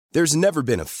There's never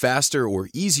been a faster or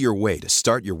easier way to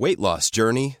start your weight loss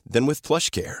journey than with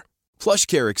PlushCare.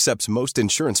 PlushCare accepts most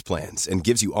insurance plans and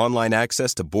gives you online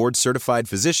access to board-certified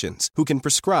physicians who can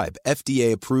prescribe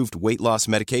FDA-approved weight loss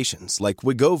medications like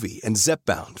Wegovy and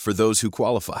Zepbound for those who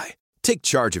qualify. Take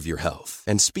charge of your health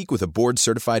and speak with a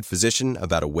board-certified physician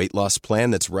about a weight loss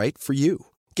plan that's right for you.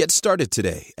 Get started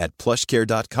today at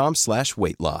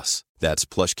plushcare.com/weight-loss. That's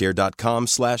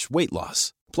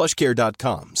plushcare.com/weight-loss.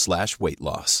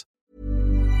 plushcare.com/weight-loss.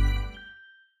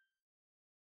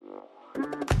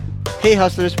 Hey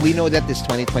hustlers, we know that this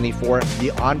 2024, the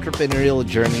entrepreneurial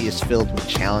journey is filled with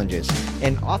challenges.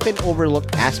 An often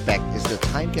overlooked aspect is the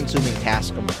time-consuming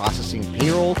task of processing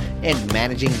payroll and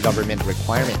managing government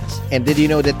requirements. And did you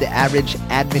know that the average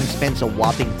admin spends a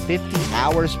whopping 50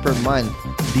 hours per month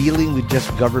dealing with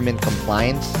just government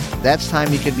compliance? That's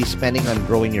time you could be spending on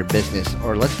growing your business,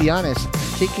 or let's be honest,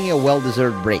 taking a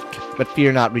well-deserved break. But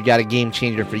fear not, we got a game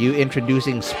changer for you,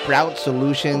 introducing Sprout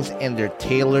Solutions and their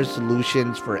tailored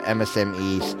solutions for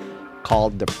MSMEs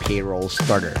called the Payroll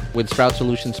Starter. With Sprout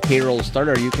Solutions Payroll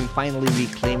Starter, you can finally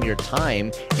reclaim your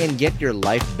time and get your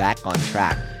life back on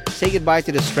track. Say goodbye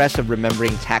to the stress of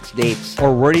remembering tax dates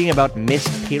or worrying about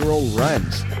missed payroll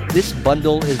runs. This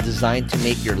bundle is designed to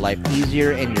make your life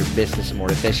easier and your business more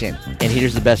efficient. And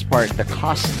here's the best part. The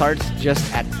cost starts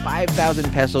just at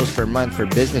 5,000 pesos per month for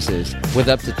businesses with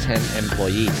up to 10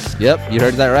 employees. Yep, you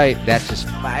heard that right. That's just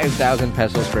 5,000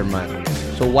 pesos per month.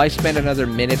 So why spend another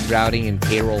minute drowning in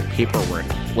payroll paperwork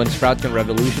when Sprout can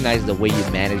revolutionize the way you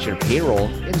manage your payroll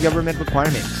and government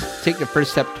requirements? Take the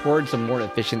first step towards a more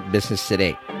efficient business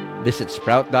today. Visit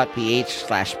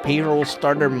sprout.ph/payroll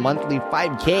starter monthly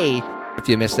 5K. If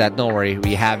you missed that, don't worry.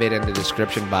 We have it in the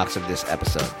description box of this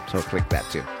episode. So click that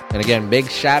too. And again, big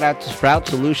shout out to Sprout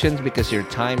Solutions because your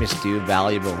time is too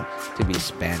valuable to be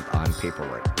spent on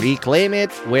paperwork. Reclaim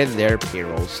it with their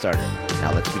Payroll Starter.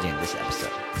 Now let's begin this episode.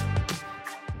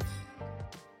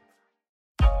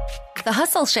 The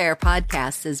Hustle Share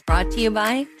podcast is brought to you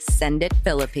by Send It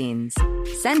Philippines.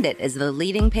 Send It is the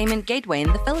leading payment gateway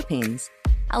in the Philippines.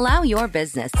 Allow your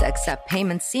business to accept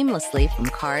payments seamlessly from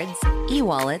cards,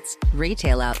 e-wallets,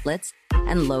 retail outlets,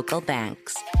 and local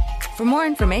banks. For more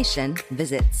information,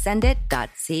 visit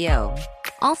sendit.co.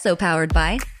 Also powered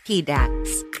by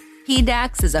PDAX.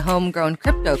 PDAX is a homegrown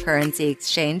cryptocurrency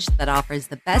exchange that offers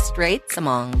the best rates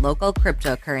among local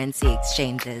cryptocurrency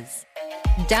exchanges.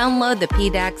 Download the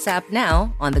PDAX app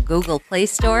now on the Google Play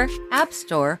Store, App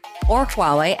Store, or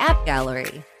Huawei App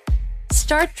Gallery.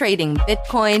 Start trading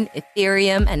Bitcoin,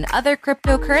 Ethereum, and other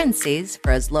cryptocurrencies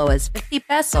for as low as 50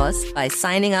 pesos by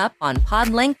signing up on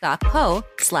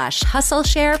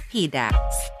podlink.co/hustlesharepdax.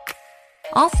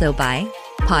 Also by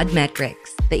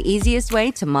Podmetrics, the easiest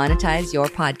way to monetize your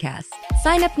podcast.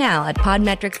 Sign up now at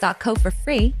podmetrics.co for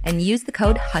free and use the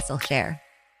code HustleShare.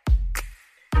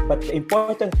 But the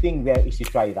important thing there is you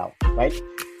try it out, right?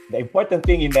 The important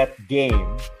thing in that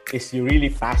game is you really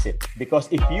pass it. Because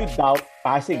if you doubt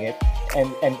passing it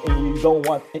and you don't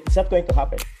want, it's not going to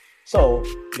happen. So,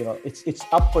 it's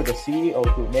up for the CEO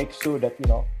to make sure that,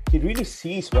 he really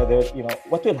sees whether,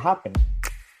 what will happen.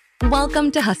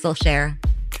 Welcome to Hustle Share,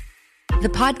 the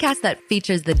podcast that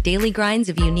features the daily grinds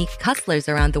of unique hustlers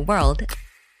around the world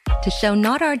to show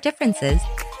not our differences,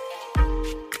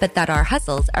 but that our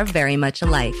hustles are very much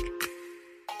alike.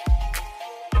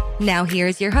 Now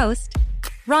here's your host,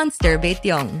 Ronster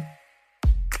Baetiong.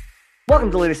 Welcome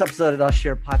to the latest episode of the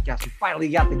Share Podcast. We finally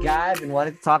got the guy I've been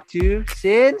wanting to talk to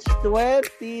since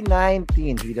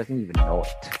 2019. He doesn't even know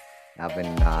it. I've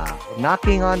been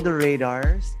knocking on the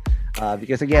radars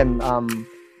because, again,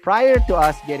 prior to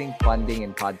us getting funding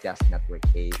in Podcast Network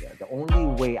Asia, the only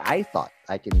way I thought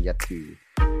I can get to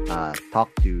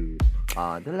talk to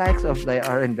the likes of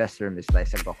our investor, Ms.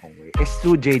 Liza Gokongwei, is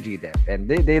through JG Dev. And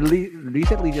they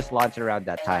recently just launched around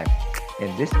that time.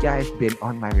 And this guy's been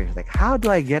on my radar. Like, how do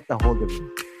I get a hold of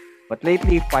him? But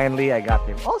lately, finally, I got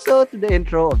him. Also, to the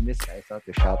intro of Ms. Liza,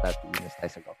 to shout out to Ms.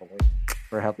 Liza Gokongwei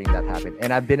for helping that happen.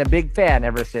 And I've been a big fan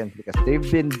ever since because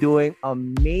they've been doing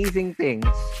amazing things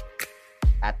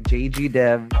at JG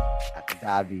Dev, at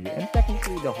Davi, and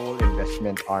technically the whole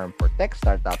investment arm for tech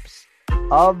startups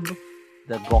of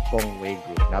the Gokongwei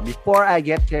Group. Now, before I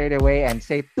get carried away and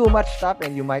say too much stuff,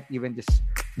 and you might even just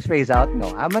space out, no,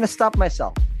 I'm going to stop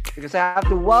myself because I have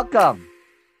to welcome,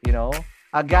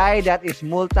 a guy that is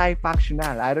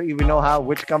multifunctional. I don't even know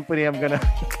which company I'm going to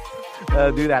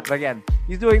do that. But again,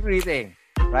 he's doing three things,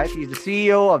 right? He's the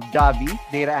CEO of Davi,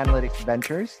 Data Analytics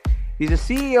Ventures. He's the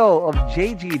CEO of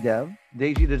JG Dev,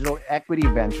 JG Digital Equity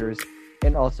Ventures.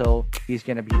 And also, he's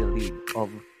going to be the lead of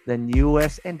the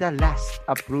newest and the last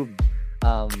approved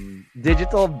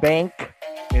digital bank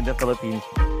in the Philippines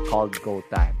called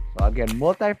GoTime. So again,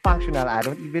 multifunctional. I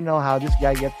don't even know how this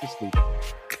guy gets to sleep.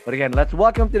 But again, let's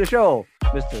welcome to the show,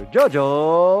 Mr.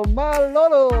 Jojo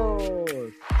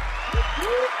Malolos.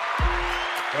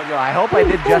 Jojo, I hope I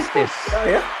did justice.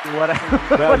 Yeah. To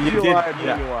what, You you did, are and who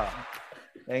yeah. you are.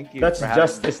 Thank you. That's for having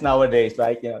justice nowadays.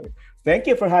 Like, thank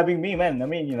you for having me, man. I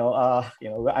mean,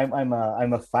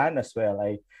 I'm a fan as well.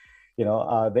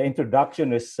 The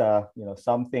introduction is,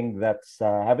 something that's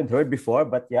I haven't heard before.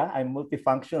 But yeah, I'm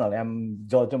multifunctional. I'm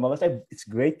Jojo Malos. It's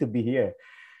great to be here.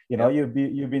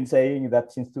 You've been saying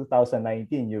that since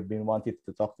 2019 you've been wanting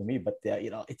to talk to me. But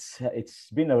it's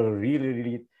been a really,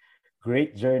 really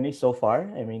great journey so far.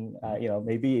 I mean,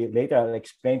 maybe later I'll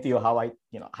explain to you how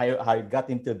I got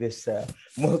into this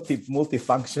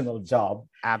multifunctional job.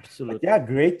 Absolutely. But yeah,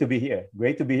 great to be here.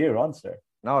 Great to be here, Ron, sir.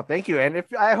 No, thank you. And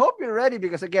I hope you're ready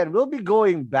because again, we'll be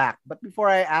going back. But before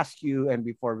I ask you and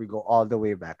before we go all the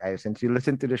way back, since you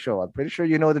listen to the show, I'm pretty sure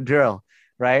you know the drill,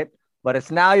 right? But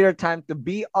it's now your time to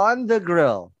be on the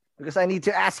grill because I need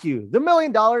to ask you the $1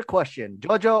 million question.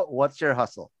 Jojo, what's your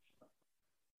hustle?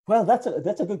 Well, that's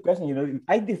a good question.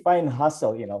 I define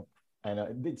hustle. I know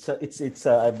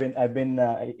I've been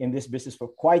in this business for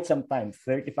quite some time,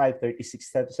 35,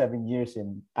 36, 37 years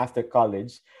after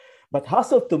college. But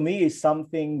hustle to me is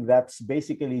something that's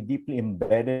basically deeply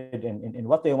embedded in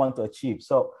what they want to achieve.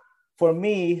 So for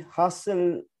me,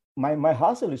 my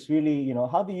hustle is really,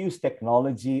 how to use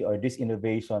technology or this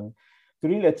innovation to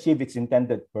really achieve its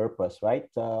intended purpose, right?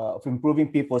 Of improving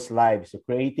people's lives, of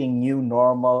creating new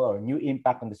normal or new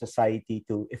impact on the society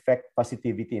to affect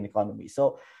positivity in economy.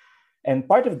 So, and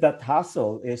part of that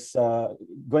hustle is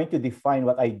going to define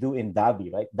what I do in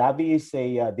Dabi, right? Dabi is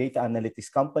a data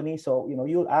analytics company. So,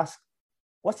 you'll ask,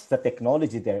 what's the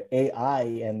technology there? AI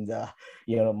and,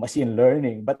 machine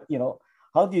learning. But,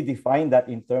 how do you define that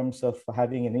in terms of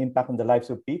having an impact on the lives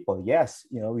of people? Yes,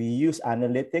 we use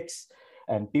analytics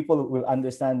and people will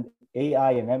understand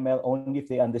AI and ML only if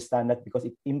they understand that because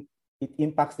it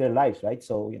impacts their lives, right?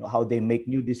 So, how they make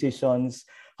new decisions,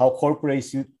 how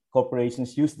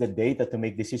corporations use the data to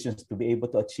make decisions to be able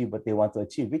to achieve what they want to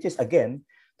achieve, which is, again,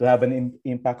 to have an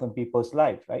impact on people's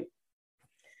lives, right?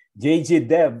 JG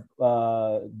Dev,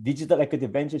 Digital Equity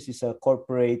Ventures is a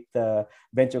corporate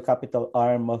venture capital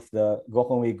arm of the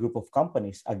Gokongwei group of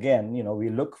companies. Again, we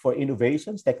look for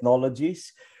innovations,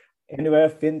 technologies, anywhere,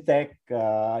 fintech,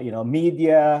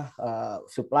 media,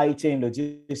 supply chain,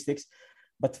 logistics,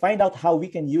 but find out how we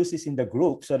can use this in the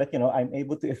group so that, I'm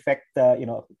able to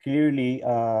clearly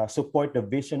support the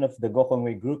vision of the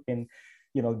Gokongwei group in,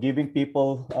 giving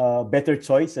people better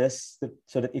choices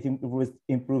so that it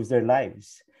improves their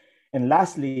lives. And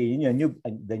lastly,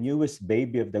 the newest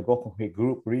baby of the Gokongwei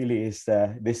group really is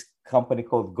this company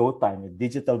called GoTime, a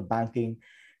digital banking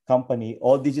company,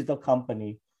 all digital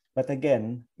company. But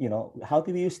again, how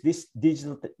do we use this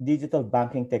digital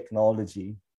banking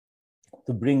technology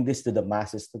to bring this to the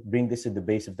masses, to bring this to the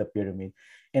base of the pyramid,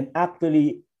 and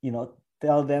actually,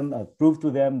 tell them, prove to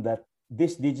them that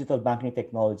this digital banking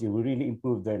technology will really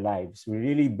improve their lives, will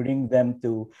really bring them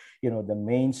to, the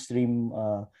mainstream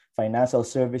financial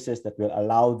services that will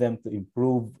allow them to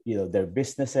improve, their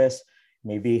businesses,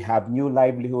 maybe have new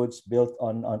livelihoods built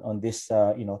on this,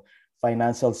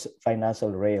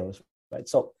 financial rails, right?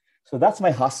 So that's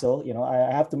my hustle.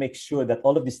 I have to make sure that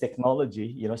all of this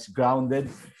technology, is grounded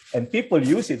and people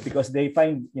use it because they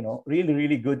find, really,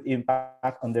 really good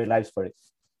impact on their lives for it.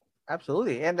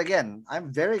 Absolutely. And again,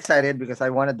 I'm very excited because I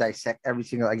want to dissect every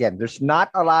single, again, there's not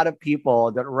a lot of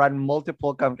people that run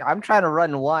multiple companies. I'm trying to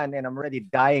run one and I'm already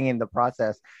dying in the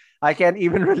process. I can't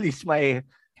even release my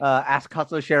Ask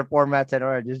Hustle Share formats and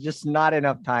or there's just not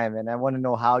enough time. And I want to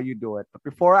know how you do it. But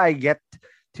before I get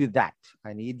to that,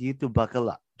 I need you to buckle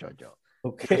up, Jojo.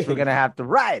 Okay. Because we're going to have to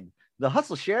ride the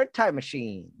Hustle Share time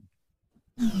machine.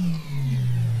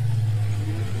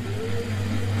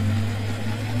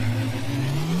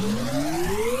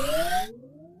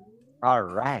 All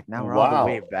right, now we're all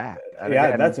the way back.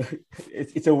 Yeah,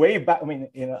 it's a way back. I mean,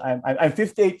 I'm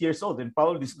 58 years old, and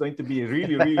probably it's going to be a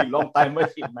really, really long time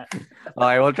machine, man. All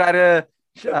right, we'll try to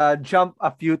jump a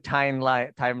few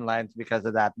timelines because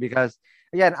of that. Because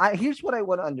again, here's what I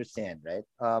want to understand, right?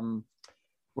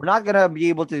 We're not gonna be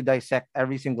able to dissect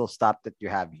every single stop that you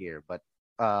have here, but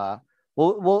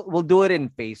we'll do it in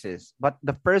phases. But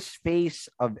the first phase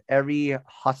of every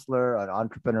hustler or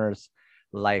entrepreneur's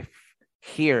life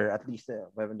here, at least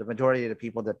the majority of the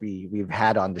people that we've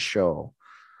had on the show,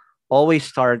 always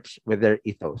starts with their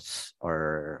ethos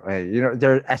or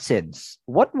their essence.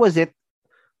 What was it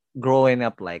growing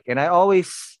up like? And I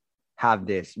always have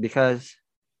this because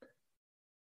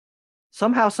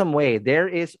somehow, some way, there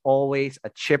is always a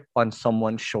chip on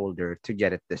someone's shoulder to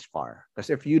get it this far. Because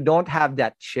if you don't have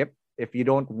that chip, if you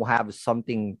don't have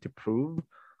something to prove,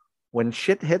 when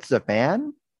shit hits the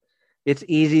fan, it's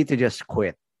easy to just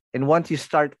quit. And once you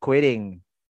start quitting,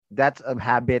 that's a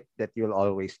habit that you'll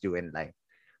always do in life.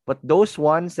 But those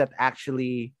ones that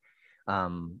actually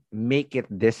make it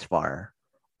this far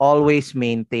always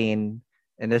maintain,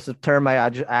 and there's a term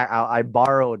I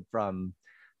borrowed from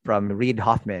Reid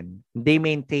Hoffman. They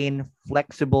maintain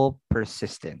flexible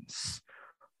persistence.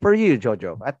 For you,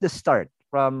 Jojo, at the start,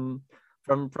 from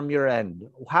your end,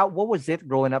 what was it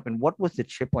growing up, and what was the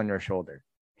chip on your shoulder?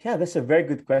 Yeah, that's a very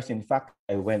good question. In fact,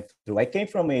 I came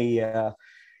from a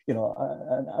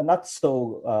not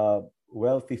so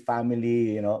wealthy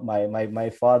family. My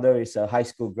father is a high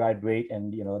school graduate,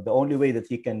 and the only way that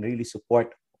he can really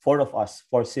support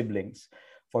four siblings,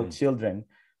 four children,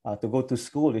 to go to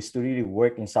school is to really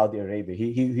work in Saudi Arabia.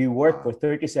 He worked for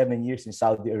 37 years in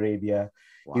Saudi Arabia.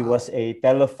 Wow. He was a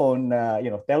telephone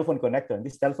connector. And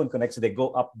these telephone connectors, they go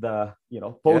up the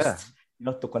posts,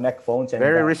 to connect phones. And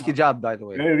very risky job, by the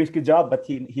way. Very risky job, but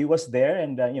he was there,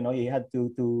 and he had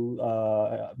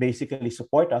to basically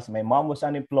support us. My mom was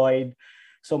unemployed,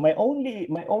 so my only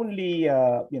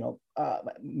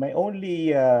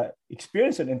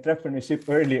experience in entrepreneurship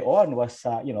early on was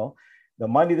the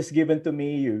money that's given to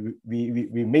me.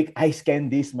 We make ice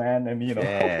candies, man, and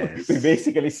yes. we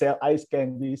basically sell ice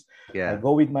candies. I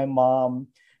go with my mom.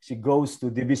 She goes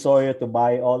to Divisoria to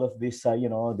buy all of this,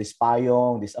 this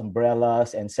payong, these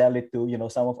umbrellas, and sell it to,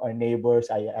 some of our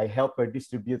neighbors. I help her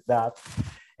distribute that.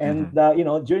 And,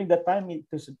 during that time, it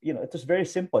was very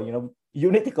simple.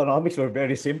 Unit economics were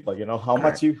very simple. How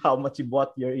much you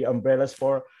bought your umbrellas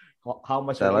for, how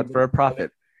much sell it for a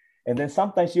profit. And then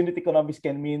sometimes unit economics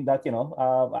can mean that,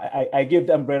 I give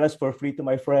the umbrellas for free to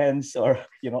my friends, or,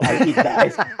 I eat the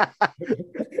ice.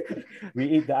 We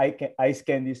eat the ice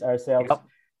candies ourselves. Yep.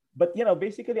 But,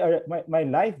 basically my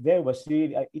life there was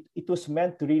really, it was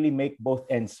meant to really make both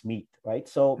ends meet, right?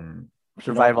 So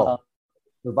survival,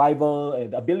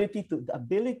 the ability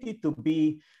to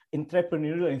be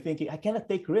entrepreneurial and thinking, I cannot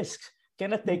take risks.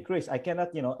 I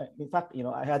cannot, in fact,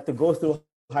 I had to go through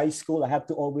high school. I have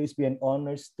to always be an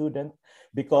honor student,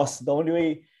 because the only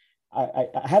way I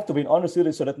have to be an honor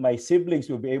student so that my siblings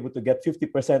will be able to get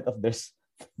 50% of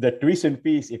their tuition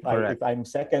fees if I'm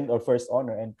second or first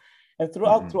honor. And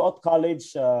throughout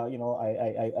college,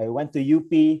 I went to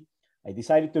UP. I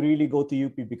decided to really go to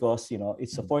UP because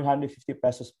it's 450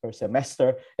 pesos per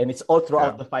semester, and it's all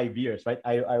throughout the 5 years, right?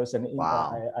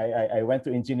 I went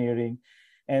to engineering.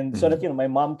 And so that my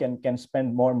mom can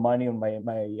spend more money on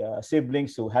my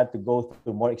siblings who had to go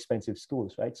to more expensive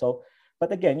schools, right? So,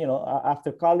 but again,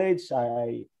 after college,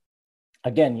 I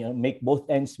make both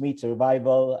ends meet,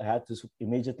 survival. I had to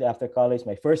immediately after college,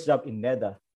 my first job in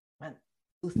NEDA, man,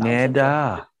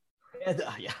 NEDA,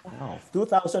 yeah, wow.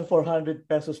 2,400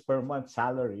 pesos per month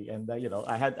salary, and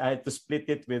I had to split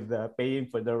it with paying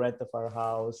for the rent of our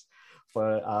house,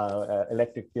 for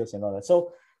electric bills and all that.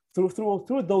 So.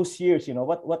 Through those years,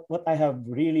 what I have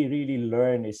really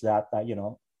learned is that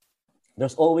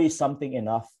there's always something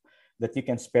enough that you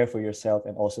can spare for yourself,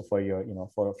 and also for your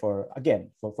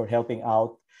for helping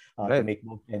out to make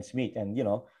both ends meet. And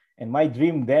and my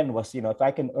dream then was if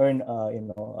I can earn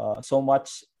so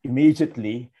much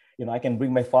immediately, I can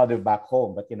bring my father back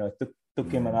home. But it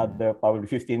took him another probably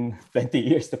 15-20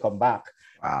 years to come back.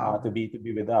 Wow. to be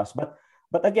with us.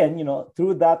 But again,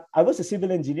 through that, I was a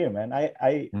civil engineer, man.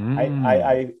 I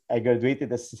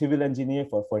graduated as a civil engineer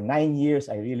for 9 years.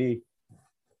 I really,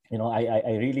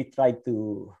 I really tried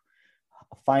to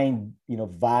find,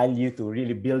 value to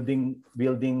really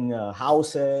building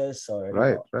houses or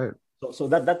right. So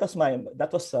that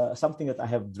was something that I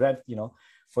have dreamt,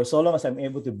 for so long as I'm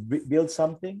able to build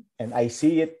something, and I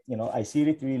see it,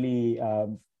 really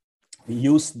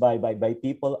used by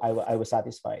people. I was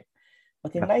satisfied.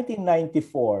 But in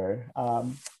 1994,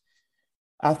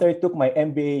 after I took my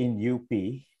MBA in UP,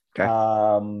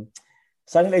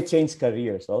 suddenly I changed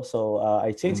careers. So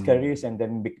I changed careers and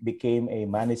then became a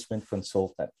management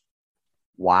consultant.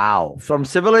 Wow. From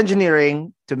civil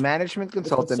engineering to management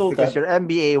consultant, because your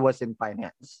MBA was in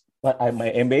finance. But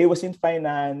my MBA was in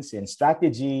finance, in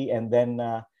strategy, and then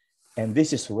and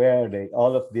this is where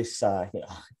all of this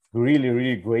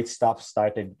really great stuff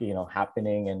started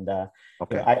happening. And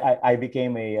I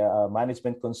became a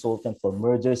management consultant for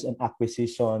mergers and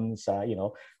acquisitions. I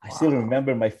still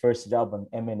remember my first job on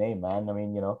M&A, man. I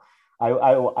mean,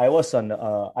 I was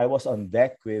on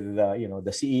deck with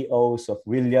the CEOs of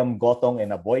William, Gotong,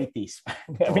 and Aboitiz.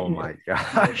 Oh my the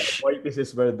gosh.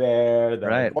 Aboitizes were there, the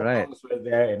Right, right. Gotongs were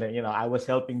there, and then, I was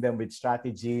helping them with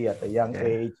strategy at a young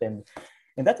Yeah. age, and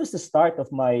that was the start of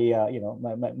my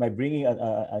my bringing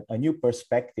a new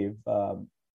perspective.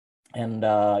 It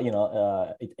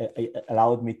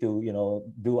allowed me to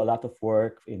do a lot of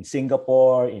work in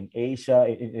Singapore, in Asia,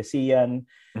 in ASEAN,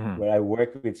 where I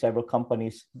worked with several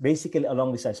companies basically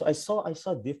along this line. So I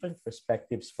saw different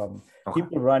perspectives from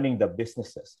people running the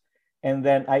businesses, and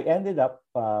then I ended up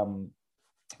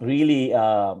really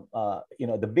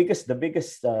the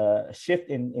biggest shift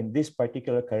in this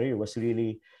particular career was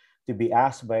really to be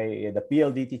asked by the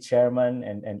PLDT chairman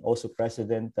and also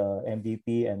president,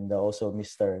 MVP, and also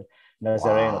Mr.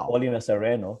 Nazareno, Wow. Paulie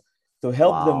Nazareno, to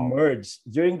help them Wow. merge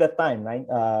during that time,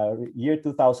 year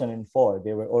 2004.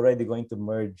 They were already going to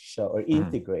merge or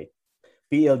integrate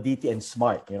PLDT and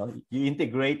Smart. You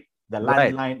integrate the Right.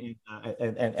 landline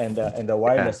and the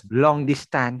wireless. Yeah. Long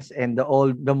distance and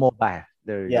the mobile.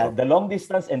 There you Yeah, go. the long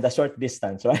distance and the short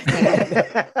distance, right?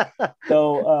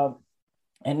 So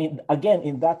again,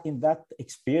 in that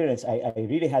experience, I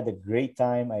really had a great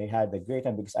time. I had a great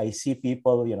time because I see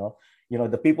people,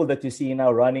 the people that you see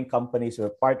now running companies were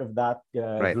part of that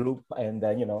Right. group, and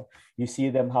then you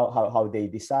see them how they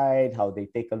decide, how they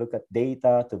take a look at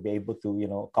data to be able to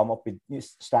come up with new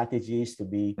strategies to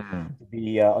be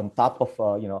on top of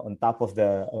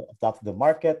the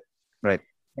market. Right.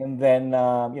 And then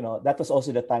that was also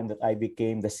the time that I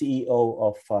became the CEO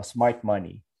of Smart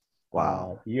Money.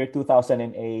 Wow. Year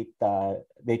 2008,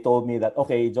 they told me that,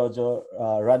 okay, Jojo,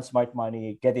 run Smart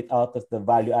Money, get it out of the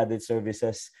value-added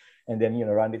services, and then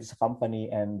run it as a company.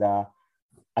 And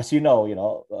as you know,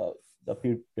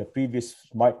 the previous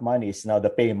Smart Money is now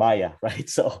the PayMaya, right?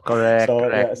 So Correct.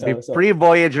 Correct. The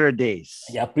pre-Voyager days.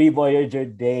 Yeah, pre-Voyager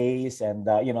days, and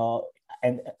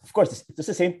and of course it's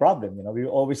the same problem. We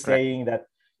were always saying that.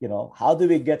 How do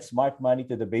we get Smart Money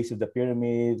to the base of the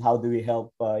pyramid? How do we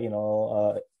help,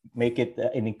 make it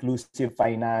an inclusive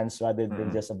finance rather than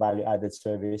just a value-added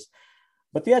service?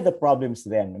 But we had the problems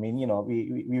then. I mean,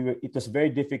 it was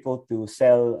very difficult to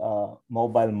sell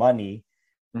mobile money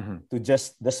to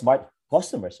just the smart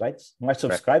customers, right? Smart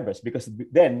subscribers, because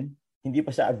then hindi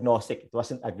pa siya agnostic. It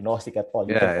wasn't agnostic at all.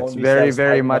 Yeah, it's very,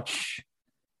 very much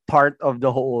part of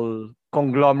the whole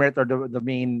conglomerate or the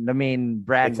main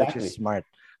brand, Exactly. which is Smart.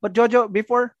 But Jojo,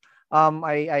 before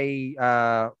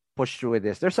I push through with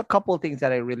this, there's a couple things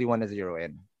that I really want to zero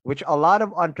in, which a lot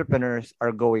of entrepreneurs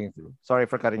are going through. Sorry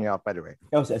for cutting you off, by the way.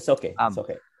 No, it's okay. It's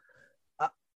okay.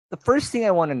 The first thing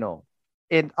I want to know,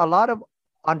 in a lot of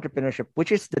entrepreneurship,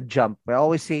 which is the jump, we're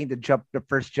always saying the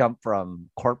first jump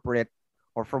from corporate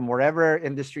or from wherever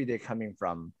industry they're coming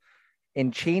from,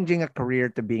 in changing a career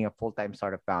to being a full-time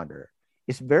startup founder,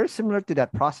 is very similar to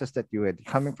that process that you had,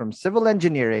 coming from civil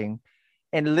engineering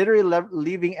and literally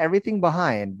leaving everything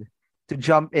behind to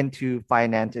jump into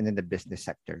finance and in the business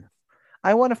sector.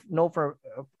 I want to know,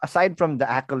 aside from the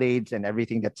accolades and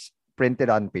everything that's printed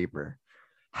on paper,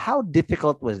 how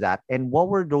difficult was that? And what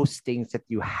were those things that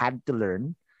you had to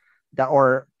learn?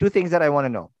 Or two things that I want to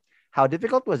know. How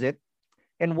difficult was it?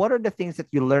 And what are the things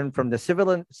that you learned from the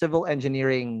civil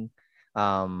engineering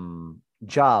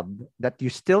job that you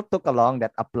still took along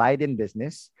that applied in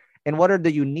business? And what are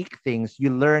the unique things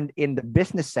you learned in the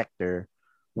business sector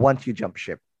once you jump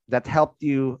ship that helped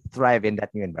you thrive in that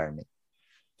new environment?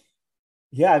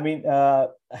 Yeah, I mean,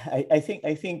 I think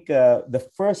the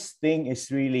first thing is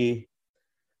really,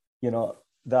 you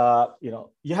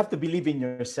have to believe in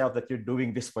yourself that you're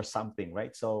doing this for something,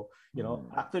 right? So,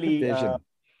 actually,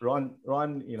 Ron,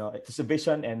 it's a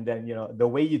vision, and then the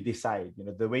way you decide,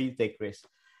 the way you take risks.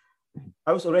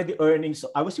 I was already earning. So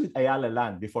I was with Ayala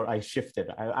Land before I shifted.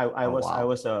 I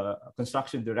was a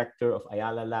construction director of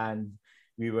Ayala Land.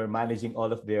 We were managing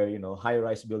all of their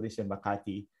high-rise buildings in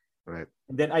Makati. Right.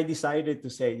 And then I decided to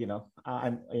say,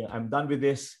 I'm done with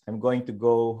this. I'm going to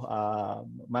go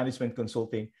management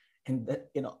consulting, and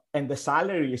the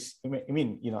salary is.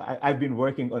 I've been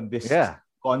working on this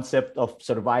concept of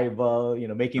survival.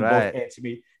 Making both ends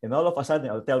meet, and all of a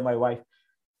sudden I'll tell my wife,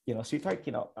 sweetheart,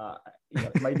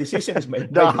 my decision is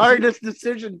hardest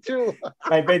decision too.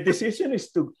 my decision is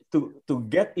to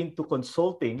get into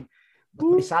consulting.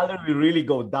 My salary will really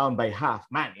go down by half.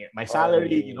 Man, my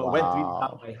salary, went really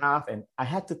down by half, and I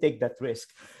had to take that risk.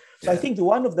 So I think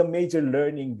one of the major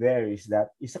learning there is that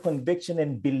it's a conviction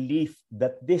and belief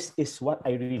that this is what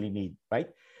I really need, right?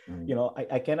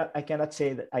 I cannot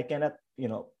say that I cannot,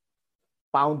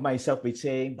 pound myself with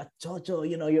saying, but Jojo,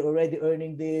 you're already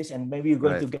earning this, and maybe you're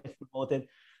going to get promoted.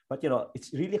 But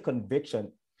it's really a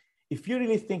conviction. if you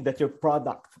really think that your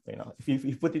product, if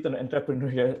you put it on an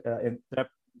entrepreneurship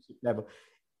level,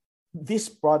 this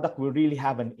product will really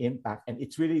have an impact, and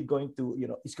it's really going to,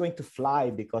 it's going to fly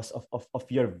because of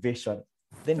your vision,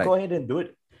 then go ahead and do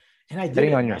it. And I did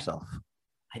Betting it on man. yourself.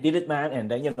 I did it, man.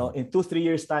 And then, in 2-3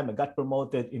 years time, I got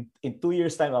promoted. In 2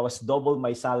 years time, I was double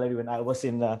my salary when I was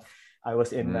in my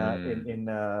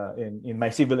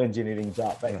civil engineering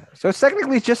job. Right? Yeah. So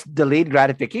technically it's just delayed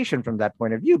gratification from that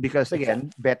point of view, because again,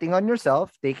 betting on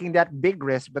yourself, taking that big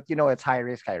risk, but it's high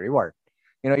risk, high reward.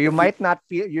 You might not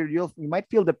feel you might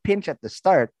feel the pinch at the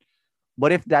start,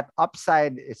 but if that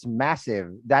upside is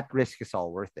massive, that risk is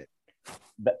all worth it.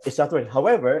 It's not worth it.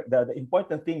 However, the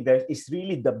important thing there is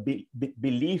really the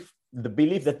belief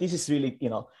that this is really,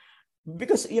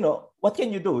 because, what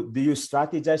can you do? Do you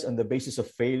strategize on the basis of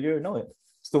failure? No.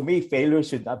 To me, failure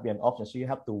should not be an option. So you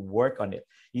have to work on it.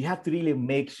 You have to really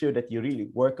make sure that you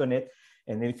really work on it.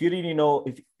 And if you really know,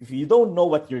 if you don't know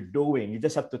what you're doing, you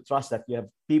just have to trust that you have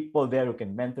people there who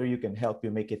can mentor you, can help you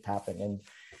make it happen.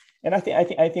 And I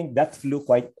think that flew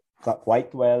quite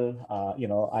well.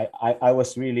 I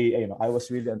was really,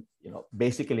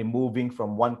 basically moving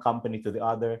from one company to the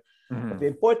other.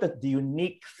 Mm-hmm. But the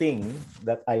unique thing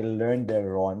that I learned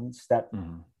there, Ron, is that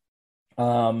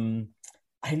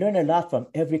I learned a lot from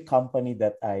every company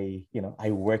that I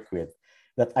work with,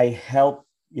 that I help,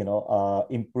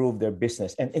 improve their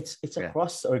business. And it's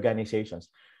across organizations.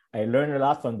 I learned a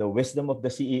lot from the wisdom of the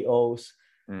CEOs,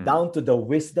 down to the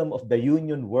wisdom of the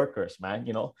union workers, man.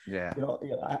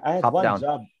 I had one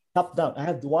job, top down. I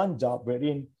had one job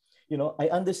wherein, I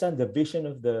understand the vision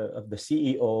of the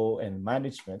CEO and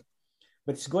management,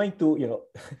 but it's going to,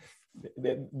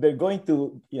 they're going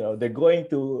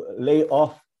to lay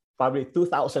off probably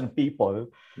 2,000 people,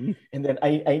 and then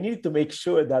I need to make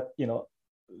sure that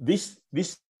this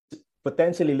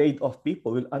potentially laid off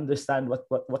people will understand what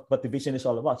the vision is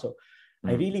all about. So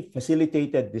I really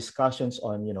facilitated discussions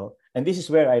on, and this is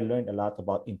where I learned a lot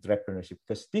about entrepreneurship,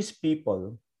 because these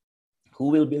people who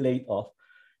will be laid off,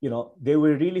 they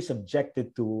were really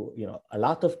subjected to, a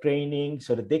lot of training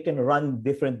so that they can run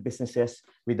different businesses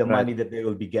with the money that they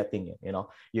will be getting.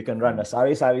 You can run a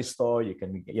sari-sari store, you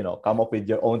can, come up with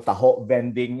your own taho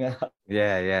vending.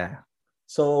 Yeah.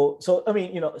 So I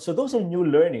mean, so those are new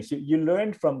learnings. You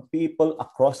learn from people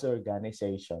across the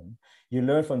organization. You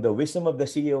learn from the wisdom of the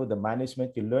CEO, the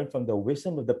management. You learn from the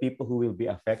wisdom of the people who will be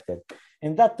affected.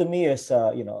 And that to me is,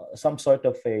 some sort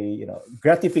of a,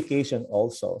 gratification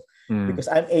also, because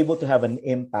I'm able to have an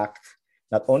impact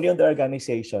not only on the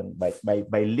organization, but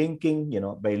by linking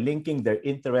their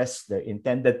interests, their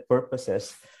intended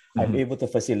purposes. I'm able to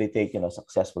facilitate,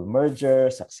 successful merger,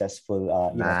 successful,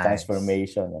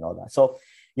 transformation and all that. So,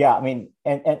 yeah, I mean,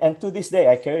 and to this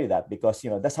day, I carry that because,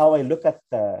 that's how I look at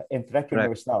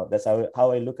entrepreneurs now. That's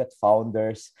how I look at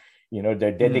founders,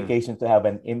 their dedication to have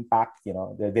an impact,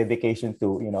 their dedication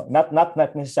to, not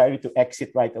necessarily to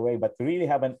exit right away, but to really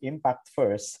have an impact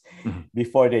first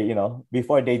before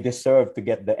they deserve to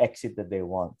get the exit that they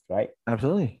want, right?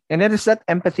 Absolutely. And it is that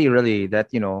empathy really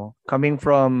that, coming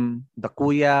from the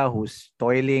kuya who's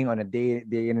toiling on a day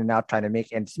in and out trying to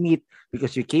make ends meet,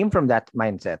 because you came from that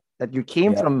mindset, that you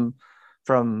came from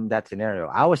that scenario.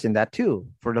 I was in that too.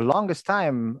 For the longest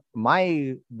time,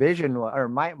 my vision or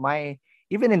my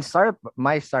even in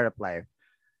my startup life,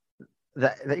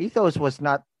 the ethos was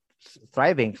not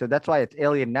thriving. So that's why it's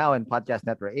Alien now in Podcast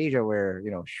Network Asia, where,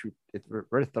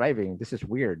 we're thriving. This is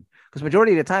weird. Because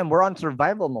majority of the time, we're on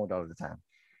survival mode all the time.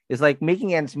 It's like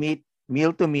making ends meet,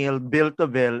 meal to meal, bill to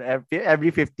bill,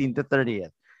 every 15th to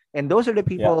 30th. And those are the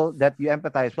people that you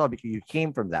empathize well because you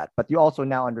came from that. But you also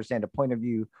now understand the point of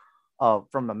view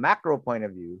from a macro point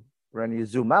of view, when you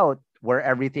zoom out, where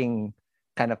everything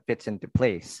kind of fits into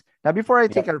place. Now, before I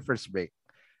take our first break,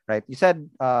 right? You said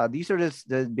these are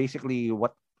basically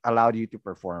what allowed you to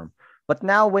perform. But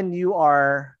now, when you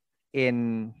are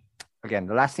in, again,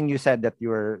 the last thing you said that you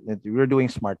were doing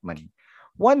smart money.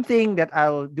 One thing that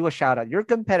I'll do a shout out, your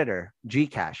competitor,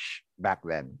 Gcash, back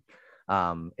then.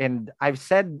 And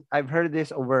I've heard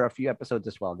this over a few episodes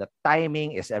as well, that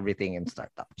timing is everything in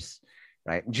startups.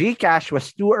 Right, Gcash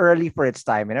was too early for its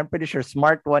time, and I'm pretty sure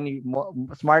Smart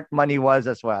Money was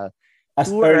as well.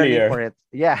 Too earlier for it,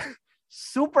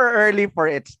 super early for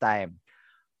its time.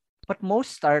 But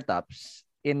most startups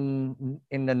in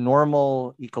the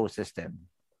normal ecosystem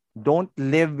don't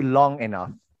live long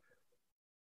enough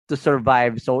to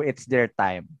survive, so it's their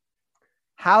time.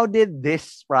 How did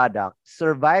this product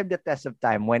survive the test of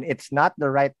time when it's not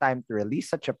the right time to release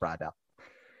such a product?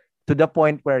 To the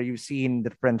point where you've seen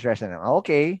the different direction.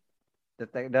 Okay,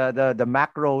 the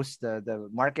macros, the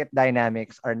market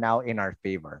dynamics are now in our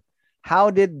favor.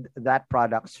 How did that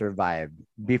product survive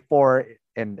before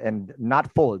and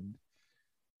not fold?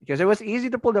 Because it was easy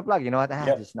to pull the plug. You know what?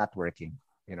 Yep. It's not working.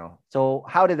 So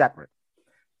how did that work?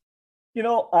 You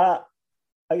know,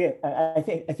 again, I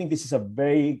think this is a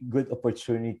very good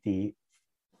opportunity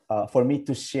for me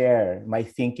to share my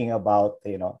thinking about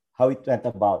how it went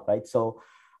about, right? So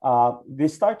we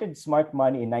started Smart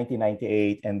Money in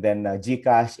 1998, and then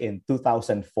GCash in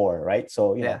 2004, right?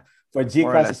 So for More or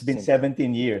GCash, less it's been same time.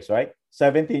 17 years, right?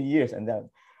 17 years, and then,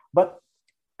 but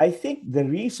I think the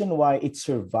reason why it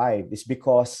survived is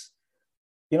because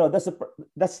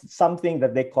that's something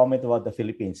that they comment about the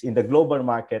Philippines in the global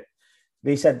market.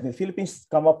 They said the Philippines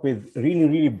come up with really,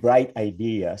 really bright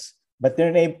ideas, but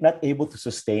they're not able to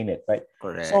sustain it, right?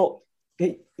 Correct. So,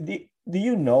 do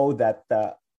you know that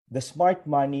the smart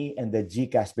money and the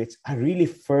GCash bits are really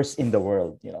first in the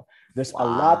world? There's a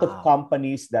lot of Wow.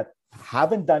 companies that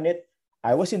haven't done it.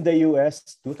 I was in the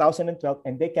US 2012,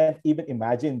 and they can't even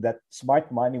imagine that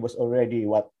smart money was already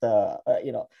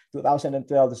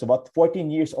 2012 is about 14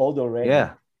 years old already,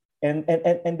 Yeah. and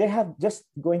they have just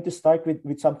going to start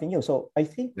with something new. So I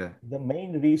think Yeah. the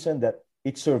main reason that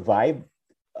it survived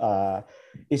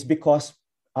is because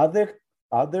other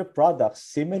products,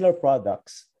 similar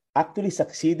products, actually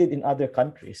succeeded in other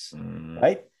countries,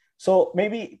 right? So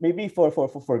maybe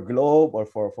for Globe or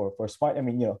for Smart, I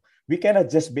mean, we cannot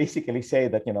just basically say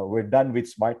that we're done with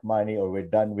Smart Money or we're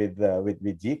done with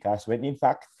GCash, when in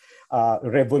fact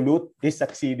Revolut is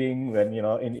succeeding, when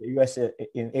in US,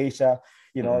 in Asia,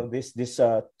 this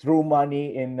True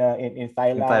Money in In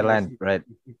Thailand Thailand, right?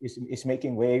 is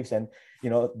making waves, and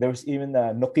there's even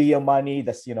Nokia Money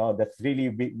that's really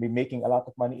be making a lot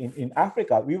of money in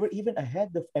Africa. We were even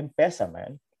ahead of M-Pesa,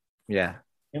 man. Yeah.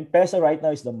 M-Pesa right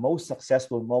now is the most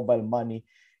successful mobile money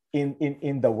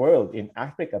in the world, in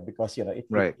Africa, because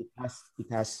Right. it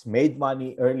has made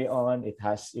money early on. It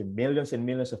has millions and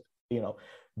millions of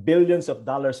billions of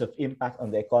dollars of impact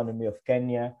on the economy of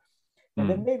Kenya. And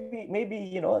then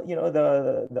maybe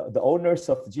the owners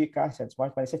of GCash and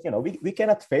Smart Money said, we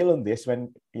cannot fail on this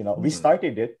when we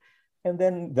started it, and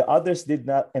then the others did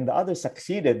not, and the others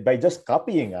succeeded by just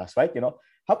copying us, right?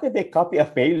 How could they copy a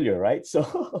failure, right?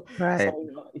 So Right.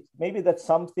 maybe that's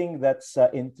something that's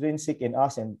intrinsic in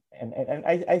us, and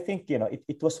I think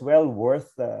it was well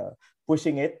worth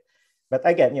pushing it. But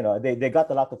again, they got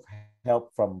a lot of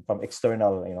help from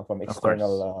external Of course.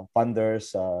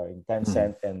 funders in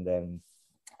Tencent and then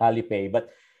Alipay.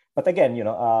 But again, you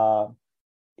know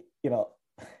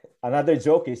another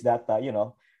joke is that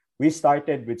we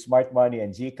started with Smart Money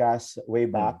and GCash way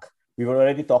back. We were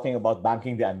already talking about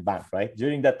banking the unbanked, right?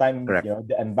 During that time, Correct.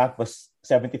 the unbanked was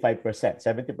 75%,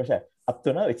 70%. Up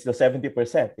to now, it's still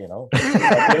 70%.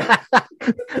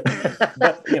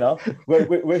 But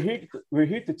we're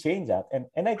here to change that, and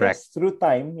I Correct. guess through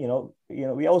time,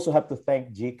 we also have to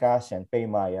thank GCash and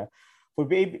Paymaya for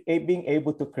being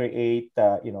able to create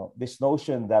this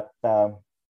notion that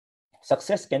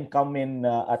success can come in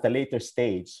at a later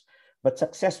stage, but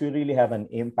success will really have an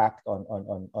impact on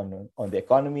the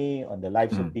economy, on the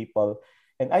lives of people.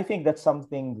 And I think that's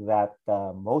something that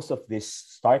most of these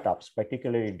startups,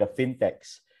 particularly the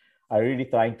fintechs, are really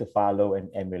trying to follow and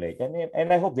emulate.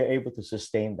 And I hope they're able to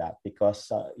sustain that,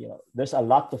 because there's a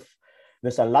lot of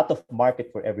market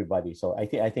for everybody. So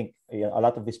I think a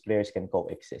lot of these players can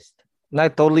coexist. No,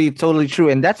 totally true.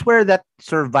 And that's where that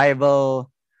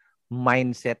survival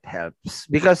mindset helps,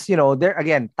 because there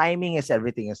again, timing is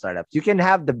everything in startups. You can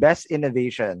have the best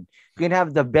innovation, you can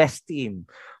have the best team,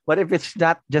 but if it's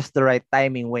not just the right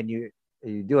timing when you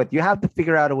do it, you have to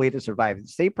figure out a way to survive,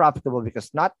 stay profitable,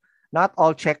 because not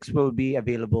all checks will be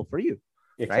available for you,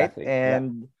 right? Exactly. Yeah.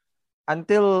 And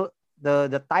until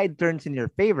the tide turns in your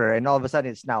favor and all of a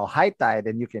sudden it's now high tide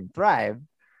and you can thrive,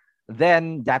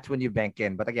 then that's when you bank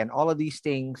in. But again, all of these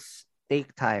things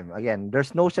take time. Again,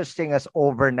 there's no such thing as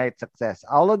overnight success.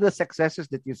 All of the successes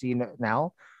that you see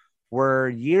now were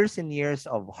years and years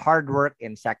of hard work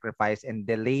and sacrifice and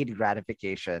delayed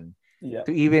gratification Yeah.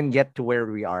 to even get to where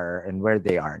we are and where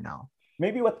they are now.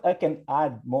 Maybe what I can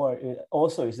add more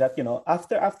also is that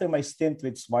after my stint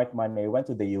with Smart Money, I went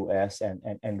to the US and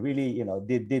really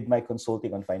did my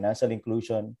consulting on financial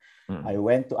inclusion. I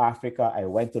went to Africa, I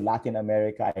went to Latin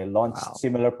America, I launched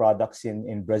similar products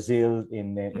in Brazil,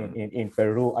 in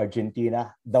Peru,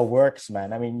 Argentina. The works, man.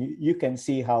 I mean, you can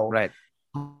see how Right.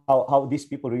 how these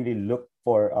people really look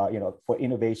for for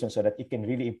innovation so that it can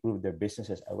really improve their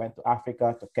businesses. I went to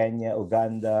Africa, to Kenya,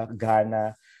 Uganda,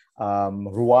 Ghana,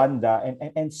 Rwanda,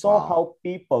 and saw how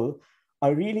people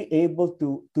are really able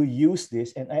to use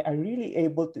this, and are really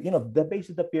able to the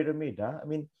base of the pyramid. I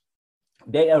mean,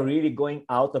 they are really going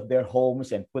out of their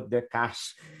homes and put their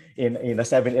cash in a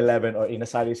 7-Eleven or in a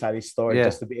sari-sari store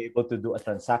just to be able to do a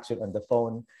transaction on the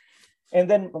phone. And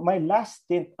then my last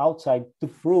stint outside to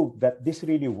prove that this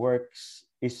really works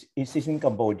is in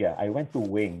Cambodia. I went to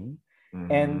Wing.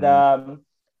 And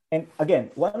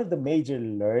again, one of the major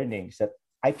learnings that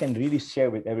I can really share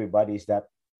with everybody is that,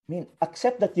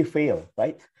 accept that you fail,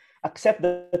 right? Accept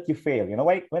that you fail.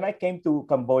 When I came to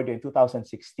Cambodia in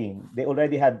 2016, they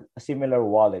already had a similar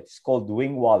wallet. It's called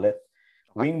Wing Wallet,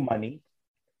 Wing Money.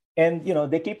 And,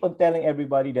 they keep on telling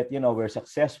everybody that, we're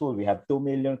successful. We have 2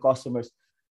 million customers.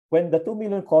 When the 2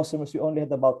 million customers, we only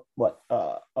had about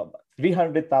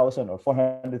 300,000 or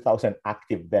 400,000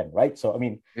 active then, right? So,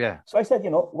 so I said,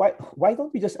 why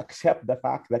don't we just accept the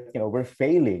fact that, we're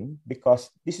failing,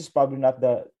 because this is probably not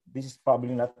the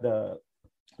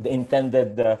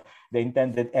intended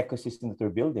ecosystem that we're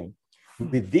building.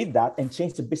 We did that and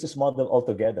changed the business model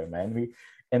altogether, man.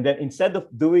 And then instead of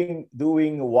doing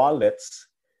wallets,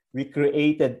 we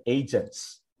created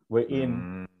agents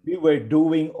wherein we were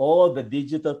doing all the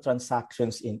digital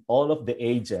transactions in all of the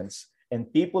agents,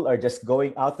 and people are just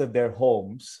going out of their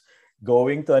homes,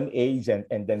 going to an agent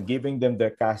and then giving them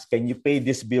their cash. Can you pay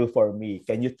this bill for me?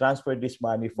 Can you transfer this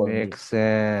money for me? Makes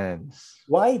sense.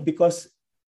 Why? Because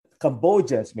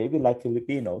Cambodians, maybe like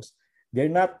Filipinos, they're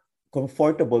not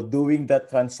comfortable doing that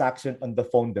transaction on the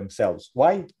phone themselves.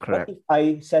 Why? Correct. What if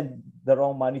I send the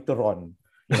wrong money to Ron?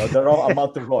 The wrong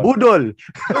amount to Ron. Budol.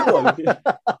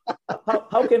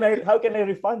 How can I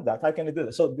refund that? How can I do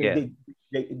that? So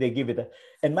they give it.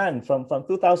 And man, from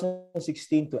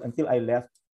 2016 to until I left,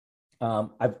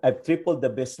 I've tripled the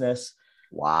business.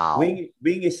 Wow. Wing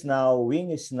is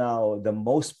now the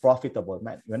most profitable,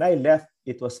 man. When I left,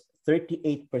 it was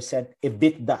 38%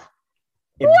 EBITDA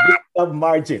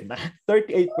margin,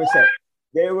 38%.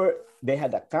 They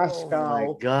had a cash cow.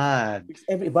 Oh my God.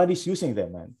 Everybody's using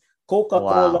them, man.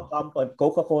 Coca-Cola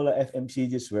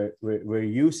FMCGs were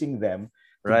using them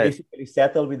to basically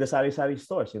settle with the sari-sari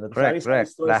stores. The sari-sari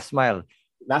stores, last mile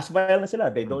na sila.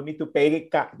 They don't need to pay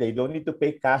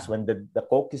cash when the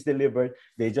Coke is delivered.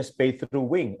 They just pay through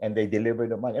Wing and they deliver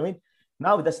the money.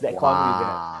 Now that's the economy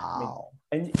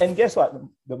there. And guess what?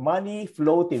 The money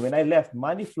floating, when I left,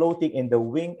 money floating in the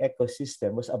Wing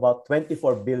ecosystem was about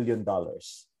 $24 billion.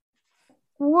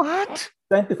 What?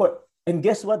 24. And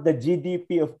guess what the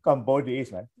GDP of Cambodia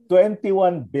is, man?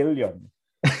 21 billion.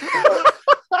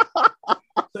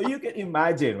 So you can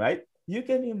imagine, right? You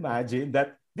can imagine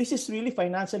that this is really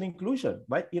financial inclusion,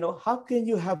 right? How can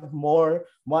you have more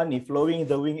money flowing in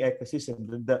the Wing ecosystem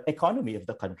than the economy of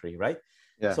the country, right?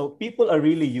 Yeah. So people are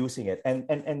really using it. And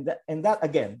that,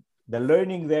 again, the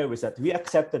learning there was that we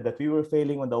accepted that we were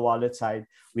failing on the wallet side.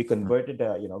 We converted,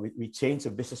 we changed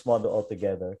the business model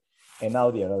altogether. And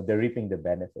now, they're reaping the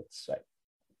benefits, right?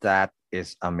 That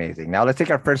is amazing. Now let's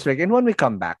take our first break. And when we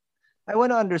come back, I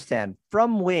want to understand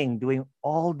from Wing doing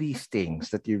all these things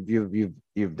that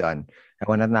you've done. I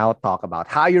want to now talk about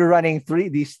how you're running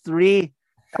these three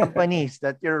companies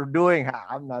that you're doing.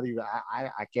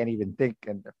 I can't even think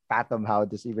and fathom how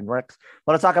this even works.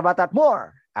 But let's talk about that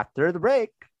more after the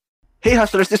break. Hey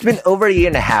hustlers, it's been over a year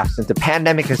and a half since the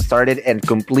pandemic has started and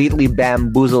completely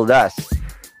bamboozled us,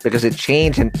 because it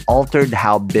changed and altered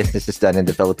how business is done in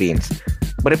the Philippines.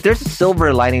 But if there's a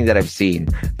silver lining that I've seen,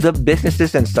 the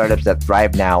businesses and startups that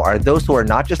thrive now are those who are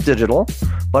not just digital,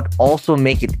 but also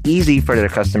make it easy for their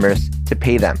customers to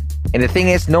pay them. And the thing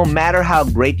is, no matter how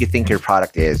great you think your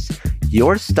product is,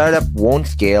 your startup won't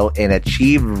scale and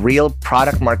achieve real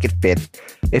product market fit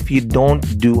if you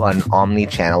don't do an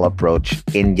omni-channel approach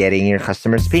in getting your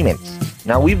customers' payments.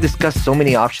 Now, we've discussed so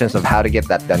many options of how to get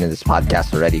that done in this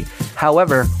podcast already.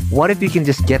 However, what if you can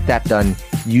just get that done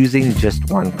using just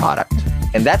one product?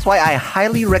 And that's why I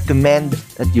highly recommend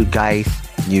that you guys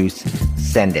use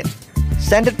SendIt.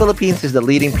 SendIt Philippines is the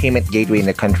leading payment gateway in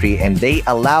the country, and they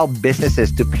allow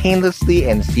businesses to painlessly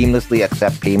and seamlessly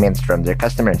accept payments from their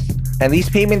customers. And these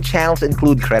payment channels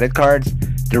include credit cards,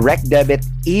 direct debit,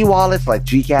 e-wallets like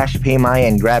GCash, PayMaya,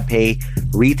 and GrabPay,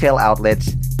 retail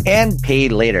outlets, and pay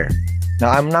later. Now,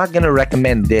 I'm not going to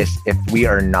recommend this if we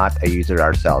are not a user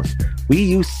ourselves. We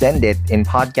use SendIt in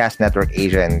Podcast Network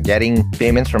Asia and getting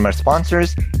payments from our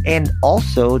sponsors and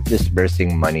also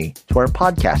disbursing money to our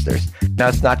podcasters. Now,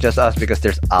 it's not just us, because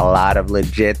there's a lot of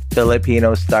legit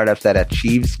Filipino startups that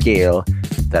achieve scale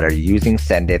that are using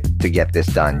SendIt to get this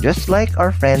done, just like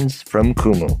our friends from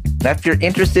Kumu. Now, if you're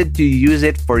interested to use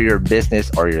it for your business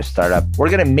or your startup, we're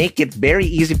going to make it very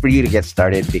easy for you to get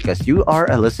started because you are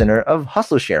a listener of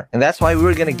HustleShare. And that's why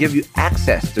we're going to give you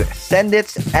access to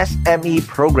SendIt's SME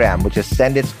program, which is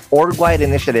SendIt's org-wide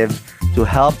initiative to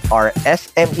help our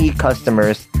SME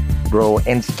customers grow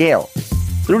and scale.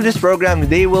 Through this program,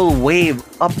 they will waive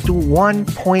up to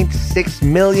 1.6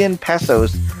 million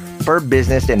pesos per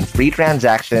business in free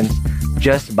transactions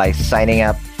just by signing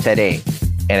up today.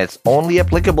 And it's only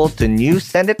applicable to new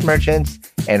Sendit merchants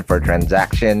and for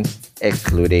transactions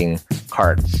excluding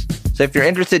cards. So if you're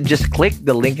interested, just click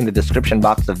the link in the description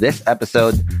box of this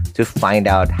episode to find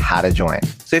out how to join.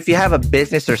 So if you have a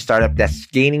business or startup that's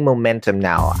gaining momentum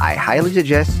now, I highly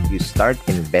suggest you start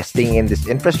investing in this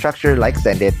infrastructure like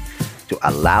Sendit to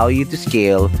allow you to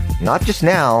scale, not just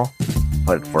now,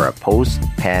 but for a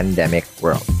post-pandemic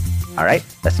world. All right,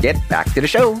 let's get back to the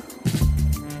show.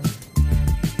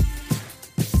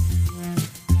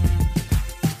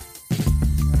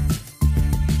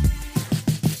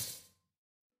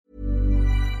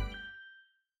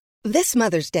 This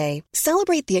Mother's Day,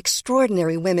 celebrate the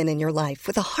extraordinary women in your life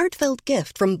with a heartfelt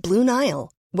gift from Blue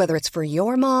Nile. Whether it's for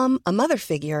your mom, a mother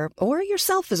figure, or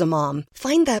yourself as a mom,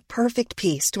 find that perfect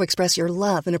piece to express your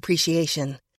love and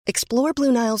appreciation. Explore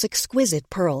Blue Nile's exquisite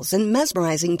pearls and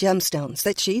mesmerizing gemstones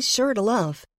that she's sure to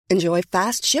love. Enjoy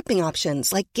fast shipping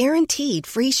options like guaranteed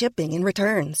free shipping and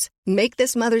returns. Make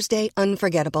this Mother's Day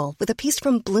unforgettable with a piece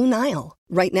from Blue Nile.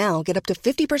 Right now, get up to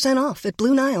 50% off at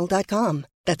BlueNile.com.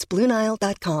 That's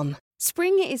BlueNile.com.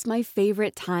 Spring is my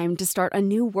favorite time to start a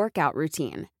new workout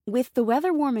routine. With the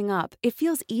weather warming up, it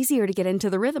feels easier to get into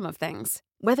the rhythm of things.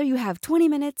 Whether you have 20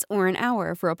 minutes or an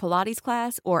hour for a Pilates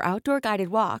class or outdoor guided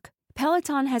walk,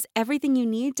 Peloton has everything you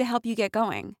need to help you get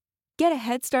going. Get a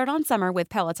head start on summer with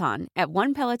Peloton at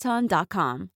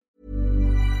onepeloton.com.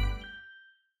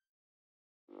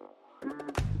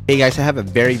 Hey guys, I have a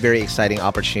very, very exciting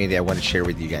opportunity I want to share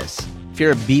with you guys. If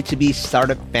you're a B2B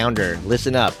startup founder,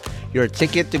 listen up. Your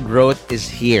ticket to growth is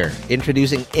here.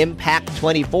 Introducing Impact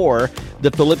 24,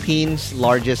 the Philippines'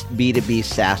 largest B2B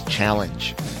SaaS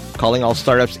challenge. Calling all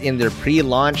startups in their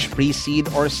pre-launch, pre-seed,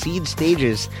 or seed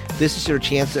stages, this is your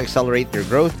chance to accelerate your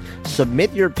growth.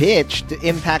 Submit your pitch to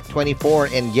Impact 24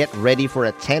 and get ready for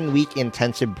a 10-week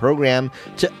intensive program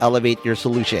to elevate your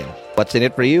solution. What's in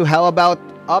it for you? How about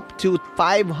up to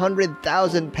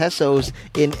 500,000 pesos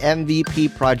in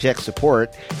MVP project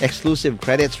support, exclusive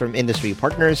credits from industry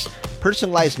partners,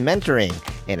 personalized mentoring,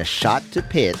 and a shot to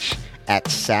pitch at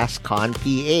SaaSCon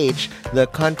PH, the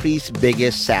country's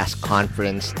biggest SaaS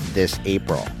conference this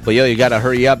April. But you gotta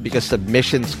hurry up because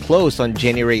submissions close on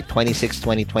January 26,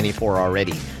 2024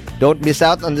 already. Don't miss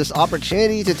out on this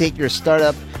opportunity to take your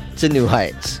startup to new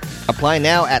heights. Apply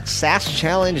now at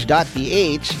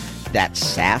SaaSchallenge.ph.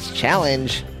 That's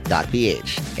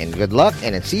SaaSchallenge.ph. And good luck,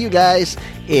 and I'll see you guys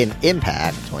in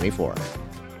Impact 24.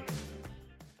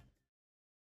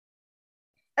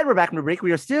 And we're back from the break.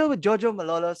 We are still with Jojo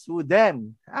Malolos, who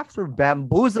then, after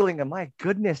bamboozling him, my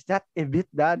goodness, that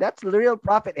EBITDA, that's the real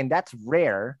profit, and that's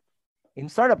rare in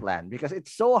startup land because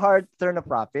it's so hard to turn a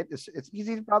profit. It's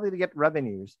easy probably to get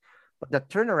revenues, but the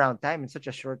turnaround time in such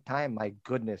a short time, my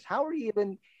goodness, how are you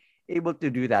even able to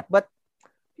do that? But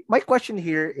my question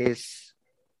here is,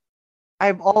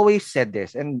 I've always said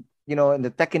this, and in the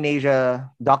Tech in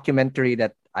Asia documentary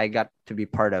that I got to be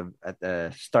part of at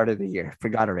the start of the year,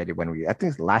 forgot already I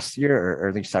think it's last year or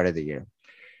early start of the year.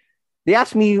 They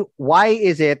asked me, why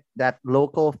is it that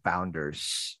local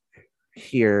founders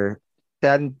here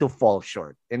tend to fall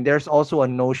short? And there's also a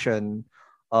notion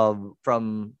of,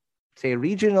 from say,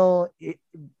 regional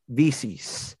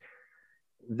VCs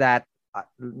that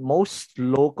most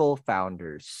local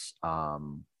founders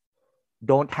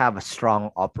don't have a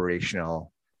strong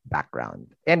operational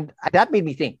background. And that made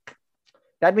me think.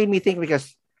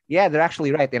 Because, yeah, they're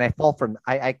actually right. And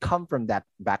I come from that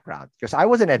background because I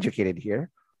wasn't educated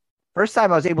here. First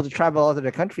time I was able to travel out of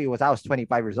the country was I was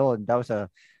 25 years old. And that was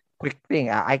a quick thing.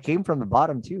 I came from the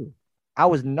bottom too. I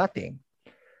was nothing.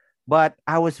 But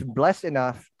I was blessed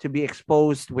enough to be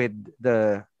exposed with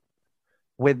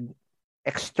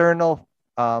external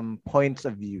points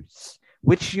of views,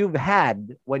 which you've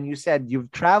had when you said you've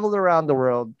traveled around the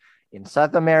world in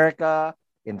South America,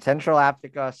 in Central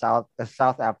Africa,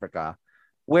 South Africa,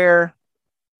 where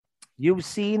you've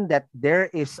seen that there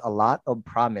is a lot of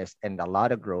promise and a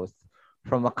lot of growth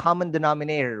from a common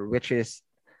denominator, which is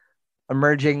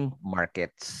emerging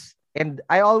markets. And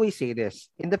I always say this,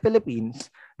 in the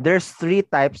Philippines, there's 3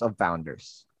 types of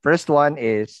founders. First one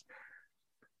is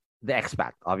the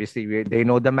expat. Obviously, they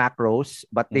know the macros,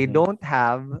 but they don't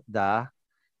have the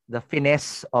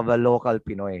finesse of a local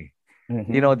Pinoy.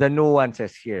 The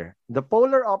nuances here. The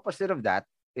polar opposite of that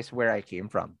is where I came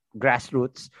from.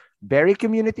 Grassroots, very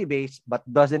community-based, but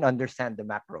doesn't understand the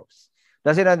macros.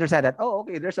 Doesn't understand that,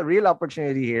 there's a real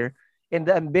opportunity here. And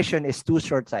the ambition is too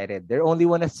short-sighted. They only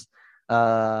want to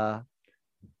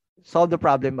solve the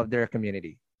problem of their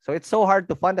community. So it's so hard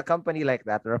to fund a company like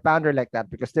that or a founder like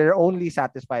that because they're only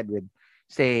satisfied with,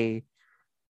 say,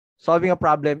 solving a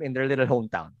problem in their little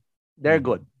hometown. They're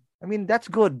good. I mean, that's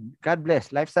good. God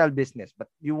bless, lifestyle business, but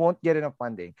you won't get enough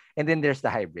funding. And then there's the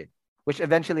hybrid, which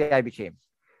eventually I became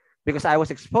because I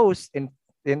was exposed in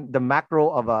the macro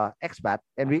of a expat,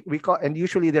 and we call, and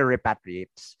usually they're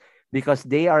repatriates because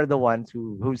they are the ones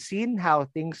who've seen how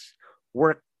things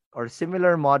work or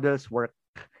similar models work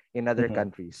in other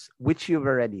countries, which you've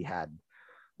already had.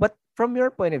 But from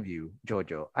your point of view,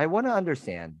 Jojo, I want to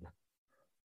understand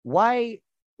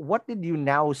what did you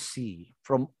now see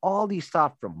from all these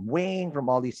stuff, from weighing, from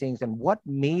all these things, and what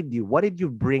did you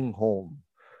bring home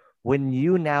when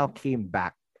you now came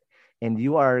back and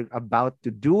you are about to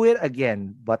do it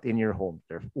again, but in your home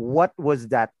turf? What was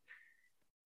that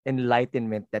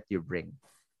enlightenment that you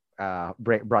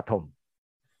brought home?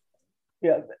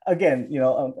 Yeah, again,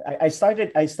 I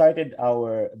started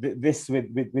this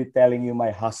with telling you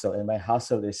my hustle, and my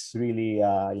hustle is really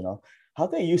how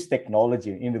do I use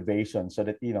technology and innovation so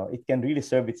that it can really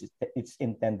serve its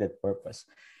intended purpose.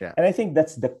 Yeah. And I think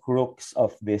that's the crux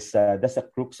of this. That's the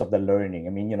crux of the learning.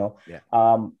 I mean,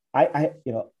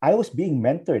 I was being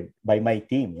mentored by my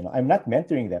team. I'm not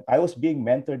mentoring them. I was being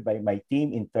mentored by my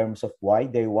team in terms of why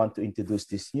they want to introduce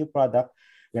this new product.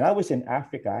 When I was in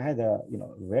Africa, I had a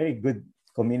very good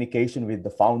communication with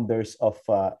the founders of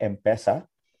M-Pesa,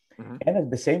 and at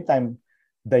the same time,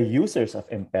 the users of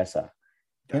M-Pesa.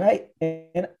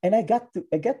 And I got to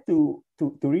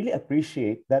really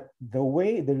appreciate that the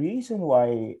reason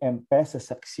why M-Pesa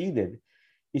succeeded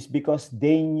is because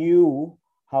they knew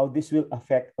how this will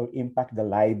affect or impact the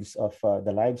lives of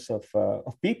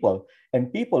people.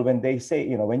 And people, when they say,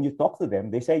 when you talk to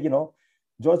them, they say,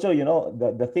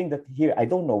 Jojo, the thing that here, I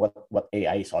don't know what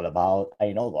AI is all about.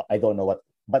 I don't know what,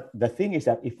 but the thing is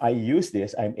that if I use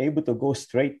this, I'm able to go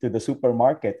straight to the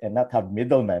supermarket and not have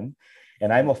middlemen.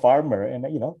 And I'm a farmer, and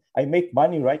I make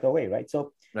money right away, right?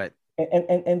 So, right,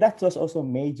 and that was also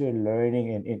major learning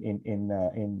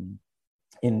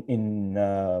in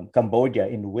Cambodia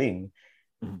in Wing,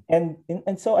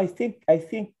 and so I think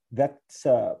that's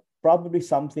probably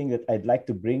something that I'd like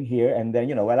to bring here. And then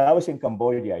when I was in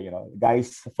Cambodia,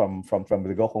 guys from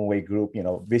the Gokong Wei group,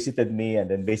 visited me and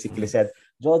then basically said,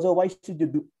 Jojo,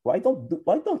 why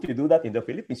don't you do that in the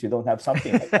Philippines? You don't have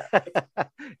something like that.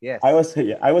 Yes. I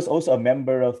was also a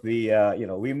member of the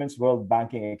Women's World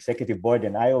Banking Executive Board,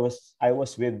 and I was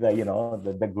with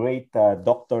the great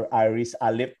Dr. Iris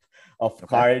Alip of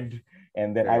CARD,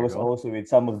 and then I was also with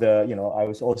some of the I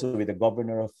was also with the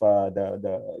governor of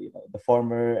the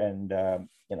former and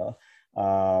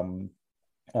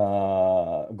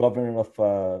governor of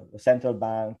the central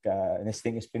bank,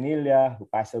 Nesting Espinilla, who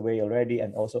passed away already,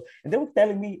 and they were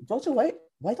telling me, Jojo,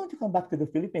 why don't you come back to the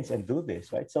Philippines and do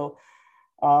this, right? So.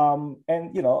 And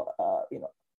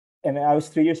I was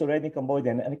 3 years already in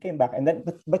Cambodia, and I came back. And then,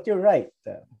 but you're right,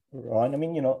 Ron. I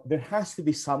mean, there has to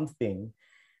be something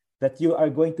that you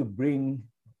are going to bring,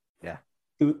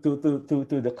 to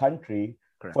the country.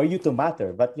 Correct. For you to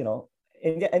matter. But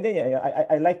and then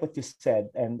I like what you said,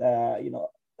 and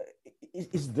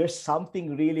is there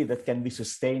something really that can be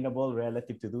sustainable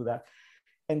relative to do that?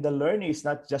 And the learning is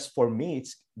not just for me.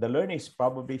 The learning is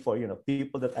probably for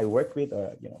people that I work with,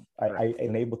 or I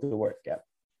enable to work.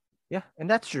 Yeah, and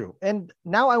that's true. And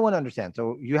now I want to understand.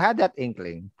 So you had that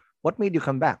inkling. What made you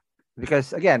come back?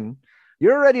 Because again,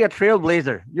 you're already a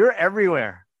trailblazer. You're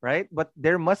everywhere, right? But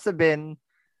there must have been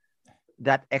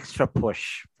that extra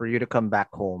push for you to come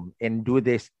back home and do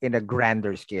this in a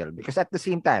grander scale. Because at the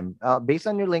same time, based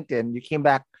on your LinkedIn, you came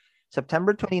back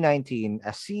September 2019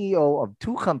 as CEO of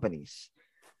two companies.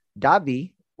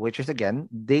 Dabi, which is again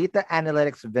Data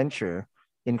Analytics Venture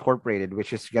Incorporated,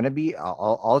 which is going to be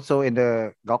also in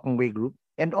the Gokong Wei group,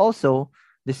 and also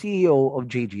the CEO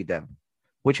of JG Dev,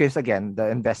 which is again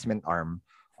the investment arm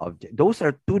of. Those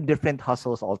are two different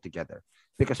hustles altogether,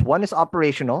 because one is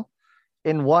operational,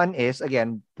 and one is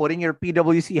again putting your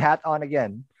PwC hat on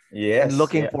again, and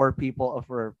looking for people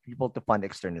to fund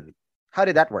externally. How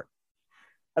did that work?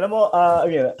 Alam mo,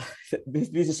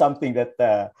 this is something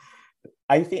that.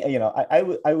 I think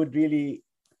I would really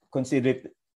consider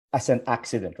it as an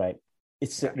accident, right?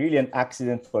 It's really an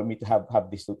accident for me to have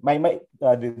these two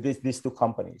these two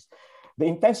companies. The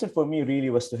intention for me really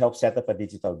was to help set up a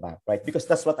digital bank, right? Because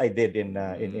that's what I did in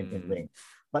Wing.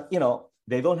 But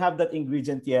they don't have that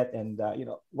ingredient yet, and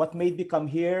what made me come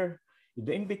here?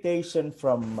 The invitation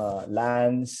from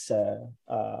Lance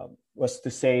was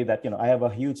to say that I have a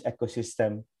huge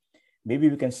ecosystem. Maybe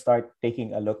we can start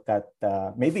taking a look at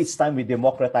maybe it's time we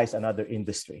democratize another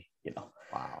industry,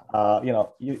 Wow.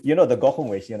 You know the Gokong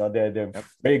ways. You know they're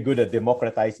very good at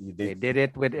democratizing. They did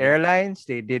it with airlines.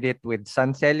 They did it with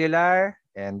Sun Cellular,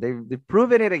 and they've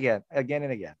proven it again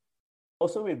and again.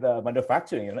 Also with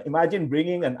manufacturing, imagine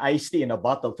bringing an iced tea in a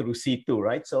bottle through C2,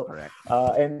 right? So, Correct.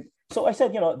 And so I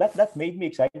said, that made me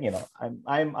excited.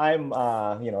 I'm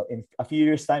in a few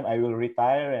years' time I will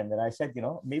retire, and then I said,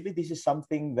 maybe this is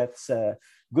something that's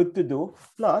good to do.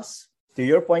 Plus, to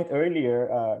your point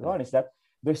earlier, Ron, is that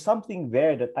there's something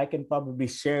there that I can probably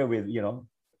share with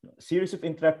series of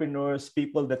entrepreneurs,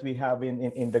 people that we have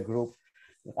in the group.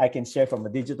 I can share from a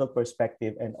digital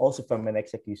perspective and also from an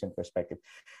execution perspective.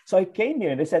 So I came here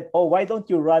and they said, "Oh, why don't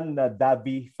you run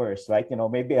Davi first, right?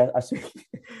 Maybe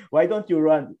why don't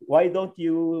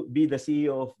you be the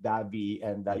CEO of Davi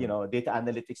and data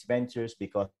analytics ventures,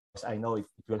 because I know it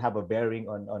will have a bearing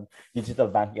on digital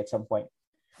banking at some point."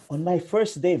 On my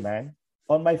first day,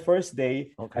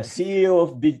 okay. As CEO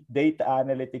of Data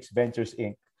Analytics Ventures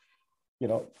Inc.,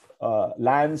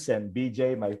 Lance and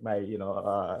BJ, my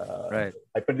right.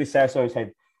 my predecessor,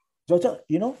 said, "Jojo,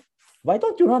 why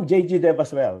don't you run JG Dev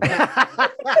as well?"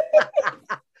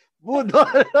 Budol.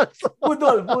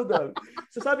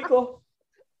 So sabi ko,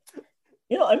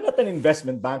 I'm not an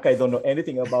investment bank. I don't know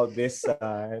anything about this.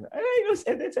 And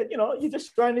they said, you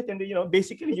just run it, and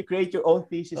basically you create your own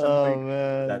thesis.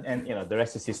 And the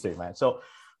rest is history, man. So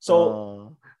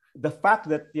the fact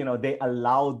that they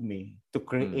allowed me to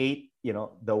create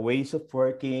the ways of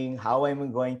working, how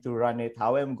I'm going to run it,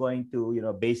 how I'm going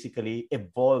to basically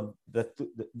evolve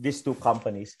these two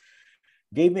companies,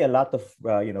 gave me a lot of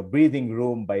breathing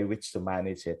room by which to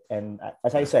manage it. And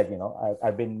as I said,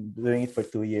 I've been doing it for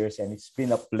 2 years, and it's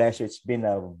been a pleasure. It's been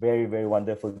a very, very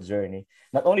wonderful journey,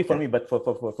 not only for me but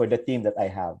for the team that I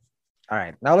have. All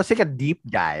right, now let's take a deep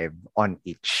dive on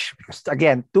each, because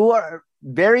again, two are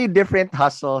very different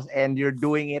hustles, and you're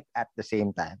doing it at the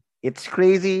same time. It's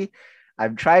crazy.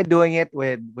 I've tried doing it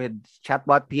with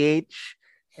Chatbot PH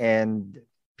and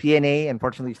PNA.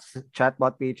 Unfortunately,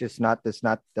 Chatbot PH is not.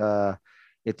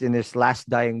 It's in its last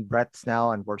dying breaths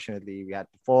now. Unfortunately, we had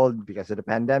to fold because of the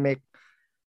pandemic,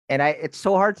 and it's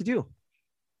so hard to do,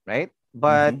 right?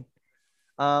 But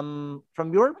from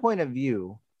your point of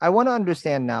view, I want to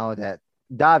understand now that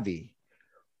Davi.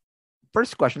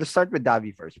 First question. Let's start with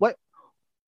Davi first.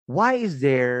 Why is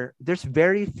there's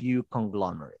very few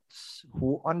conglomerates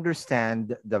who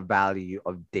understand the value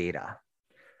of data,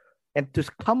 and to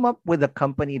come up with a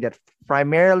company that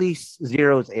primarily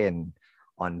zeroes in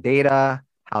on data,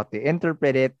 how to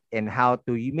interpret it, and how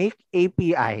to make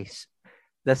APIs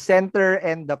the center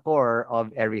and the core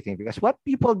of everything. Because what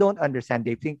people don't understand,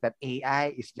 they think that AI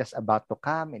is just about to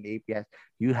come, and APIs,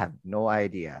 you have no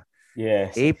idea.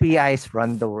 Yes. APIs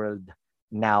run the world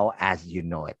now as you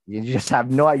know it. You just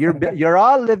have you're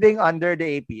all living under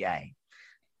the API,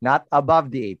 not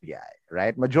above the API,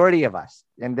 right? Majority of us.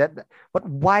 And but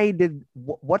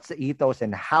what's the ethos,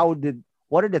 and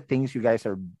what are the things you guys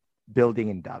are building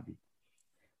in Davi?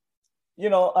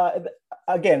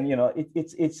 Again,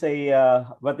 it's a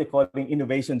what they call an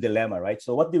innovation dilemma, right?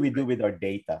 So what do we do with our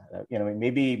data?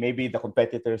 Maybe the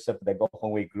competitors of the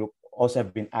Gokong Way Group also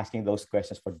have been asking those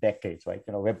questions for decades, right?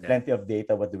 We have plenty of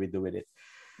data. What do we do with it?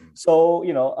 So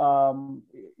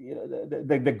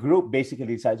the group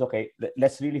basically decides, okay,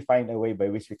 let's really find a way by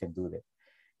which we can do this.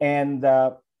 And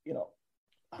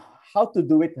how to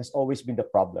do it has always been the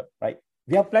problem, right?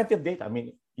 We have plenty of data. I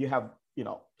mean, you have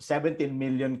 17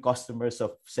 million customers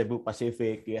of Cebu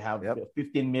Pacific. You have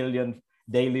 15 million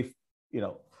daily,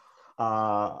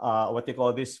 what they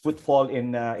call this footfall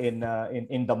in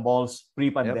the malls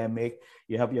pre-pandemic.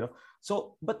 You have,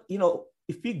 but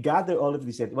if you gather all of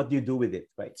this, what do you do with it,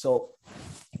 right? So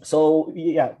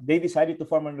they decided to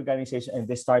form an organization, and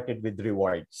they started with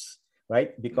rewards,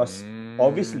 right? Because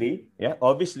obviously,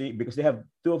 because they have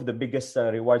two of the biggest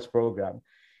rewards program.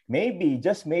 Maybe,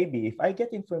 just maybe, if I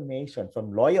get information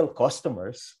from loyal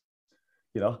customers,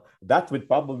 that would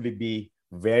probably be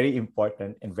very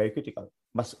important and very critical.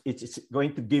 It's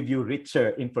going to give you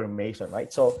richer information,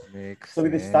 right? So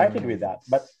we started with that.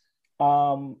 But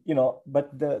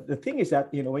but the thing is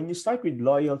that when you start with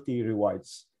loyalty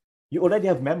rewards, you already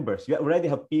have members. You already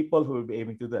have people who will be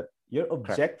able to do that. Your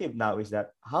objective now is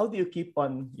that how do you keep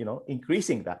on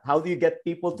increasing that? How do you get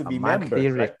people to be members? Monthly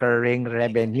recurring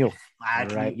revenue.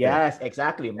 Right. Yes,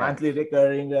 exactly. Yeah. Monthly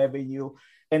recurring revenue.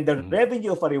 And the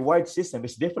revenue of a reward system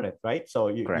is different, right? So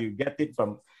you get it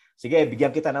from, sige,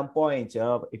 bigyan kita ng points.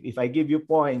 If I give you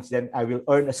points, then I will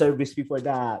earn a service fee for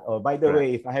that. Or by the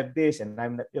way, if I have this and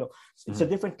I'm not, it's a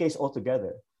different case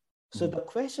altogether. So the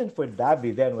question for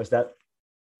Davi then was that,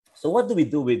 So what do we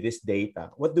do with this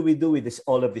data? What do we do with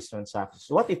all of these transactions?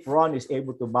 What if Ron is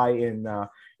able to buy in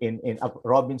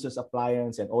Robinson's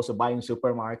Appliance and also buying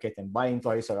supermarket and buying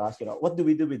Toys R Us? What do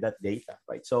we do with that data,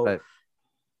 right? So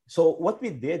what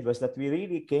we did was that we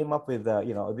really came up with the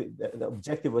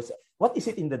objective was, what is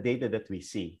it in the data that we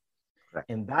see? Right.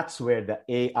 And that's where the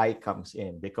AI comes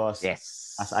in, because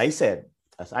Yes. as I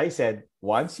said,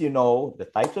 once you know the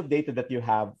types of data that you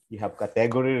have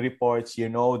category reports,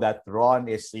 that Ron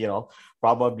is,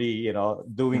 probably,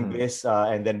 doing this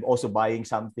and then also buying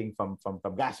something from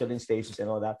gasoline stations and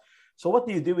all that. So what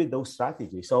do you do with those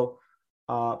strategies? So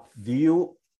do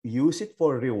you use it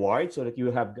for reward so that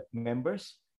you have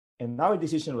members? And our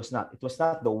decision was not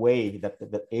the way that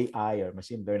the AI or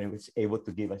machine learning was able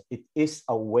to give us. It is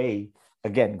a way,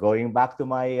 again, going back to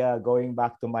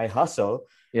my hustle,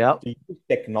 Yeah. to use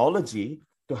technology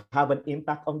to have an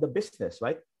impact on the business,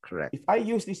 right? Correct. If I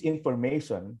use this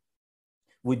information,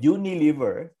 would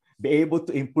Unilever be able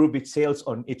to improve its sales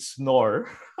on its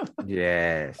snore,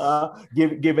 Yes.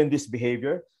 given this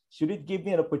behavior? Should it give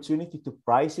me an opportunity to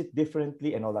price it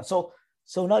differently and all that? So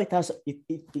now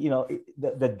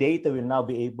the data will now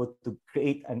be able to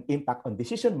create an impact on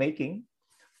decision making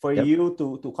for you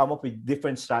to come up with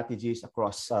different strategies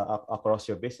across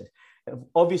your business. And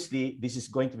obviously, this is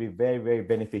going to be very, very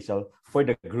beneficial for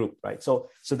the group, right?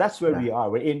 So that's where we are.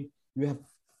 We have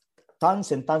tons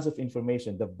and tons of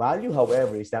information. The value,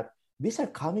 however, is that these are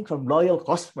coming from loyal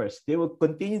customers. They will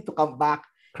continue to come back.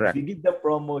 Correct. If you give them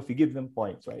promo, if you give them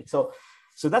points, right? So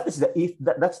that is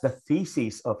that's the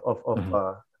thesis of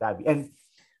Davi. And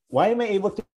why am I able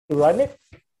to run it?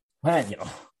 Man,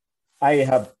 I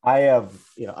have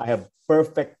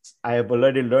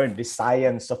already learned the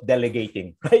science of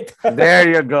delegating, right? There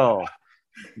you go.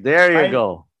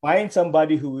 Find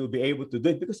somebody who will be able to do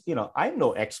it, because I'm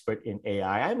no expert in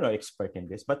AI. I'm no expert in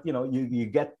this, but you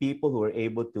get people who are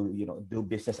able to do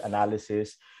business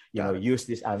analysis, use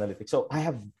this analytics. So I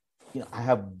have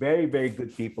very, very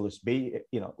good people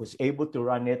who's able to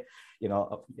run it.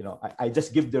 I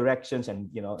just give directions and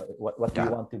what we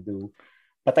want to do.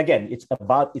 But again, it's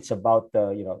about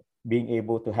being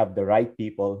able to have the right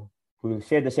people who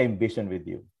share the same vision with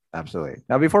you. Absolutely.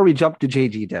 Now, before we jump to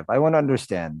JG Dev, I want to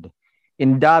understand,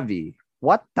 in Davi,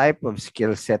 what type of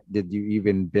skill set did you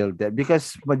even build that?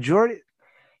 Because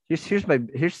here's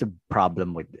the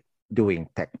problem with doing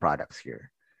tech products here.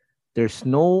 There's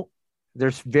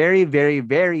very, very,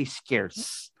 very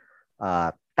scarce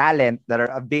talent that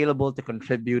are available to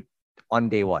contribute on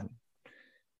day one.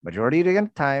 Majority of the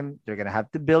time, they're going to have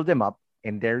to build them up,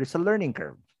 and there is a learning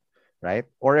curve, right?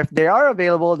 Or if they are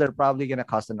available, they're probably going to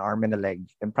cost an arm and a leg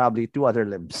and probably 2 other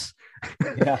limbs.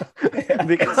 Yeah.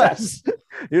 Because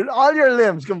all your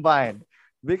limbs combined,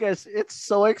 because it's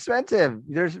so expensive.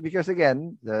 Because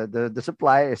again, the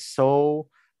supply is so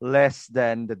less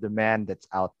than the demand that's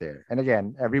out there. And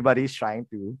again, everybody's trying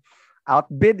to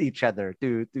outbid each other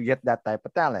to get that type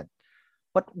of talent.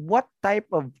 But what type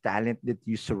of talent did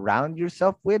you surround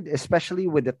yourself with, especially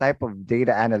with the type of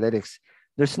data analytics?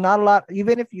 There's not a lot,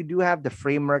 even if you do have the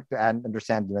framework to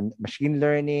understand machine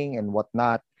learning and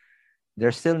whatnot,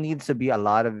 there still needs to be a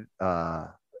lot of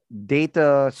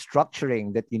data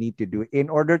structuring that you need to do in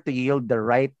order to yield the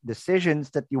right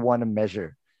decisions that you want to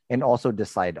measure and also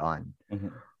decide on. Mm-hmm.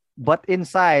 But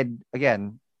inside,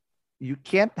 again, you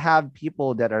can't have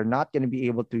people that are not going to be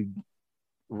able to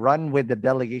run with the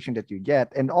delegation that you get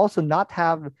and also not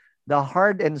have the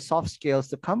hard and soft skills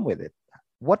to come with it.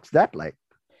 What's that like?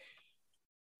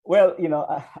 Well,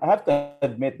 I have to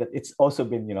admit that it's also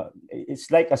been, it's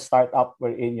like a startup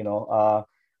wherein,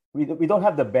 we don't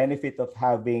have the benefit of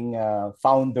having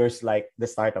founders like the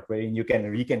startup wherein you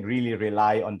can really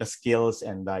rely on the skills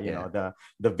and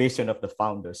the vision of the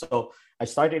founder. So I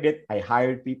started it, I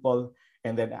hired people,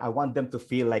 and then I want them to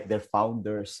feel like they're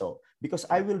founders. So because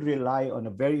I will rely on a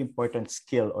very important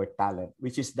skill or talent,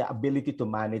 which is the ability to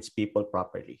manage people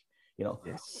properly.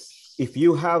 Yes. If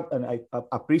you have an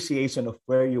appreciation of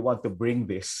where you want to bring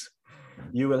this,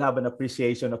 you will have an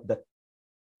appreciation of the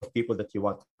people that you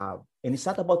want to have. And it's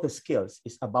not about the skills,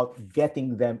 it's about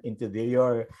getting them into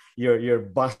your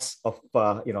bus of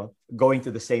going to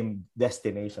the same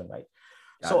destination, right?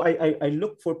 So I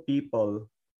look for people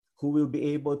who will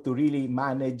be able to really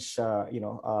manage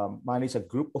manage a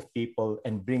group of people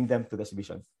and bring them to this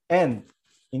vision. And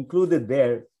included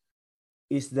there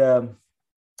is the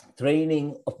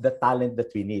training of the talent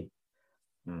that we need.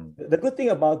 The good thing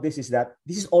about this is that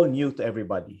this is all new to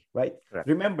everybody, right? Correct.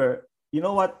 Remember, you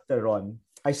know what, Ron?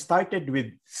 I started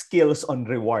with skills on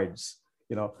rewards.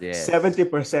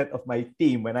 70% of my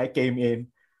team when I came in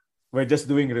we're just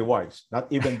doing rewards, not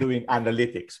even doing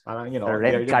analytics. Parang, The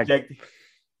red card.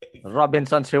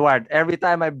 Robinson's Reward. Every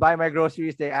time I buy my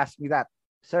groceries, they ask me that.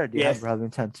 Sir, do you have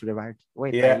Robinson's Reward?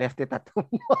 Wait, I left it at home.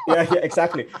 yeah,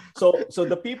 exactly. So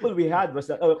the people we had was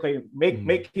that, okay,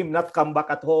 make him not come back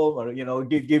at home, or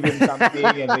give him something,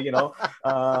 and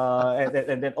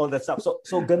and then all that stuff. So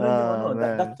ganun,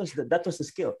 that was the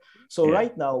skill. So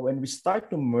right now, when we start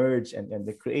to merge and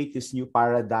they create this new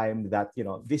paradigm that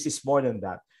this is more than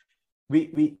that,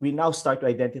 we now start to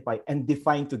identify and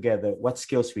define together what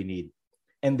skills we need.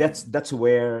 And that's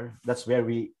where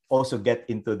we also get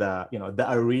into the the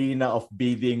arena of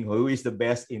bidding, who is the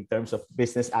best in terms of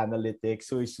business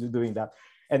analytics, who is doing that,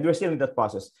 and we're still in that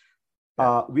process.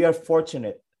 We are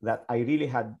fortunate that I really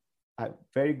had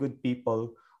very good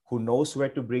people who knows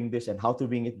where to bring this and how to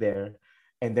bring it there,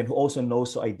 and then who also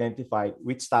knows to identify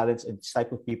which talents and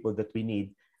type of people that we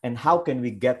need, and how can we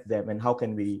get them, and how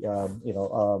can we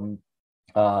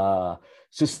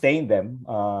sustain them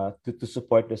to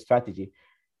support the strategy.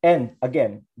 And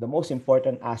again, the most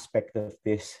important aspect of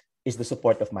this is the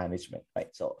support of management,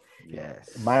 right? So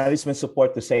management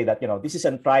support to say that, this is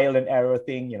a trial and error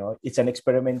thing, it's an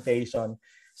experimentation.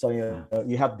 So,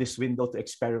 you have this window to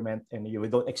experiment, and we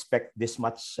don't expect this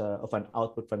much of an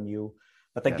output from you.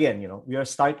 But again, we are a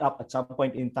startup. At some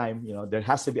point in time, there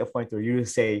has to be a point where you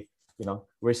say,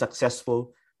 we're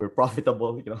successful, we're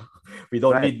profitable, we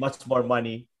don't need much more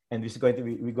money, and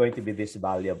we're going to be this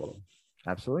valuable.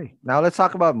 Absolutely. Now let's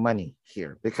talk about money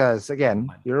here, because again,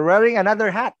 you're wearing another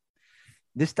hat.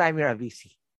 This time you're a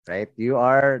VC, right? You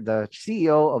are the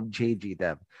CEO of JG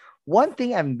Dev. One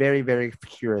thing I'm very, very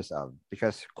curious of,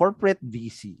 because corporate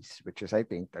VCs, which is, I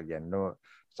think, again,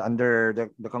 it's under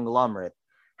the conglomerate,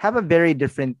 have a very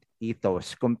different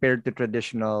ethos compared to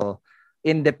traditional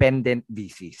independent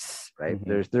VCs, right?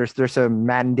 Mm-hmm. There's a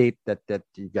mandate that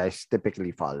you guys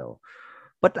typically follow.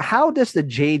 But how does the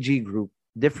JG Group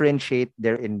differentiate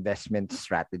their investment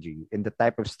strategy in the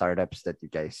type of startups that you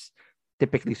guys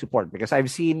typically support? Because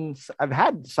I've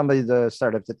had some of the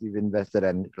startups that you've invested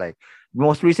in, like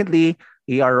most recently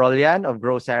ER Rolian of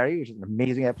Grocery, which is an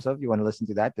amazing episode. You want to listen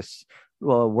to that, just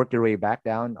work your way back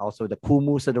down. Also the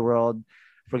Kumus of the world.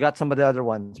 Forgot some of the other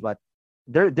ones, but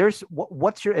there's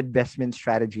what's your investment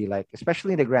strategy like,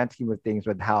 especially in the grand scheme of things,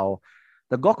 with how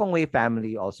the Gokongwei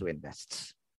family also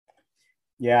invests?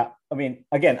 Yeah, I mean,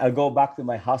 again, I'll go back to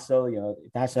my hustle.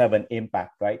 It has to have an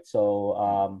impact, right?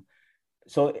 So,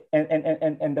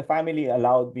 and the family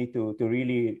allowed me to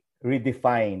really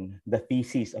redefine the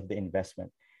thesis of the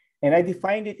investment, and I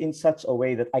defined it in such a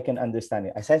way that I can understand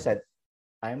it. As I said,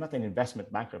 I am not an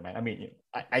investment banker, man. I mean,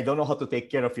 I don't know how to take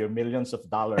care of your millions of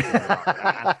dollars.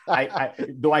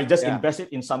 I just invest it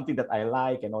in something that I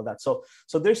like and all that. So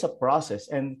there's a process,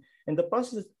 and the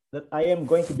process that I am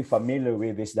going to be familiar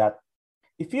with is that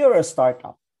if you're a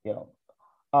startup,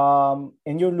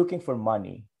 and you're looking for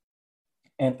money,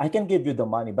 and I can give you the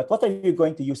money, but what are you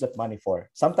going to use that money for?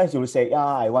 Sometimes you will say,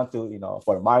 I want to,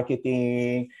 for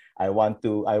marketing. I want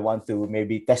to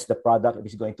maybe test the product if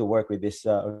it's going to work with this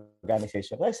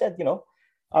organization. I said,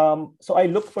 so I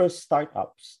look for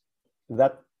startups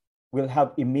that will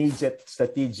have immediate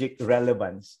strategic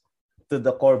relevance to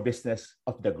the core business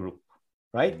of the group,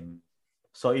 right? Mm-hmm.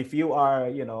 So if you are,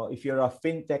 if you're a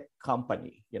fintech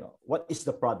company, what is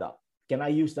the product? Can I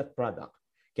use that product?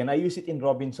 Can I use it in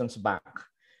Robinsons Bank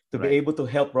to be able to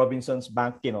help Robinsons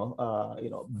Bank,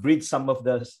 bridge some of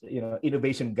the,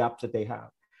 innovation gaps that they have?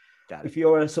 If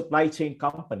you're a supply chain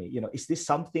company, is this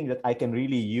something that I can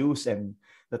really use and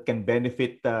that can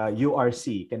benefit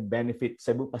URC, can benefit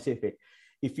Cebu Pacific?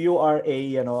 If you are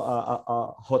a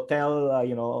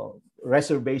hotel,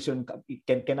 reservation,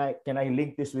 can I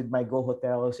link this with my Go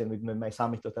Hotels and with my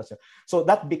Summit Hotels? So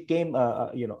that became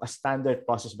a standard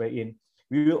process wherein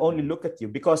we will only look at you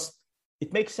because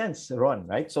it makes sense, Ron,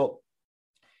 right? So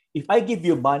if I give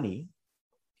you money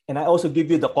and I also give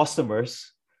you the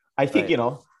customers, I think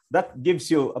that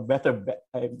gives you a better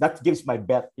that gives my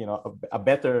bet a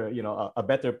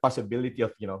better possibility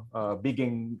of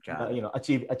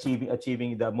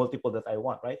achieving the multiple that I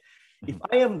want, right? If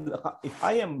I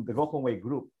am the Gokongwei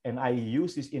Group and I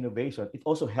use this innovation, it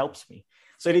also helps me.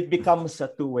 So it becomes a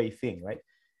two-way thing, right?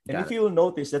 And if you will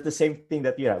notice that the same thing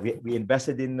that we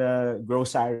invested in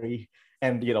Grocery,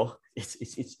 and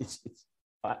it's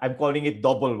I'm calling it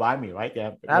double whammy, right?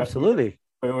 Yeah, absolutely.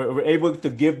 We're able to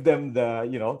give them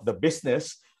the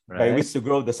business by which to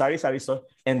grow the Sari Sari store,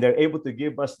 and they're able to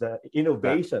give us the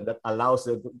innovation that allows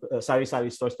the Sari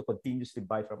Sari stores to continuously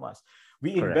buy from us.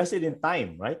 We invested in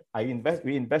time, right?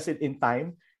 We invested in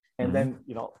time, and then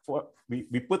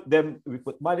we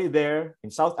put money there in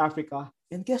South Africa,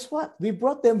 And guess what? We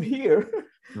brought them here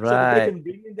so that they Right. can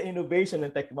bring in the innovation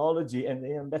and technology,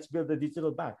 and let's build a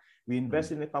digital bank. We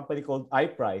invest in a company called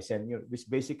iPrice, and which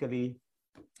basically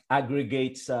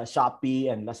aggregates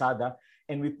Shopee and Lazada,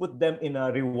 and we put them in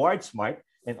a Reward Smart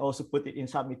and also put it in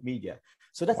Summit Media.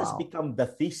 So that has Wow. become the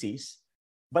thesis.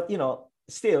 But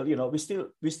still,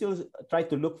 we still try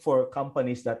to look for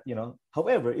companies that,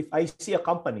 however, if I see a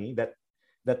company that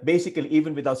basically,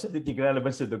 even without strategic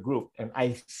relevance to the group, and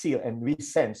I see and we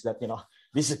sense that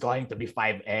this is going to be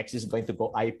 5x, this is going to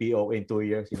go IPO in 2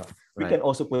 years, we Right. can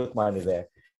also put money there.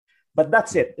 But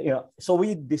that's it. So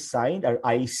we designed our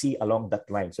IC along that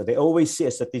line. So they always see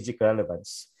a strategic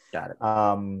relevance. Got it.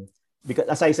 Because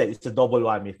as I said, it's a double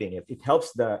whammy thing. It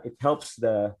helps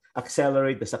the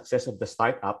accelerate the success of the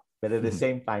startup, but at the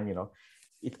same time,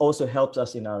 it also helps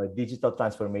us in our digital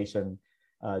transformation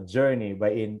journey,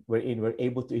 wherein we're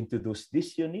able to introduce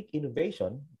this unique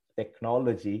innovation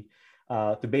technology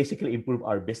to basically improve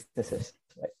our businesses.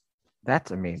 Right? That's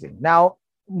amazing. Now,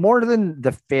 more than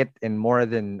the fit and more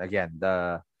than again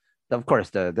of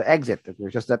course the exit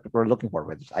that we're looking for,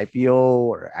 whether it's IPO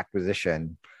or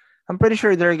acquisition, I'm pretty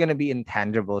sure there are going to be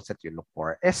intangibles that you look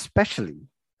for, especially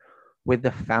with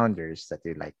the founders that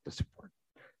you like to support.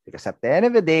 Because at the end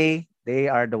of the day, they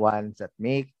are the ones that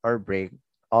make or break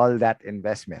all that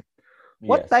investment.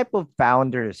 What Yes. type of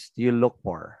founders do you look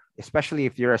for? Especially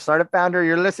if you're a startup founder,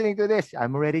 you're listening to this.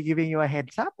 I'm already giving you a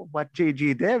heads up of what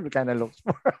JG Dev kind of looks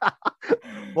for.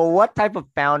 Well, what type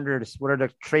of founders? What are the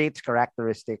traits,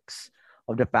 characteristics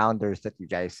of the founders that you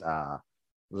guys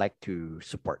like to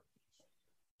support?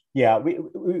 Yeah,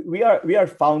 we are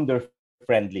founder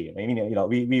friendly. I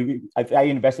mean, if I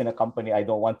invest in a company, I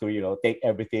don't want to take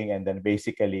everything and then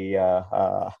basically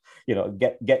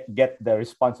get the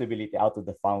responsibility out of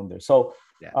the founder. So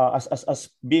Yeah. as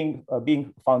being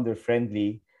founder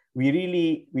friendly, we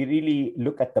really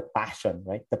look at the passion,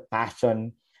 right? The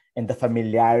passion and the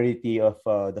familiarity of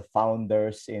the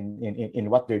founders in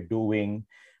what they're doing.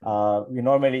 We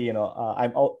normally,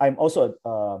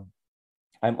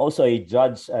 I'm also a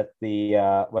judge at the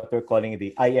what we're calling the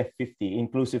IF50,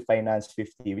 Inclusive Finance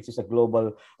 50, which is a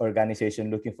global organization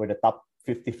looking for the top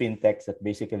 50 fintechs that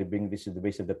basically bring this to the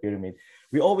base of the pyramid.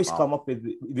 We always Wow. come up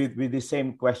with the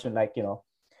same question, like,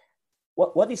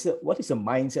 what is the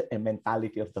mindset and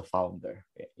mentality of the founder?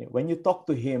 When you talk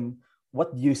to him,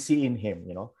 what do you see in him?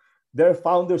 Their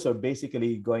founders are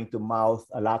basically going to mouth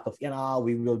a lot of,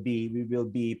 we will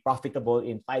be profitable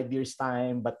in 5 years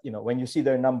time. But when you see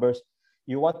their numbers,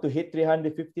 you want to hit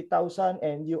 350,000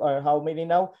 and you are how many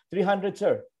now? 300,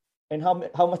 sir. And how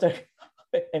much are,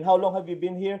 and how long have you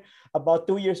been here? About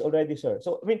 2 years already, sir.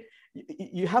 So I mean,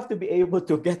 you have to be able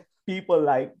to get people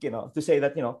like, to say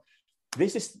that,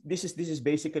 this is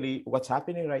basically what's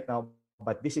happening right now,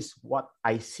 but this is what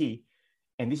I see,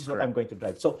 and this is what Correct. I'm going to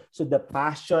drive. So the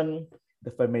passion,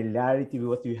 the familiarity with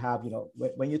what you have,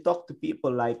 when you talk to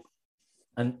people like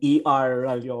an ER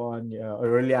Ralion, or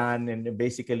Rolian, and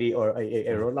basically, or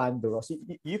a Rolando Rossi,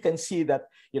 you can see that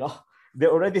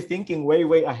they're already thinking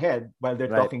way ahead while they're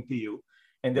Right. talking to you,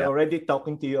 and they're Yeah. already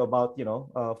talking to you about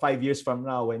 5 years from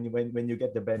now when you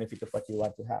get the benefit of what you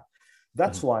want to have.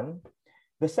 That's one.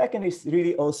 The second is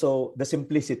really also the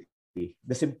simplicity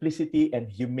and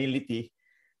humility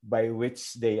by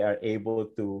which they are able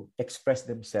to express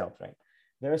themselves, right?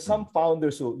 There are some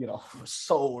founders who,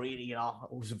 so really,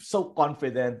 who's so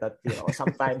confident that,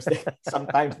 sometimes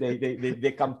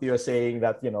they come to you saying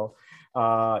that,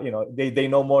 they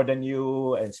know more than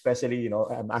you, and especially,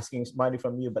 I'm asking money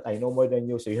from you, but I know more than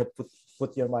you, so you have to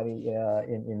put your money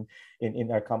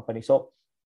in our company. So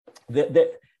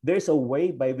there's a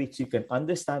way by which you can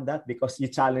understand that, because you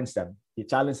challenge them. You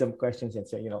challenge them questions and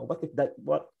say,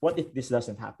 what if this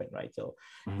doesn't happen, right? So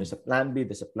there's a plan B,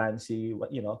 there's a plan C,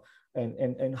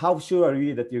 and how sure are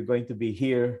you that you're going to be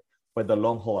here for the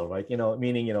long haul, right?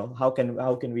 Meaning, how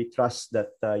can we trust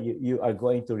that you are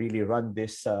going to really run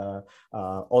this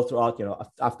all throughout,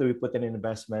 after we put in an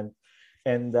investment.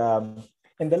 And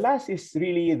the last is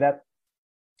really that.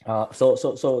 So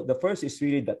the first is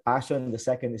really the passion. The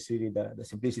second is really the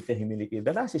simplicity and humility.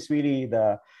 The last is really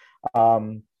the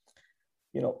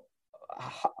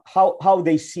how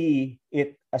they see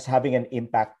it as having an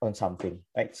impact on something,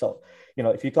 right? So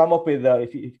if you come up with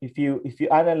if you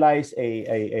analyze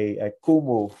a cool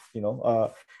move,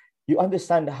 you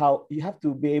understand how you have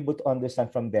to be able to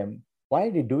understand from them, why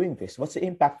are they doing this? What's the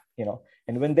impact?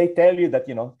 And when they tell you that,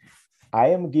 I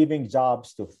am giving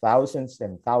jobs to thousands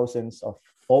and thousands of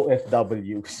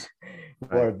OFWs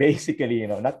who are basically,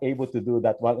 not able to do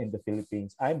that while in the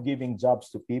Philippines. I'm giving jobs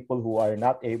to people who are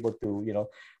not able to,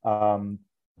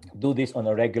 do this on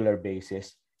a regular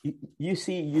basis. you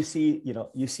see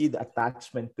the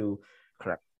attachment to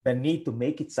Correct. the need to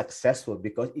make it successful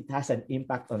because it has an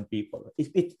impact on people. If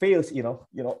it fails, you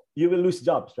will lose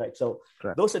jobs, right? So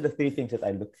Correct. those are the three things that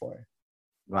I look for.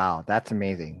 Wow, that's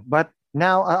amazing. But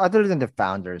now, other than the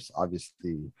founders,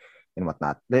 obviously, and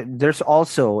whatnot, there's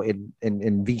also in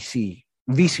VC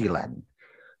land,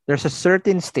 there's a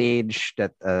certain stage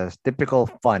that a typical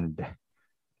fund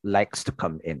likes to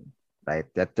come in, right?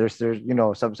 That there's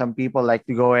some people like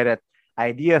to go in at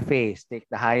idea phase, take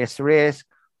the highest risk,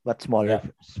 but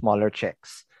smaller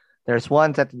checks. There's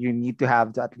ones that you need to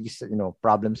have to at least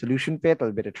problem solution fit, a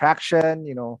little bit of traction.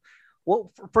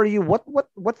 Well, for you,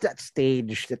 what's that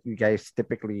stage that you guys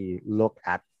typically look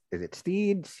at? Is it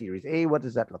seed, Series A? What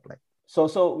does that look like? So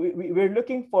we're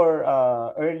looking for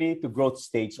early to growth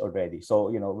stage already. So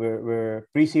we're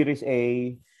pre-Series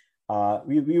A.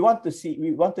 We want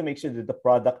to make sure that the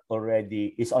product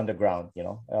already is on the ground.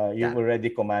 You've already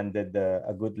commanded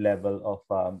a good level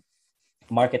of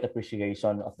market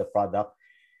appreciation of the product,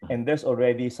 and there's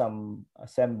already some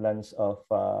semblance of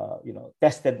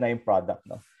tested name product.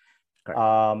 No?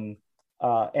 And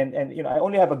I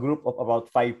only have a group of about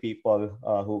 5 people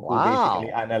who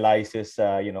basically analyzes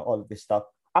all this stuff.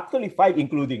 Actually 5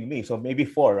 including me, so maybe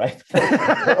 4, right?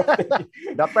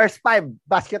 The first 5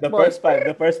 basketball.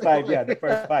 The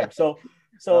first five. So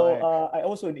I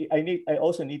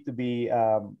also need to be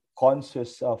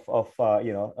conscious of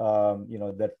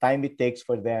the time it takes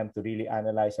for them to really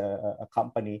analyze a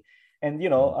company, and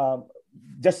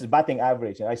just batting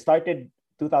average. I started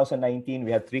 2019,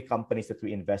 we had 3 companies that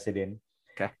we invested in.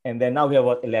 Okay. And then now we have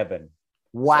about 11.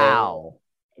 Wow. So,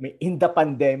 I mean, in the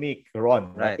pandemic,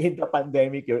 Ron, right? In the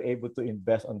pandemic, you're able to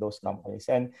invest on those companies.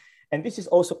 And this is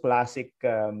also classic,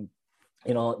 the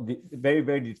very,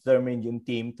 very determined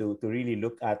team to really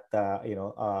look at,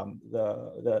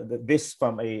 this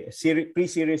from a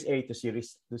pre-Series A to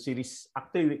Series,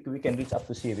 actually, we can reach up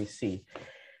to Series C.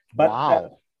 But,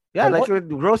 wow. Yeah, like with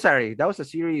Grocery, that was a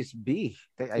Series B.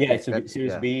 It's a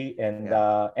Series B, and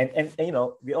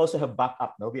we also have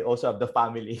backup. No, we also have the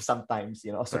family sometimes,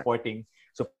 supporting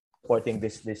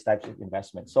this types of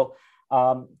investment. So,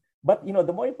 but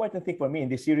the more important thing for me in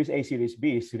the Series A, Series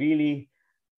B is really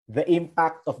the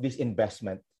impact of this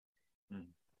investment,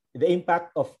 the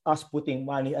impact of us putting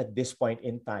money at this point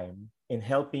in time in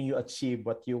helping you achieve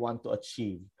what you want to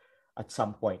achieve at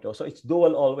some point. So it's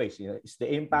dual always. It's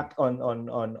the impact on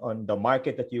the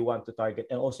market that you want to target,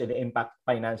 and also the impact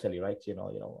financially, right? It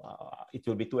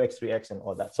will be 2x, 3x, and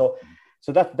all that. So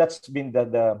that's been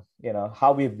the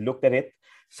how we've looked at it.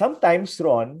 Sometimes,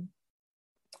 Ron,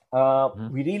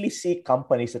 we really see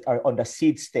companies that are on the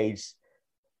seed stage.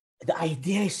 The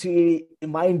idea is really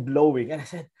mind blowing, and I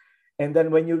said, and then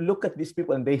when you look at these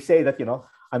people and they say that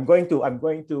I'm going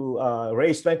to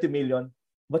raise 20 million.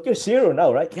 But you're zero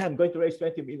now, right? Yeah, I'm going to raise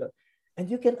 20 million. And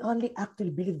you can only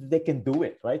actually believe that they can do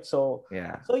it, right? So,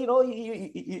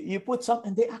 you put some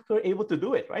and they actually are able to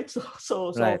do it, right?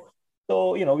 So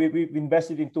we've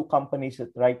invested in 2 companies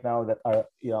right now that are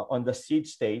on the seed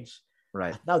stage.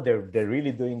 Right. Now they're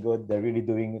really doing good. They're really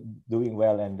doing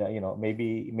well. And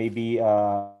maybe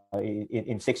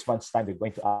in 6 months' time, they're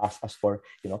going to ask us for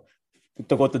to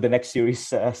go to the next series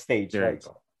stage. There right? You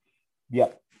go.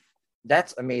 Yeah.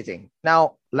 That's amazing.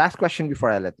 Now, last question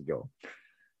before I let you go.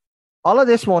 All of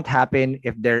this won't happen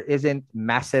if there isn't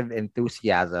massive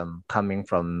enthusiasm coming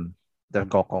from the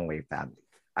Gokong Wei family.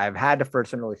 I've had a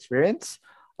personal experience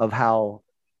of how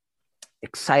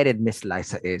excited Miss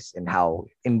Liza is and how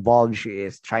involved she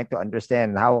is trying to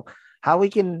understand how we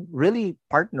can really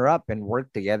partner up and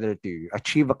work together to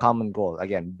achieve a common goal.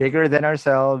 Again, bigger than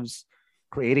ourselves,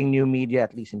 creating new media,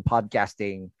 at least in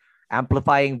podcasting,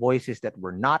 amplifying voices that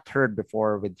were not heard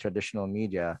before with traditional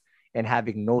media, and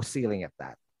having no ceiling at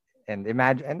that. And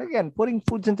imagine, and again, putting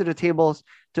foods into the tables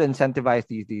to incentivize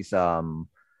these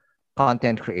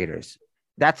content creators.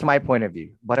 That's my point of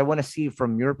view. But I want to see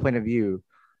from your point of view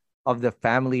of the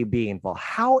family being involved,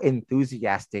 how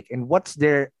enthusiastic and what's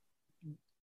their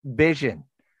vision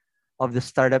of the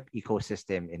startup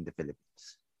ecosystem in the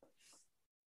Philippines.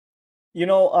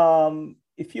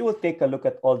 If you will take a look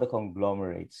at all the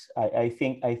conglomerates, I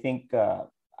think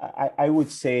I would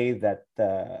say that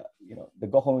the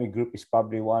Gokong Wei Group is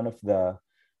probably one of the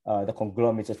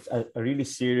conglomerates that's are really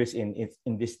serious in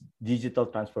this digital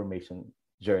transformation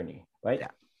journey, right?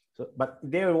 Yeah. So, but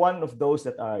they're one of those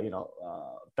that are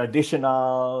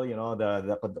traditional,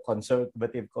 the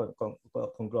conservative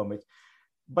conglomerates.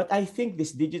 But I think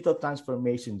this digital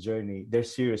transformation journey, they're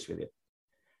serious with it.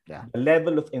 Yeah. The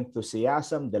level of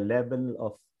enthusiasm, the level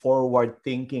of forward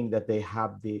thinking that they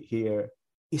have here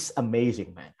is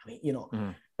amazing, man.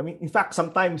 I mean, I mean, in fact,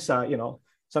 sometimes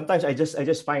sometimes I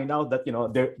just find out that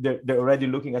they're already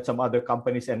looking at some other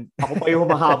companies and ako pa yung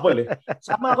humahabol eh.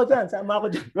 Sama ako dyan.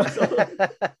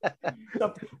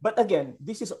 But again,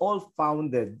 this is all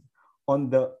founded on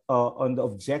the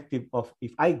objective of,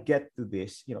 if I get to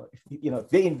this, if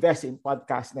they invest in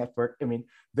podcast network, I mean,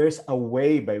 there's a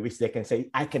way by which they can say,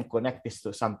 I can connect this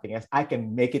to something else. I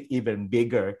can make it even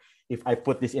bigger if I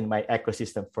put this in my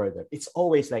ecosystem further. It's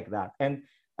always like that. And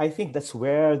I think that's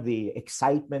where the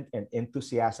excitement and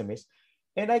enthusiasm is.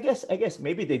 And I guess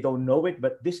maybe they don't know it,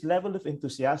 but this level of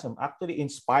enthusiasm actually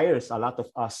inspires a lot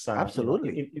of us.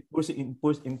 Absolutely.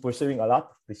 In pursuing a lot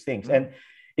of these things. And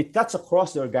it cuts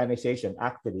across the organization,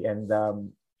 actually. And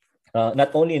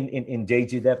not only in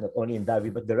JGDev, not only in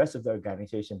Davi, but the rest of the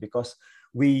organization, because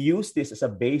we use this as a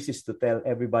basis to tell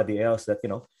everybody else that,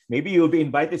 maybe you'll be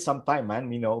invited sometime, man.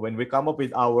 When we come up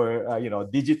with our,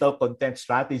 digital content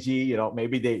strategy,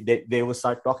 maybe they will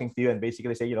start talking to you and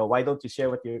basically say, why don't you share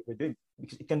what you're doing?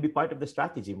 Because it can be part of the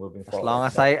strategy moving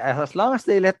forward. As long as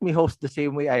they let me host the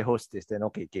same way I host this, then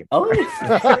okay, game. Oh,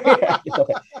 yeah.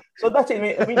 Okay. So that's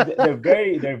it. I mean,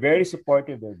 they're very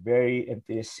supportive. They're very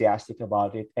enthusiastic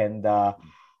about it, and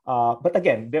but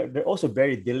again, they're also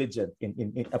very diligent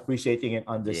in appreciating and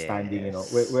understanding,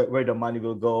 where the money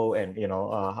will go and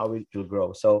how it will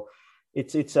grow. So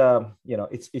it's similar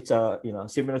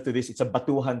to this. It's a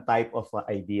batuhan type of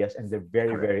ideas, and they're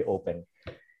very very open.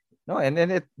 No, and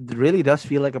it really does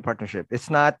feel like a partnership. It's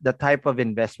not the type of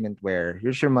investment where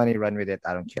here's your money, run with it,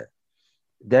 I don't care.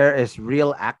 There is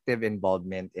real active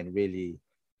involvement and really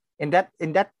in that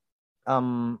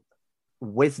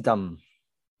wisdom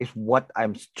is what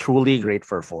I'm truly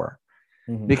grateful for.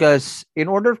 Mm-hmm. Because in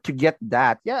order to get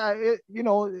that,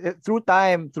 through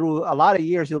time, through a lot of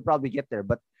years, you'll probably get there.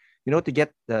 But to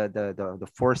get the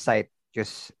foresight,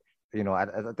 just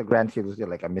at the grand field,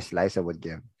 like a Miss Liza would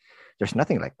give. There's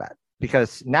nothing like that,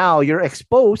 because now you're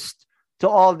exposed to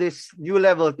all this new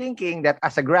level thinking that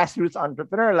as a grassroots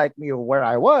entrepreneur like me, or where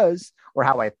I was, or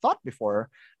how I thought before,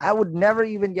 I would never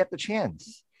even get the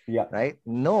chance. Yeah. Right?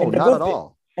 No, not at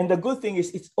all. And the good thing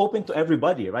is it's open to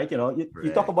everybody, right?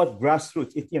 You talk about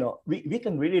grassroots. We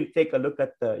can really take a look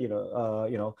at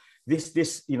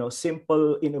this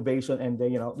simple innovation, and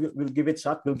we'll give it a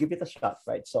shot. We'll give it a shot,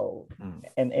 right? So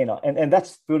and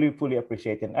that's fully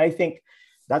appreciated. I think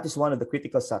that is one of the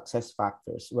critical success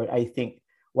factors why I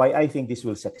think this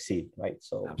will succeed, right?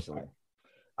 So absolutely.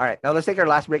 All right, now let's take our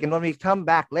last break, and when we come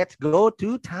back, let's go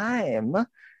to time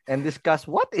and discuss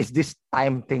what is this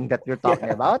time thing that you're talking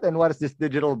about, and what is this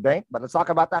digital bank. But let's talk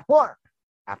about that more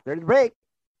after the break.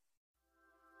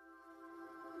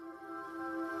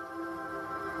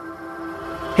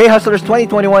 Hey hustlers,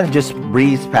 2021 just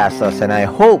breezed past us, and I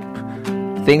hope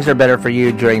things are better for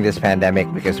you during this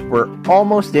pandemic, because we're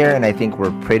almost there, and I think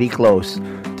we're pretty close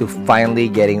to finally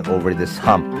getting over this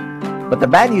hump. But the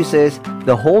bad news is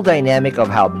the whole dynamic of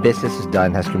how business is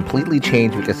done has completely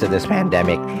changed because of this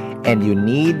pandemic, and you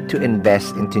need to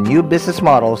invest into new business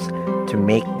models to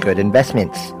make good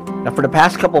investments. Now, for the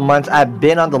past couple months, I've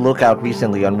been on the lookout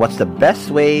recently on what's the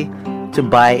best way to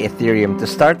buy Ethereum to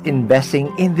start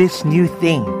investing in this new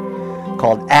thing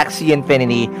called Axie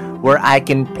Infinity, where I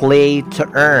can play to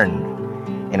earn.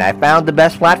 And I found the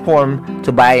best platform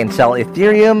to buy and sell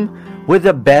Ethereum with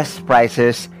the best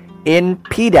prices in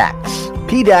PDAX.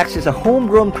 PDAX is a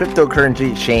homegrown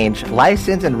cryptocurrency exchange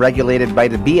licensed and regulated by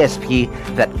the BSP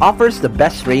that offers the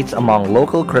best rates among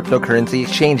local cryptocurrency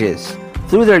exchanges.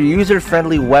 Through their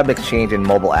user-friendly web exchange and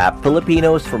mobile app,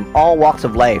 Filipinos from all walks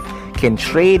of life can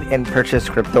trade and purchase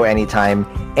crypto anytime,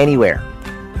 anywhere.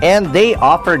 And they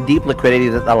offer deep liquidity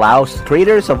that allows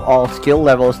traders of all skill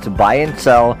levels to buy and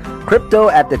sell crypto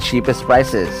at the cheapest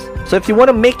prices. So if you want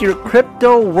to make your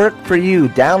crypto work for you,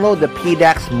 download the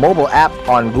PDAX mobile app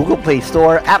on Google Play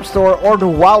Store, App Store, or the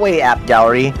Huawei App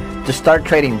Gallery to start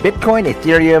trading Bitcoin,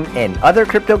 Ethereum, and other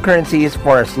cryptocurrencies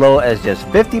for as low as just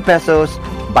 50 pesos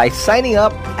by signing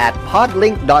up at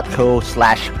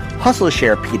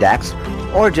podlink.co/hustlesharepdax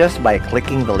or just by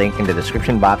clicking the link in the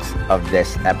description box of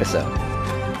this episode.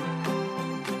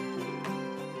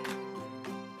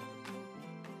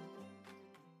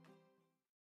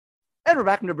 And we're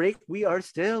back in the break. We are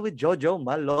still with Jojo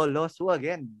Malolos, who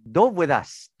again dove with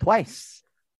us twice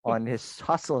on his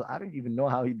hustle. I don't even know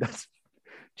how he does.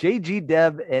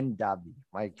 JGDev and Davi.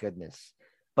 My goodness.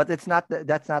 But that's not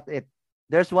it.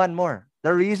 There's one more.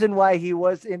 The reason why he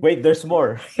was in... Wait, there's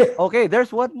more. Okay,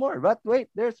 there's one more. But wait,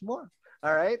 there's more.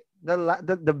 All right.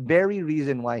 The very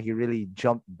reason why he really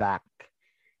jumped back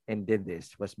and did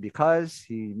this was because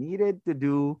he needed to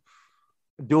do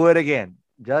it again.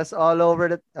 Just all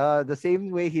over the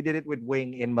same way he did it with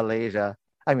Wing in Malaysia.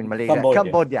 I mean, Malaysia.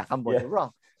 Cambodia. Yeah.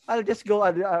 Wrong. I'll just go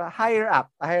higher up.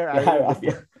 Higher up,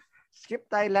 yeah. Skip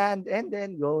Thailand and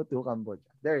then go to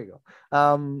Cambodia. There you go.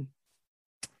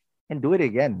 And do it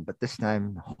again, but this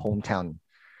time hometown.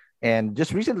 And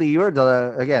just recently,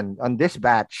 on this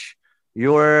batch,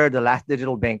 you're the last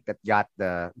digital bank that got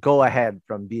the go ahead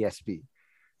from BSP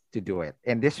to do it.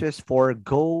 And this was for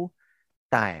Go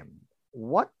Time.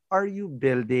 What are you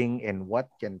building and what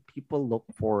can people look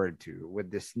forward to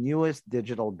with this newest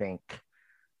digital bank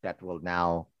that will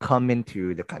now come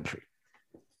into the country?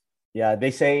 Yeah,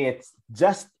 they say it's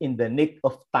just in the nick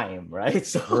of time, right?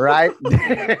 So, right.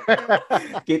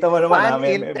 Kita mo naman, pun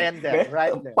intended,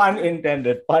 right? Pun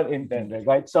intended,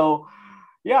 right? So,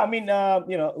 yeah, I mean,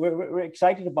 we're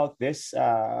excited about this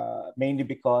mainly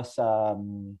because,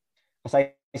 as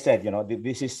I said,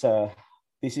 this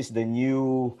is the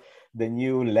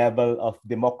new level of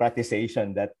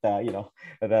democratization that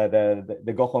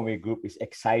the Gokongwei Group is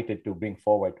excited to bring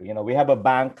forward. We have a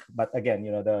bank, but again,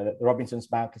 the Robinsons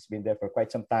Bank has been there for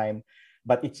quite some time,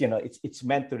 but it's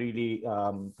meant to really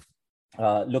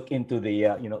look into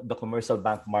the commercial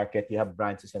bank market. You have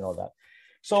branches and all that.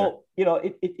 So sure.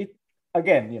 It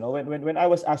again, when I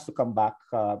was asked to come back,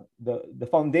 the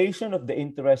foundation of the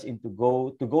interest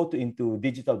into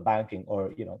digital banking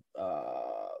or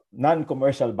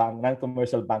non-commercial bank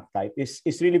type is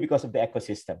really because of the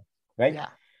ecosystem, right? Yeah.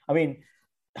 I mean,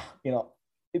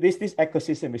 this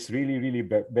ecosystem is really, really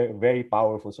very, very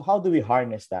powerful. So how do we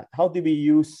harness that? How do we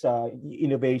use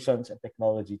innovations and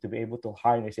technology to be able to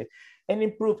harness it and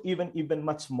improve even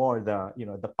much more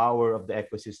the power of the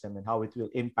ecosystem and how it will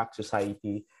impact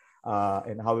society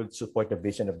and how it will support the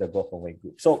vision of the Gokongwei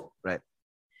Group? So right.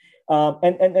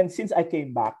 And since I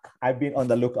came back, I've been on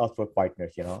the lookout for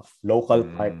partners, local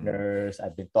partners.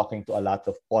 I've been talking to a lot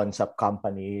of pawn shop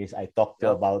companies. I talked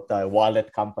about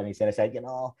wallet companies, and I said,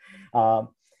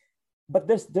 but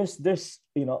there's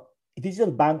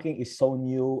digital banking is so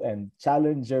new, and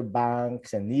challenger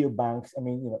banks and neobanks. I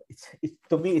mean, it's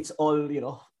to me, it's all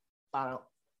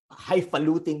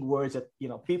highfalutin words that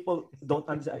people don't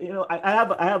understand. I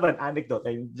have an anecdote.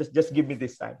 Just give me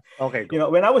this time. Okay.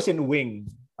 When I was in Wing,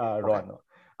 Ron,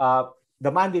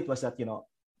 the mandate was that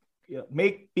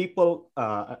make people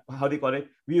how do you call it?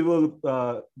 We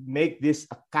will make this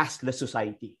a cashless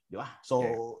society.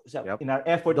 So in our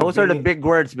effort, those are the big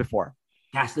words before.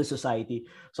 Cashless society.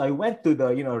 So I went to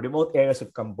the remote areas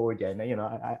of Cambodia, and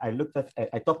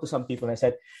I talked to some people, and I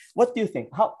said, "What do you think?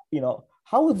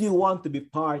 How would you want to be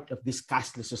part of this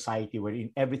cashless society wherein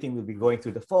everything will be going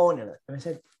through the phone?" And I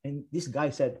said, and this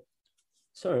guy said,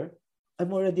 "Sir,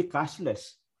 I'm already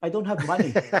cashless. I don't have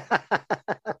money."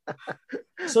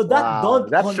 So that dawned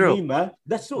on me, man.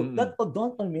 That's true. That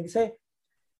dawned on me. Say,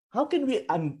 how can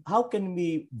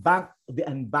we bank the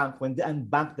unbanked when the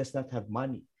unbanked does not have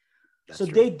money? So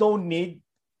they don't need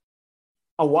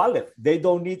a wallet. They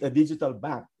don't need a digital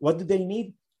bank. What do they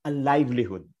need? A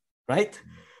livelihood, right?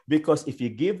 Because if you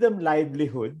give them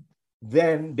livelihood,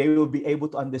 then they will be able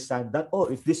to understand that,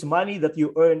 if this money that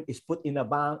you earn is put in a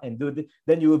bank and do this,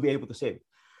 then you will be able to save.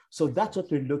 So that's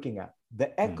what we're looking at.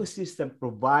 The ecosystem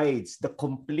provides the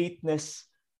completeness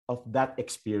of that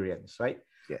experience, right?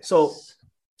 Yes. So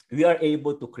we are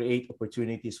able to create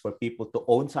opportunities for people to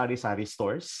own sari-sari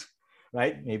stores,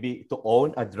 right? Maybe to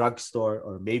own a drugstore,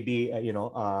 or maybe,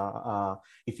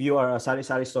 if you are a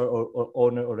sari-sari store or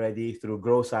owner already, through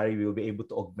Grocery, we will be able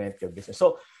to augment your business.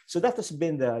 So that has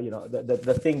been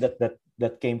the thing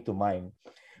that came to mind.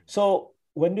 So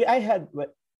when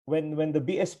the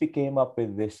BSP came up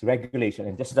with this regulation,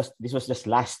 and this was just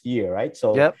last year, right?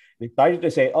 So they started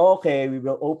to say, okay, we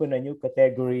will open a new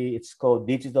category. It's called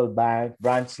digital bank,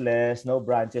 branchless, no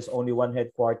branches, only one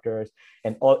headquarters,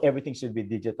 and everything should be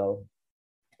digital.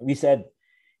 We said,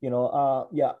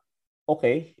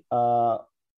 okay,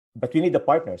 but we need a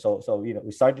partner. So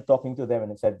we started talking to them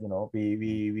and said, we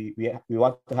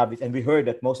want to have this, and we heard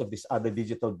that most of these other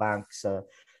digital banks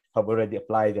have already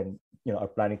applied and are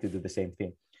planning to do the same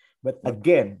thing. But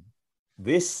again,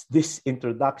 this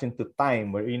introduction to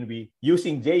time, wherein we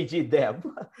using JG Dev,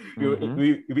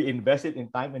 we invested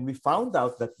in time, and we found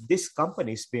out that this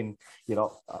company's been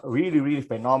really, really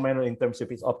phenomenal in terms of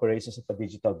its operations of a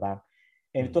digital bank.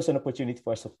 And it was an opportunity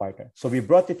for us to partner. So we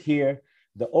brought it here.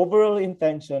 The overall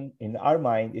intention in our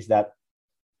mind is that,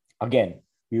 again,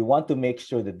 we want to make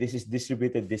sure that this is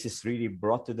distributed. This is really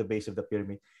brought to the base of the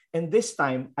pyramid. And this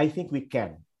time, I think we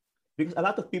can. Because a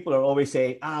lot of people are always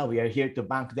saying, we are here to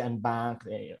bank the unbanked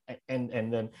and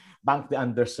then bank the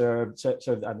underserved,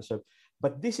 serve the underserved.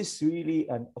 But this is really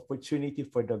an opportunity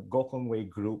for the Gokongwei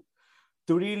Group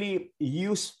to really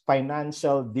use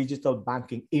financial digital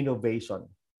banking innovation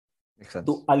Makes sense.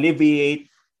 to alleviate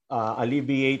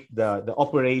the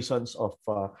operations of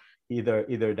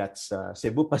either that's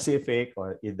Cebu Pacific,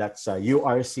 or if that's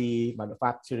URC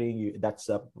manufacturing, that's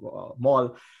a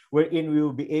mall, wherein we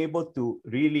will be able to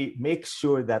really make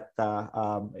sure that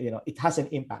it has an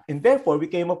impact. And therefore, we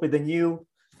came up with a new,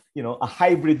 a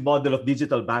hybrid model of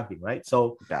digital banking, right?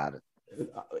 So Got it.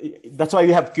 that's why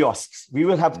we have kiosks. We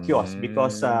will have kiosks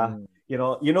because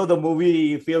the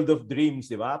movie Field of Dreams,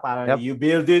 di ba? Parang Yep. you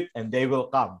build it and they will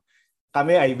come.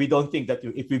 We don't think that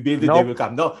if we build it, Nope. they will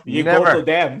come. No, you Never. go to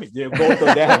them. You go to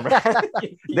them.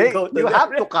 Right? You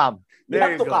have to come. You There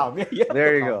have you to go. come. You have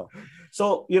There to you come. go.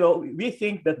 So, we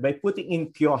think that by putting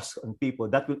in kiosks on people,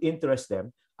 that will interest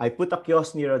them. I put a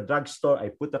kiosk near a drugstore. I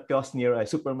put a kiosk near a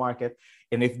supermarket.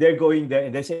 And if they're going there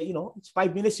and they say, it's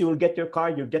 5 minutes, you will get your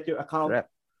card, you'll get your account. Correct.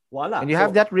 Voila. And you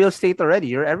have that real estate already.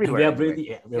 You're everywhere. We have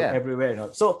anyway. we're everywhere.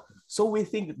 So we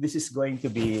think that this is going to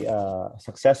be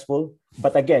successful.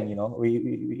 But again,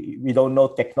 we don't know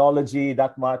technology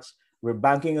that much. We're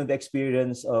banking on the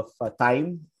experience of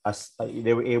time, as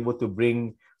they were able to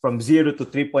bring from 0 to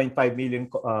 3.5 million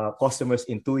customers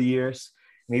in 2 years.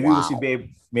 Maybe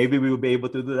we will be able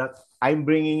to do that. I'm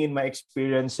bringing in my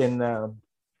experience in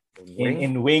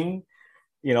Wing.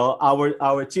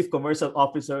 Our chief commercial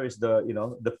officer is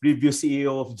the previous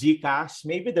CEO of GCash.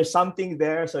 Maybe there's something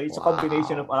there. So it's a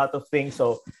combination of a lot of things.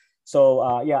 We're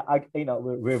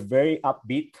very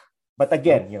upbeat. But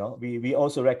again, we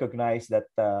also recognize that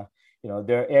there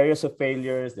are areas of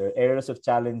failures, there are areas of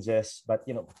challenges, but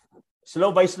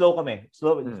slow by slow kami.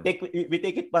 We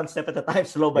take it one step at a time,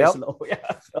 slow by slow. Yeah.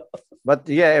 But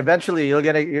yeah, eventually you're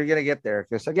gonna get there,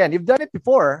 because again, you've done it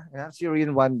before, and that's the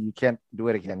reason why you can't do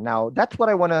it again. Now, that's what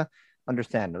I want to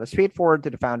understand. Let's straightforward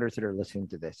to the founders that are listening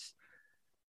to this.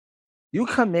 You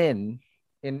come in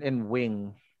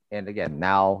Wing, and again,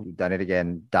 now you've done it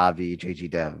again, Davi, JG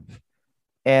Dev,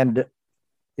 and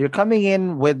you're coming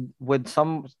in with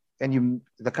some, and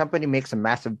the company makes a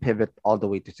massive pivot all the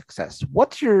way to success.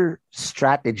 What's your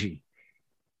strategy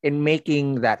in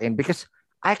making that in? Because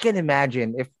I can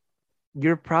imagine if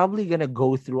you're probably going to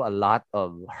go through a lot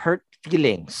of hurt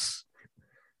feelings.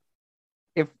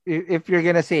 If you're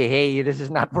going to say, hey, this is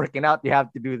not working out, you have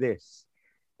to do this.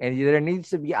 And there needs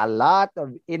to be a lot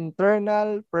of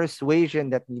internal persuasion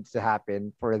that needs to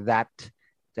happen for that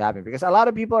to happen. Because a lot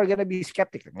of people are going to be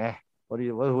skeptical. What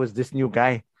was this new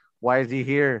guy? Why is he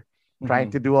here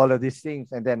trying to do all of these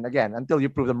things? And then again, until you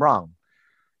prove them wrong.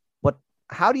 But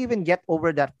how do you even get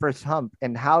over that first hump?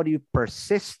 And how do you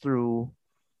persist through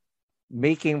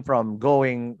doing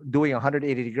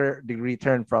 180-degree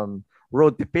turn from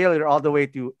road to failure all the way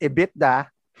to EBITDA,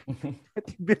 $20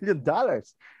 billion.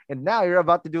 And now you're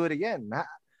about to do it again.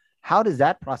 How does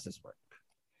that process work?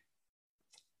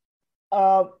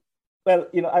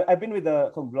 I've been with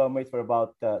the conglomerate for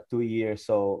about 2 years.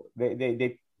 So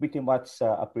they pretty much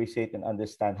appreciate and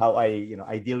understand how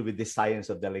I deal with the science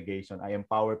of delegation. I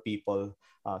empower people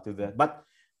to that. But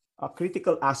a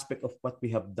critical aspect of what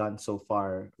we have done so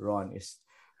far, Ron, is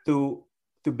to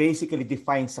basically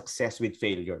define success with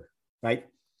failure, right?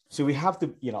 So we have to,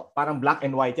 parang black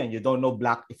and white, and you don't know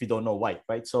black if you don't know white,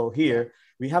 right? So here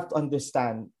we have to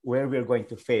understand where we're going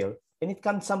to fail, and it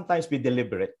can sometimes be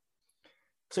deliberate.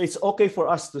 So it's okay for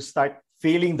us to start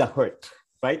feeling the hurt,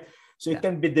 right? So it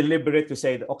can be deliberate to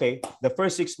say that, okay, the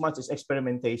first 6 months is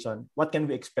experimentation. What can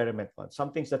we experiment on?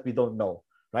 Some things that we don't know,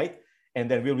 right? And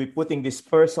then we'll be putting this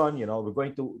person, we're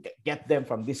going to get them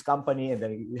from this company, and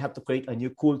then we have to create a new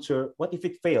culture. What if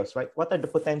it fails, right? What are the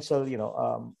potential,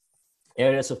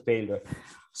 areas of failure?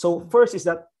 So first is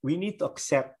that we need to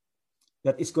accept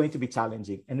that it's going to be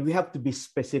challenging, and we have to be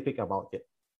specific about it.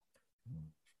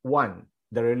 One,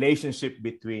 the relationship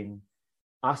between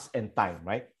us and time,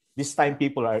 right? This time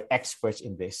people are experts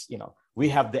in this, we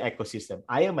have the ecosystem.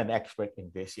 I am an expert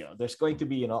in this, there's going to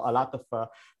be, a lot of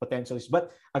potentials.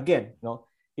 But again,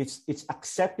 it's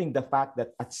accepting the fact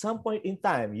that at some point in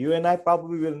time, you and I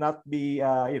probably will not be,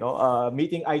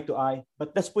 meeting eye to eye,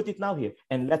 but let's put it now here,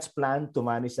 and let's plan to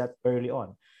manage that early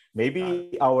on.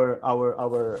 Maybe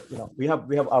we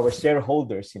have our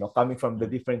shareholders, coming from the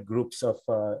different groups of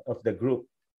the group,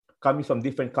 coming from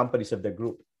different companies of the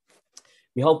group.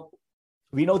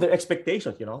 We know their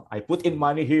expectations. I put in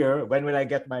money here. When will I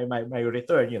get my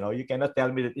return? You cannot tell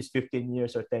me that it's 15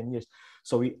 years or 10 years.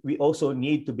 So we also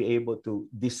need to be able to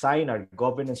design our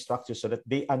governance structure so that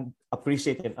they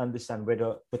appreciate and understand where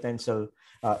the potential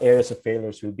areas of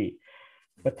failures will be.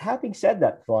 But having said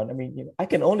that, Ron, I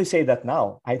can only say that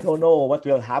now. I don't know what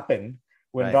will happen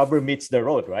when rubber meets the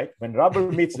road, right? When rubber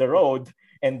meets the road,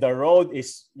 and the road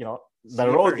is, the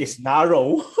road is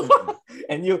narrow,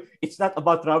 And it's not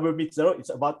about rubber meets the road.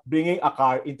 It's about bringing a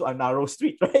car into a narrow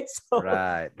street, right? So,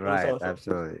 right,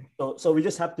 absolutely. So we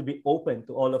just have to be open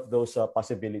to all of those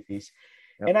possibilities.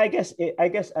 Yep. And I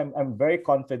guess I'm very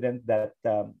confident that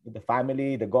the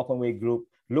family, the Gokongwei group,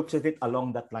 looks at it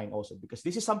along that line also, because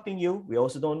this is something new. We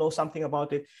also don't know something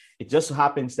about it. It just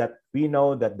happens that we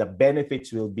know that the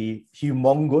benefits will be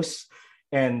humongous,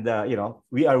 and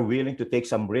we are willing to take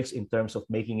some risks in terms of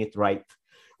making it right,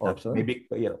 or absolutely.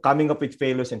 maybe coming up with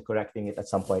failures and correcting it at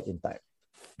some point in time.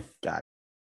 Got it.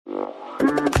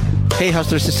 Hey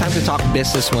Hustlers, it's time to talk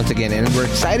business once again, and we're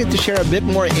excited to share a bit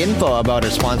more info about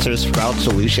our sponsor, Sprout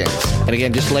Solutions. And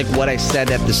again, just like what I said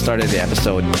at the start of the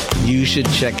episode, you should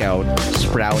check out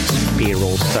Sprout's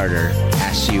Payroll Starter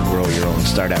as you grow your own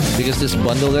startup, because this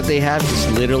bundle that they have is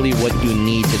literally what you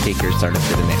need to take your startup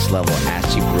to the next level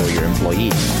as you grow your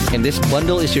employees. And this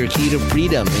bundle is your key to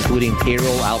freedom, including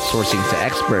payroll outsourcing to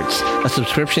experts, a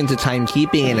subscription to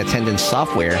timekeeping and attendance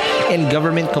software, and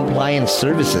government compliance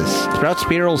services. Sprout's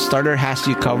Payroll Starter has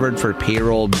you covered for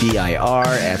payroll, BIR,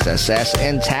 SSS,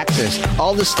 and taxes.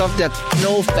 All the stuff that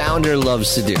no founder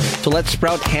loves to do. So let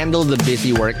Sprout handle the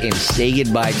busy work and say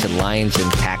goodbye to lines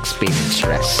and tax payment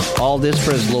stress. All this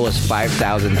for as low as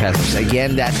 5,000 pesos.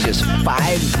 Again, that's just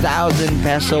 5,000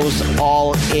 pesos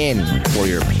all in for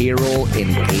your payroll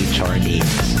and HR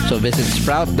needs. So visit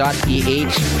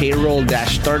sprout.ph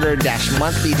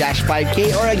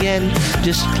payroll-starter-monthly-5K, or again,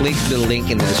 just click the link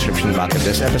in the description box of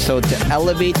this episode to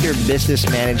elevate your business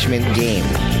management game.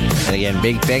 And again,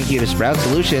 big thank you to Sprout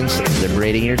Solutions,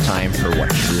 liberating your time for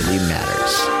what truly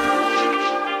matters.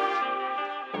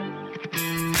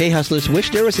 Hey Hustlers, wish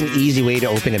there was an easy way to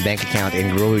open a bank account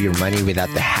and grow your money without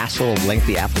the hassle of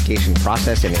lengthy application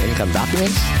process and income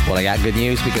documents? Well, I got good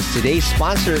news, because today's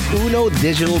sponsor, Uno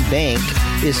Digital Bank,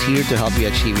 is here to help you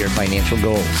achieve your financial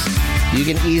goals. You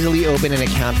can easily open an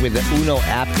account with the Uno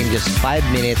app in just 5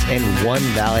 minutes and one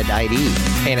valid ID.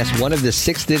 And as one of the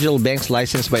 6 digital banks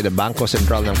licensed by the Bangko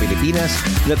Sentral ng Pilipinas,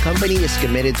 the company is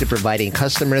committed to providing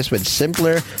customers with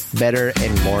simpler, better,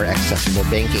 and more accessible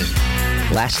banking.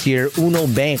 Last year, Uno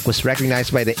Bank was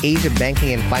recognized by the Asia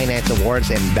Banking and Finance Awards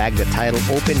and bagged the title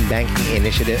Open Banking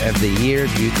Initiative of the Year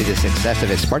due to the success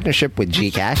of its partnership with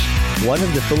GCash, one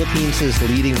of the Philippines'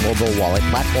 leading mobile wallet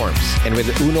platforms. And with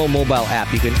the Uno mobile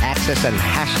app, you can access an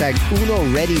hashtag Uno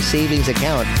Ready savings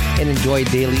account and enjoy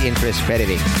daily interest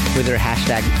crediting. With their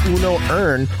hashtag Uno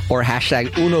Earn or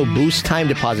hashtag Uno Boost time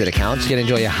deposit accounts, you can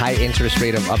enjoy a high interest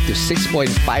rate of up to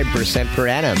 6.5% per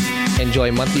annum.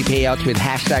 Enjoy monthly payouts with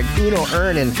hashtag Uno Earn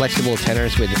and flexible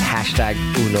tenors with hashtag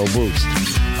Uno Boost.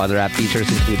 Other app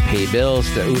features include pay bills,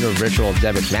 the Uno Virtual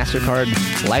Debit MasterCard,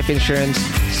 life insurance,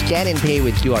 scan and pay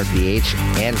with QRPH,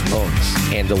 and loans.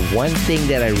 And the one thing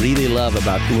that I really love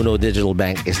about Uno Digital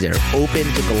Bank is they're open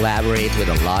to collaborate with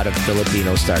a lot of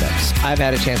Filipino startups. I've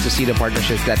had a chance to see the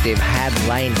partnerships that they've had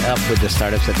lined up with the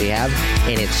startups that they have,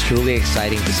 and it's truly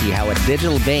exciting to see how a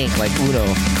digital bank like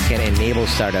Uno can enable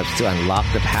startups to unlock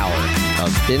the power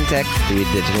of fintech through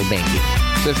digital banking.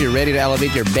 So if you're ready to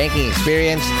elevate your banking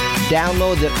experience,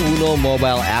 download the Uno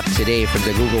mobile app today from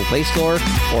the Google Play Store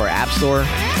or App Store.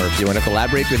 Or if you want to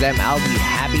collaborate with them, I'll be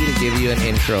happy to give you an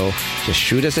intro. Just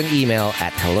shoot us an email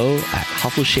at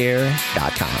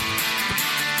hello@hustleshare.com.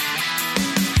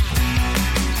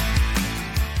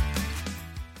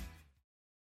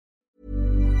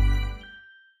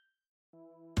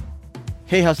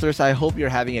 Hey Hustlers, I hope you're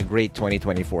having a great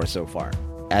 2024 so far.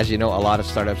 As you know, a lot of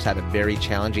startups had a very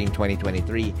challenging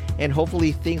 2023, and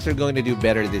hopefully things are going to do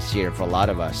better this year for a lot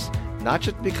of us. Not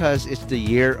just because it's the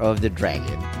year of the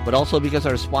dragon, but also because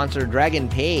our sponsor Dragon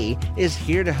Pay is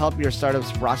here to help your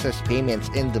startups process payments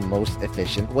in the most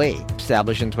efficient way.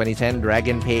 Established in 2010,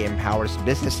 Dragon Pay empowers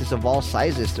businesses of all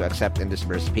sizes to accept and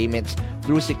disperse payments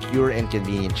through secure and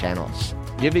convenient channels,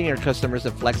 giving your customers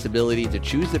the flexibility to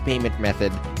choose the payment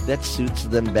method that suits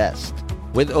them best.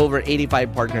 With over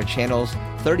 85 partner channels,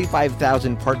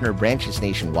 35,000 partner branches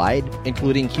nationwide,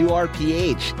 including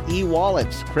QRPH,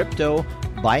 e-wallets, crypto,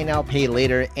 buy now, pay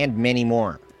later, and many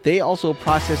more. They also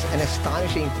process an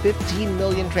astonishing 15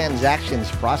 million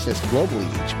transactions processed globally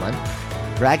each month.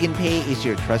 Dragon Pay is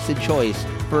your trusted choice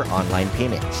for online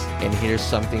payments. And here's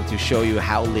something to show you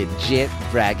how legit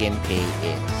Dragon Pay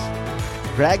is.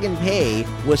 Dragon Pay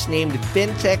was named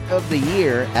FinTech of the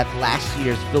Year at last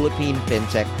year's Philippine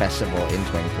FinTech Festival in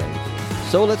 2023.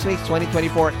 So let's make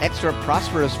 2024 extra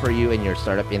prosperous for you and your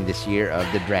startup in this year of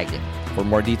the Dragon. For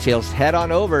more details, head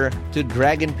on over to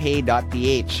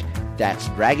dragonpay.ph. That's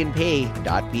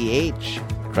dragonpay.ph.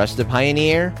 Trust the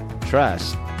pioneer.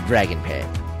 Trust Dragon Pay.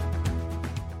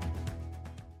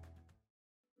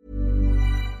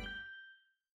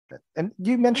 And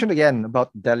you mentioned again about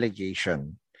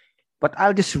delegation, but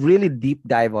I'll just really deep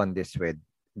dive on this with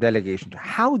delegation.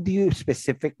 How do you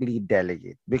specifically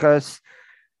delegate? Because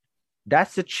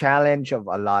that's the challenge of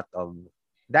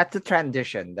that's the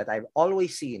transition that I've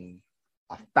always seen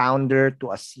a founder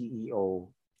to a CEO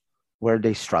where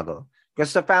they struggle.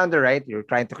 Because the founder, right, you're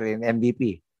trying to create an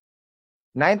MVP.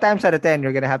 9 times out of 10,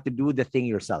 you're going to have to do the thing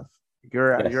yourself.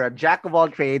 You're a jack of all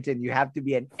trades and you have to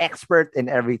be an expert in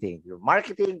everything. Your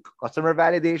marketing, customer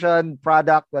validation,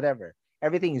 product, whatever.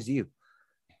 Everything is you.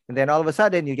 And then all of a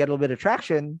sudden you get a little bit of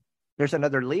traction. There's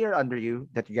another layer under you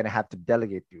that you're going to have to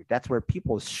delegate to. That's where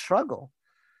people struggle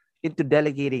into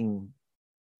delegating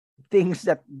things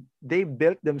that they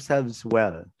built themselves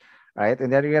well, right?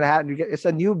 And then it's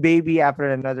a new baby after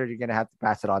another. You're going to have to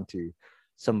pass it on to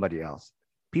somebody else.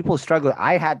 People struggle.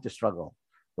 I had to struggle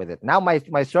with it. Now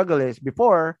my struggle is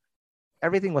before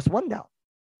everything was one down,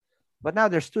 but now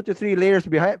there's 2 to 3 layers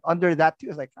behind under that too.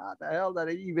 It's like, how the hell did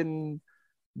I even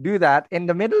do that in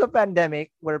the middle of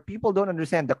pandemic where people don't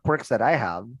understand the quirks that I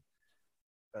have?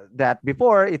 That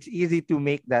before it's easy to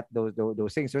make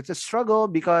those things. So it's a struggle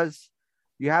because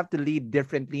you have to lead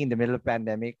differently in the middle of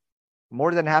pandemic.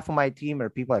 More than half of my team are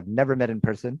people I've never met in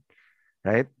person,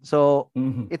 right? So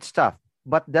it's tough.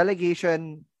 But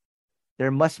delegation, there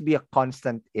must be a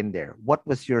constant in there. What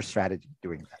was your strategy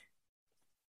doing that?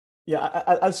 Yeah,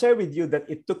 I'll share with you that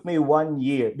it took me 1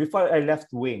 year before I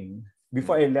left Wing.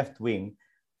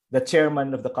 The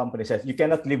chairman of the company says, you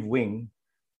cannot leave Wing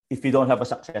if you don't have a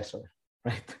successor,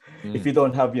 right? If you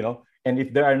don't have, and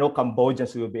if there are no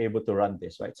Cambodians who will be able to run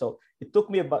this, right? So it took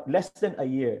me about less than a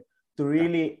year to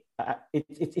really,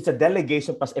 it's a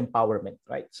delegation plus empowerment,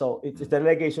 right? So it's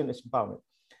delegation is empowerment.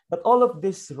 But all of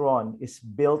this, Ron, is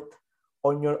built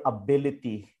on your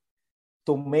ability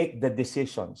to make the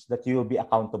decisions that you will be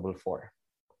accountable for,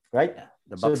 right?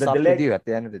 The buck stops with you at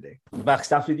the end of the day. The buck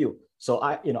stops with you. So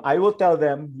I will tell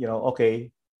them,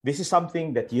 okay, this is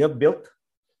something that you have built.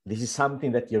 This is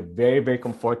something that you're very, very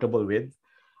comfortable with.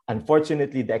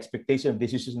 Unfortunately, the expectation of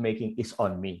decision making is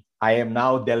on me. I am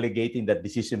now delegating that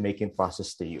decision making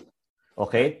process to you.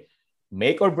 Okay,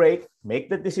 make or break, make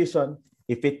the decision.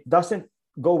 If it doesn't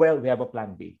go well, we have a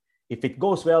plan B. If it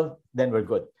goes well, then we're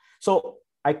good. So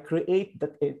I create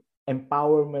that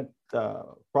empowerment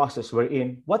process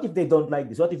wherein, what if they don't like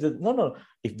this? What if no?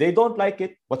 If they don't like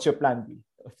it, what's your plan B?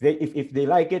 If they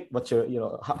like it, what's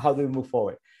your how do we move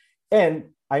forward?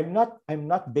 And I'm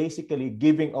not basically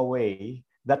giving away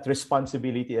that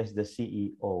responsibility as the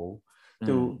CEO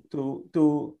to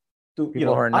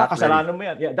kasalanan mo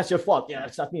yan. Yeah, that's your fault. Yeah,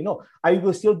 it's not me. No, I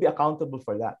will still be accountable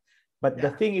for that. But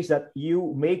the thing is that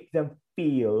you make them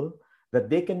feel that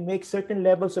they can make certain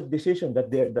levels of decision that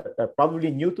are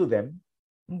probably new to them,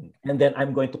 and then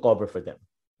I'm going to cover for them,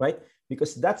 right?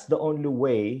 Because that's the only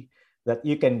way that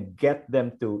you can get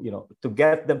them to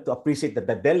appreciate that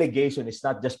the delegation is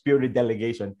not just purely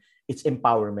delegation; it's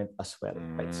empowerment as well,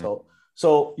 right?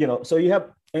 So you have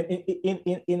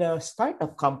in a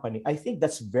startup company, I think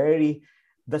that's very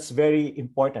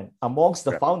important. Amongst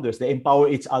the founders, they empower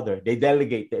each other, they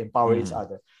delegate, they empower each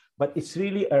other. But it's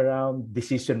really around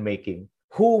decision making.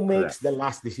 Who makes the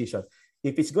last decision?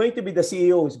 If it's going to be the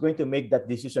CEO who's going to make that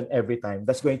decision every time,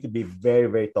 that's going to be very,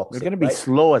 very toxic. They're going to be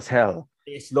slow as hell.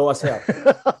 It's slow as hell.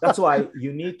 That's why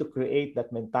you need to create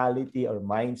that mentality or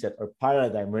mindset or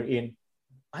paradigm wherein,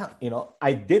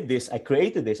 I did this, I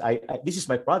created this, this is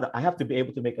my product. I have to be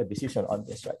able to make a decision on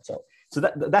this, right? So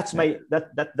that's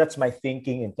my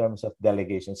thinking in terms of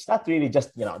delegation. It's not really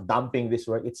just dumping this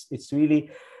work. It's really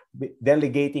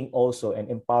delegating also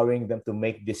and empowering them to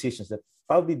make decisions that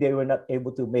probably they were not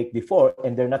able to make before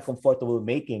and they're not comfortable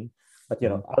making, but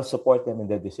I'll support them in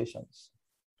their decisions.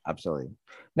 Absolutely.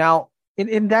 Now,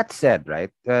 in that said,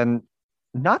 right, and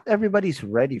not everybody's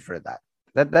ready for that.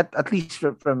 That at least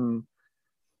from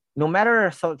no matter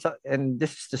and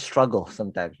this is the struggle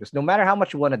sometimes, because no matter how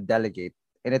much you want to delegate,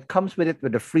 and it comes with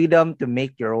the freedom to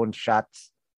make your own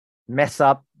shots, mess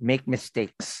up, make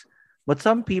mistakes. But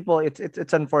some people,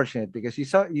 it's unfortunate because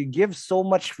you give so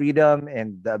much freedom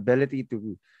and the ability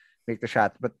to make the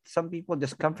shots. But some people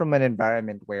just come from an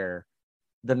environment where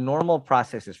the normal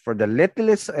process is for the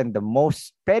littlest and the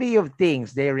most petty of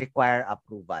things, they require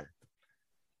approval.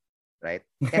 Right?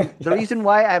 And the reason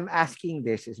why I'm asking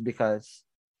this is because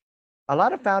a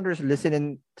lot of founders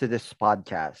listening to this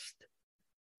podcast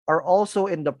are also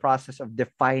in the process of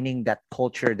defining that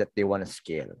culture that they want to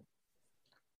scale.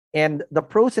 And the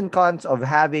pros and cons of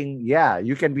having,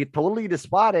 you can be totally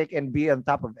despotic and be on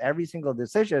top of every single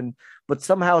decision, but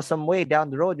somehow, some way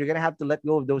down the road, you're going to have to let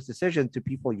go of those decisions to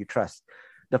people you trust.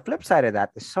 The flip side of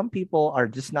that is some people are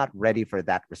just not ready for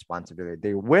that responsibility.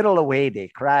 They whittle away, they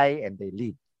cry, and they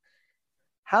leave.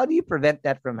 How do you prevent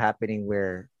that from happening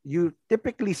where you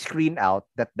typically screen out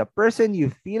that the person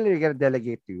you feel you're going to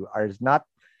delegate to is not,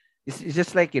 it's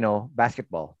just like,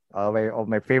 basketball, of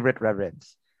my favorite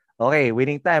reverence. Okay,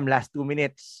 winning time, last 2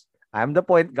 minutes. I'm the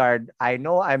point guard. I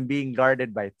know I'm being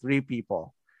guarded by three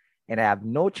people and I have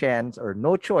no chance or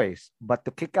no choice but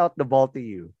to kick out the ball to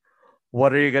you.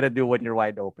 What are you going to do when you're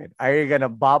wide open? Are you going to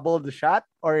bobble the shot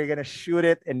or are you going to shoot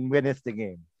it and win us the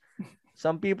game?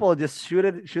 Some people just shoot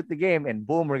the game and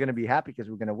boom, we're going to be happy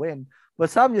because we're going to win. But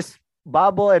some just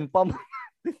bobble and pummel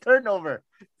the turnover,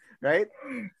 right?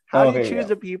 How do you choose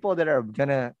the people that are going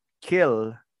to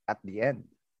kill at the end?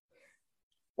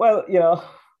 Well,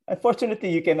 unfortunately,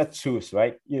 you cannot choose,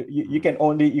 right? You can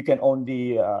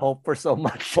only hope for so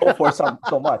much. Hope for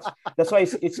so much. That's why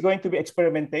it's going to be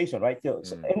experimentation, right?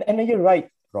 And you're right,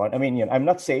 Ron. I mean, I'm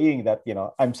not saying that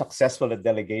I'm successful at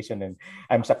delegation and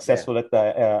I'm successful at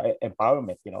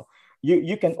empowerment.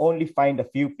 You can only find a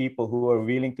few people who are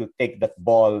willing to take that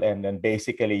ball and then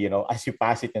basically, as you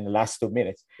pass it in the last 2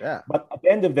 minutes. Yeah. But at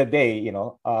the end of the day,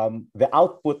 the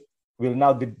output will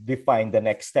now define the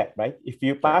next step, right? If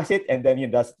you pass it and then you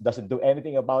doesn't do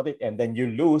anything about it and then you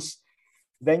lose,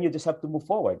 then you just have to move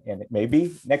forward. And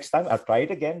maybe next time I'll try it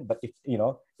again. But if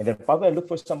and then probably I'll look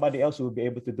for somebody else who will be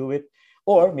able to do it,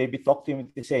 or maybe talk to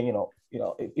him and saying,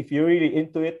 if you're really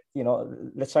into it,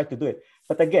 let's try to do it.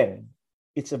 But again,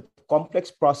 it's a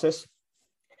complex process.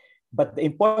 But the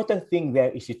important thing there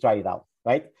is you try it out,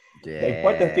 right? Yes. The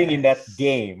important thing in that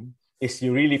game is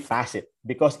you really pass it,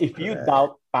 because if you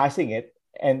doubt passing it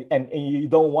and you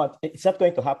don't want, it's not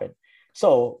going to happen.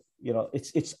 So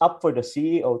it's up for the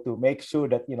CEO to make sure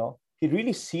that he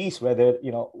really sees whether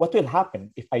what will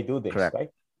happen if I do this. Correct. Right?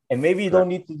 And maybe you don't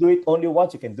need to do it only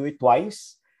once, you can do it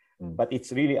twice, but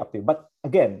it's really up to you. But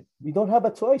again, we don't have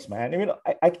a choice, man. I mean,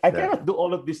 I cannot do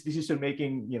all of this decision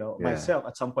making myself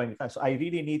at some point in time. So we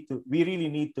really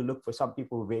need to look for some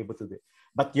people who will be able to do it.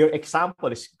 But your example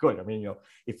is good. I mean,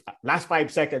 if last 5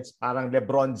 seconds, parang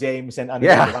LeBron James and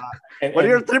what are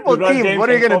your triple team? James, what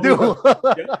are you gonna do?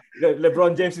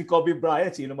 LeBron James and Kobe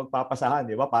Bryant, sino magpapasahan,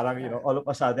 di ba? Parang all of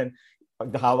a sudden, pag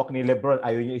hawak ni LeBron,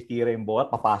 ayaw niya itira yung bola,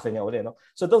 papasa niya ulit, no?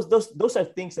 So those are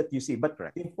things that you see. But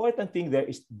the important thing there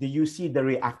is, do you see the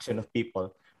reaction of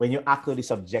people when you actually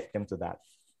subject them to that?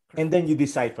 And then you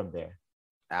decide from there.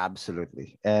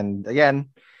 Absolutely. And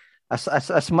again,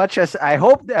 as much as I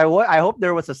hope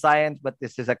there was a science, but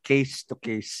this is a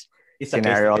case-to-case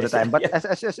scenario all the time. But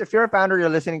as if you're a founder, you're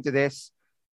listening to this,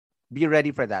 be ready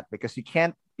for that, because you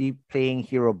can't be playing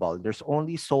hero ball. There's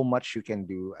only so much you can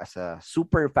do as a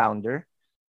super founder.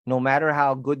 No matter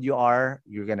how good you are,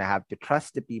 you're going to have to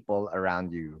trust the people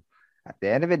around you. At the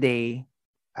end of the day,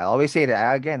 I always say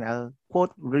that, again, I'll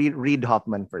quote Reid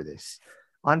Hoffman for this.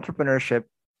 Entrepreneurship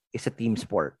is a team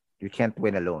sport. You can't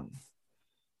win alone.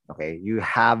 Okay, you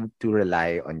have to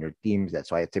rely on your teams.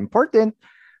 That's why it's important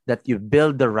that you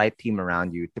build the right team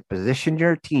around you to position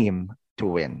your team to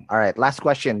win. All right, last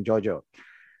question, Jojo.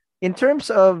 In terms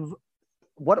of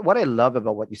what I love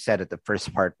about what you said at the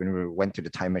first part when we went to the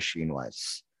time machine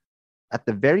was, at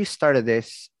the very start of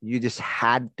this, you just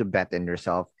had to bet in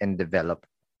yourself and develop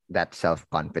that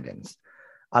self-confidence.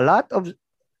 A lot of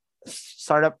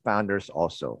startup founders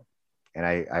also, and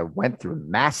I went through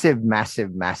massive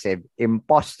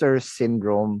imposter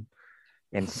syndrome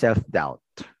and self-doubt.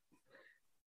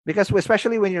 Because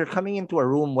especially when you're coming into a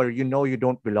room where you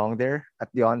don't belong there at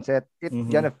the onset, it's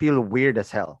gonna feel weird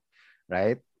as hell,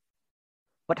 right?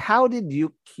 But how did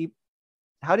you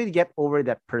get over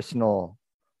that personal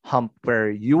hump where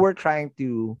you were trying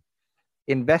to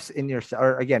invest in yourself,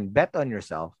 or again, bet on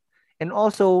yourself, and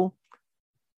also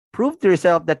prove to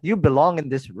yourself that you belong in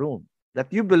this room, that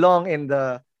you belong in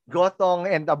the Gotong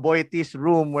and Aboiti's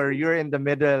room where you're in the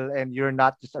middle and you're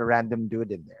not just a random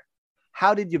dude in there?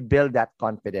 How did you build that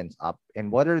confidence up?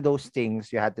 And what are those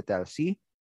things you had to tell? See,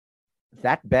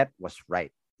 that bet was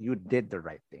right. You did the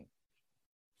right thing.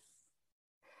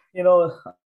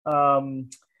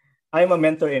 I'm a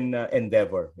mentor in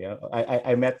Endeavor.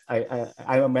 I'm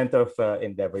a mentor of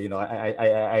Endeavor.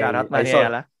 Shout out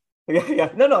Maniela.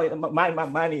 No,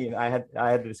 money. I had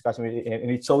a discussion with it,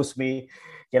 and it shows me,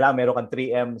 kailangan meron kang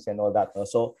 3Ms and all that. No?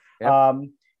 So,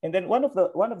 and then one of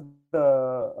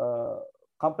the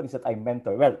companies that I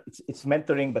mentor, well, it's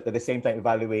mentoring, but at the same time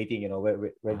evaluating,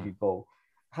 where do you go,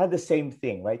 had the same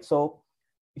thing, right? So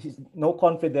he's no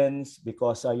confidence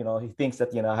because he thinks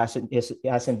that he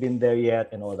hasn't been there yet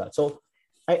and all that. So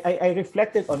I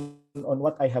reflected on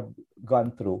what I have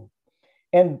gone through,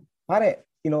 and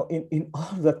in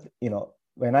all that,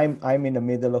 when I'm in the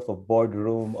middle of a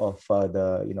boardroom of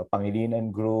the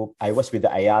Pangilinan Group. I was with the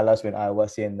Ayalas when I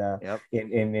was in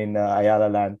Ayala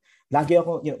Land. Lagi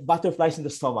ako, butterflies in the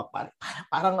stomach.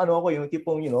 Parang ano ako yung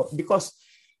tipong, because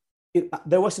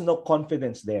there was no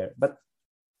confidence there. But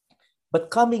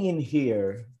coming in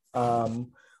here,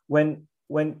 when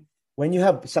you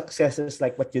have successes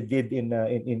like what you did in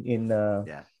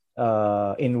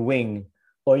Wing,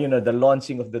 or the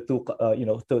launching of the two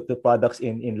products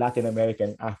in Latin America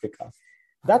and Africa,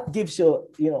 that gives you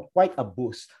quite a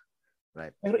boost.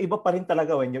 Right. Pero iba pa rin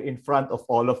talaga when you're in front of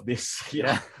all of this.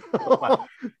 Yeah.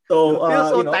 So you feel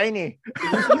so tiny.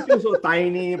 You feel so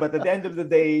tiny, but at the end of the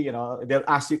day, they'll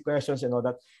ask you questions and all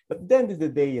that. But at the end of the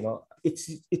day,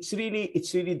 it's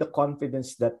really the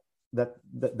confidence that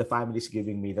the family is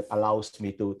giving me that allows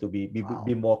me to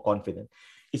be more confident.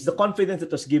 It's the confidence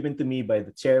that was given to me by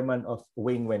the chairman of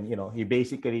Wing when he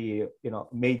basically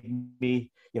made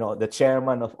me the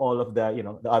chairman of all of the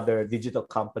the other digital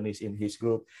companies in his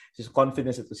group. It's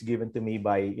confidence that was given to me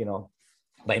by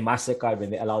Mastercard when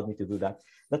they allowed me to do that.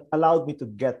 That allowed me to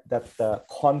get that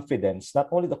confidence, not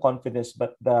only the confidence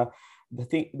but the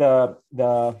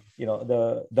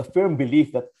firm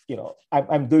belief that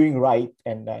I'm doing right,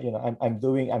 and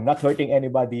I'm not hurting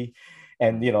anybody.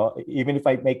 And even if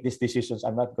I make these decisions,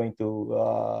 I'm not going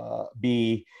to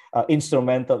be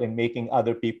instrumental in making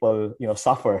other people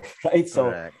suffer, right?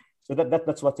 Correct. So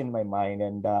that's what's in my mind,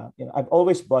 and I've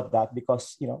always brought that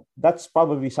because that's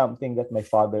probably something that my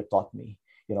father taught me.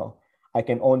 I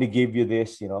can only give you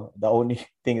this. The only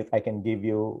thing that I can give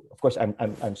you. Of course,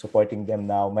 I'm supporting them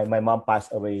now. My mom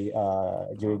passed away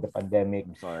during the pandemic.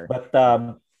 I'm sorry.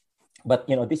 But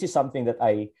this is something that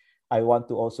I want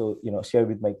to also, share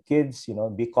with my kids,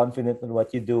 be confident in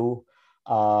what you do,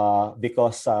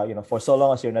 because, for so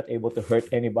long as you're not able to hurt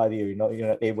anybody, or, you're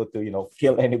not able to,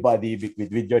 kill anybody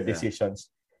with your decisions,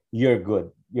 you're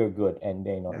good. And,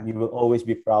 you will always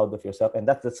be proud of yourself. And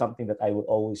that's something that I will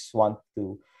always want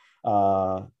to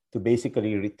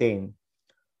basically retain,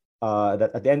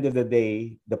 that at the end of the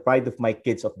day, the pride of my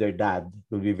kids of their dad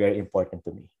will be very important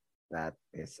to me. That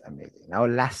is amazing. Now,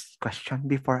 last question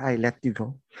before I let you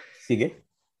go. Sige.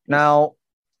 Now,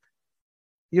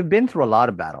 you've been through a lot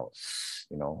of battles.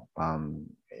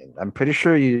 I'm pretty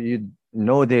sure you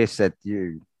know this, that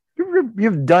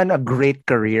you've done a great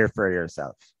career for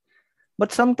yourself.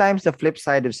 But sometimes the flip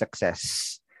side of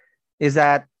success is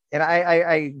that, and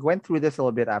I went through this a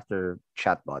little bit after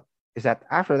Chatbot, is that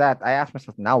after that, I asked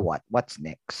myself, now what? What's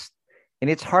next? And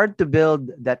it's hard to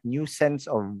build that new sense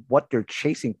of what you're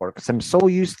chasing for, because I'm so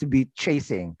used to be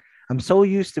chasing. I'm so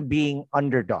used to being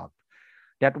underdog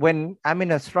that when I'm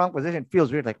in a strong position, it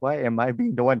feels weird. Like, why am I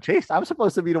being the one chased? I'm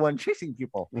supposed to be the one chasing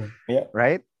people. Yeah.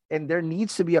 Right. And there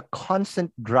needs to be a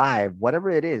constant drive,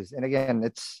 whatever it is. And again,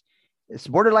 it's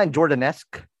borderline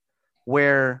Jordan-esque,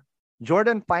 where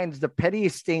Jordan finds the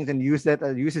pettiest things and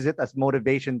uses it as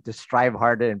motivation to strive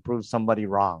harder and prove somebody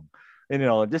wrong. And,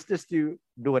 just to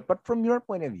do it. But from your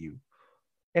point of view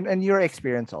and your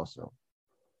experience also,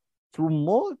 through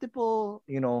multiple,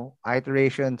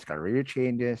 iterations, career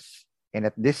changes, and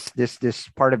at this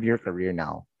part of your career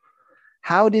now,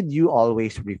 how did you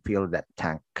always refill that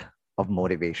tank of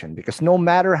motivation? Because no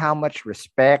matter how much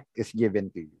respect is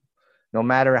given to you, no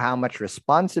matter how much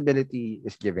responsibility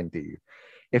is given to you,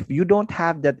 if you don't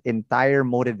have that entire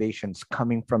motivations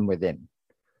coming from within,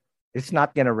 it's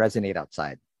not going to resonate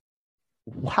outside.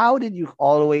 How did you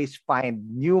always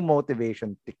find new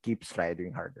motivation to keep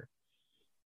striving harder?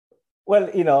 Well,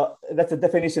 that's the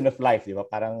definition of life, di ba?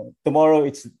 Parang tomorrow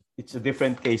it's a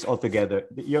different case altogether.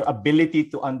 Your ability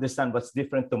to understand what's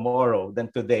different tomorrow than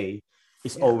today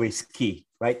is always key,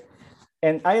 right?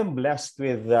 And I am blessed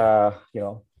with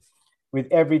with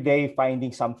every day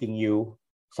finding something new,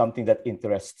 something that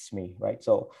interests me, right?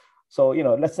 So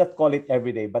let's not call it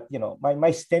every day, but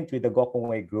my stint with the Gokong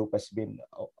Wei Group has been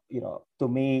to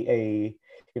me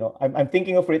I'm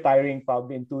thinking of retiring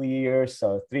probably in 2 years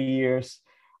or 3 years.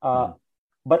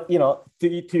 But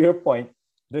to your point,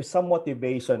 there's some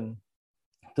motivation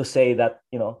to say that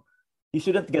you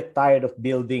shouldn't get tired of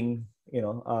building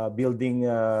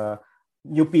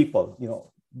new people,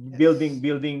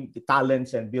 building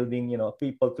talents and building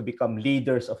people to become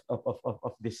leaders of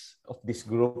this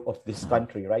group, of this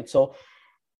country, right? So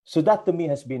that to me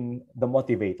has been the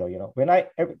motivator. When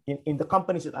in the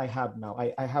companies that I have now,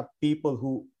 I have people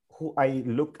who I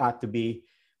look at to be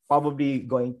probably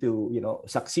going to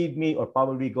succeed me, or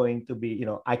probably going to be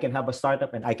I can have a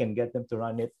startup and I can get them to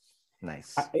run it.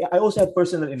 Nice. I also have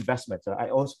personal investments.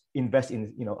 I also invest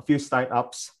in a few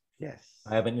startups. Yes.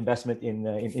 I have an investment in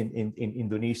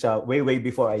Indonesia way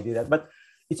before I did that. But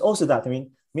it's also that,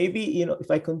 maybe,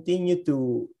 if I continue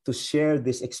to share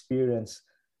this experience,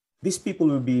 these people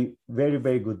will be very,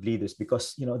 very good leaders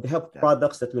because, they have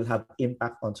products that will have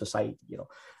impact on society,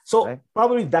 So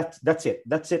probably that's it.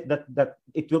 That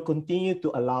it will continue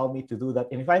to allow me to do that.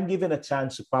 And if I'm given a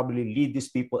chance to probably lead these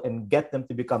people and get them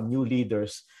to become new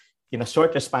leaders in a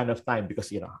shorter span of time,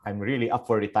 because, I'm really up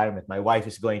for retirement. My wife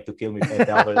is going to kill me if I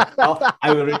tell her that,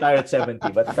 I will retire at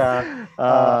 70. But,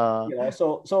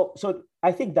 so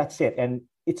I think that's it. And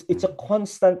it's a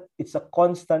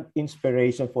constant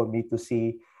inspiration for me to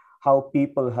see how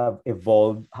people have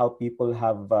evolved, how people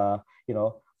have,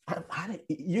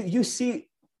 you see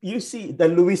the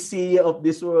Louis C of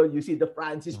this world, you see the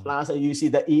Francis Plaza, you see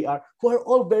the ER, who are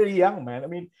all very young, man. I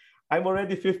mean, I'm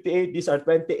already 58. These are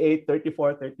 28,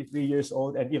 34, 33 years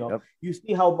old. And, you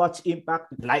see how much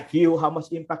impact, like you, how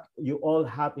much impact you all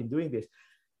have in doing this.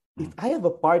 If I have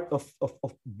a part of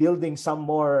building some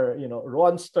more,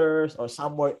 Ronsters or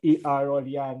some more ER or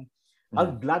Yan,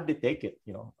 I'll gladly take it.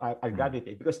 I'll gladly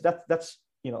take it because that's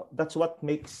what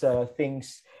makes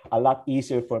things a lot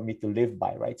easier for me to live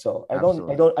by, right? So I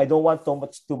don't want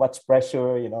too much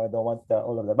pressure. I don't want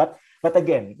all of that. But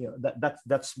again,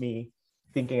 that's me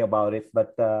thinking about it.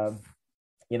 But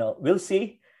we'll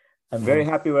see. I'm very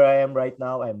happy where I am right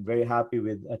now. I'm very happy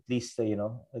with at least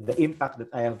the impact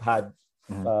that I have had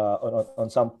on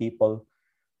some people.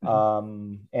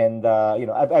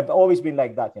 I've always been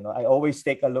like that. I always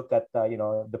take a look at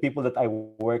the people that I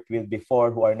worked with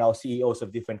before who are now CEOs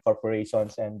of different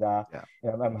corporations, and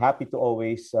I'm happy to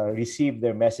always receive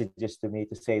their messages to me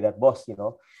to say that, boss,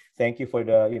 thank you for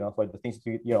the for the things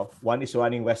one is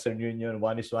running Western Union,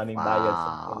 one is running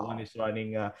Bayad, one is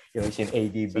running it's in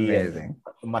ADB and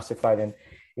Mastercard, and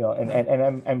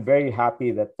and I'm very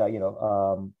happy that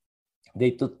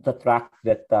they took the track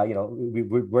that we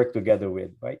work together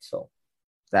with, right? So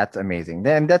that's amazing.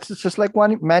 Then that's just like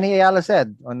Manny Ayala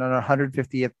said on our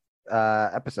 150th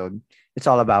episode. It's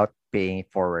all about paying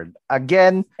it forward.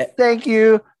 Again, thank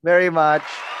you very much,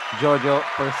 Jojo,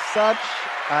 for such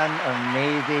an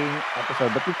amazing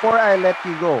episode. But before I let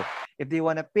you go, if they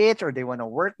want to pitch or they want to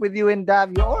work with you in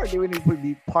Davio or they want to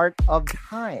be part of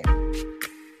Time,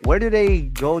 where do they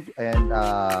go and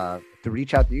to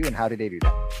reach out to you, and how do they do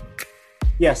that?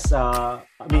 Yes, I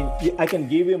I can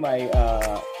give you my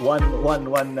one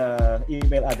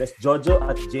email address,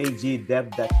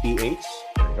 jojo@jgdev.ph.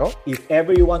 If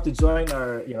ever you want to join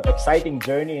our exciting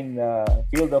journey in the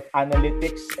field of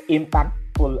analytics,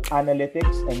 impactful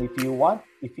analytics, and if you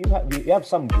have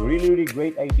some really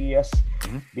great ideas,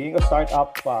 being a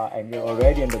startup and you're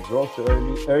already in the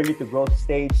early to growth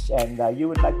stage, and you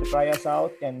would like to try us out,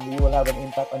 and we will have an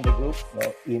impact on the group,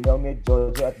 email me at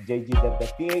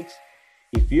jojo@jgdev.ph.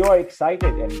 If you are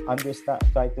excited and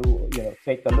try to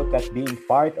take a look at being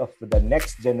part of the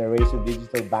next generation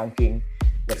digital banking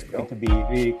that's going to be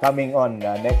really coming on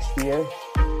next year,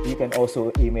 you can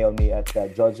also email me at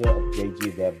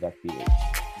jojo@jgdev.ph.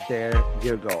 There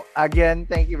you go. Again,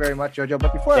 thank you very much, Jojo.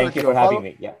 But before thank you for having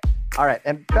me. Yeah. All right,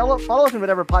 and follow us on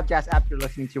whatever podcast app you're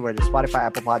listening to, whether Spotify,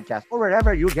 Apple Podcasts, or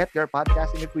wherever you get your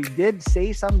podcast. And if we did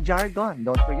say some jargon,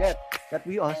 don't forget that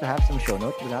we also have some show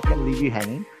notes. We're not going to leave you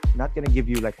hanging. We're not going to give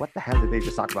you like, what the hell did they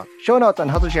just talk about? Show notes on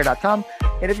hustleshare.com.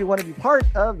 And if you want to be part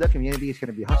of the community, it's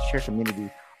going to be HustleShare Community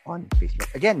on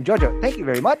Facebook. Again, Jojo, thank you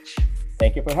very much.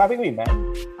 Thank you for having me,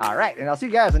 man. All right, and I'll see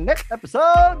you guys in the next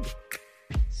episode.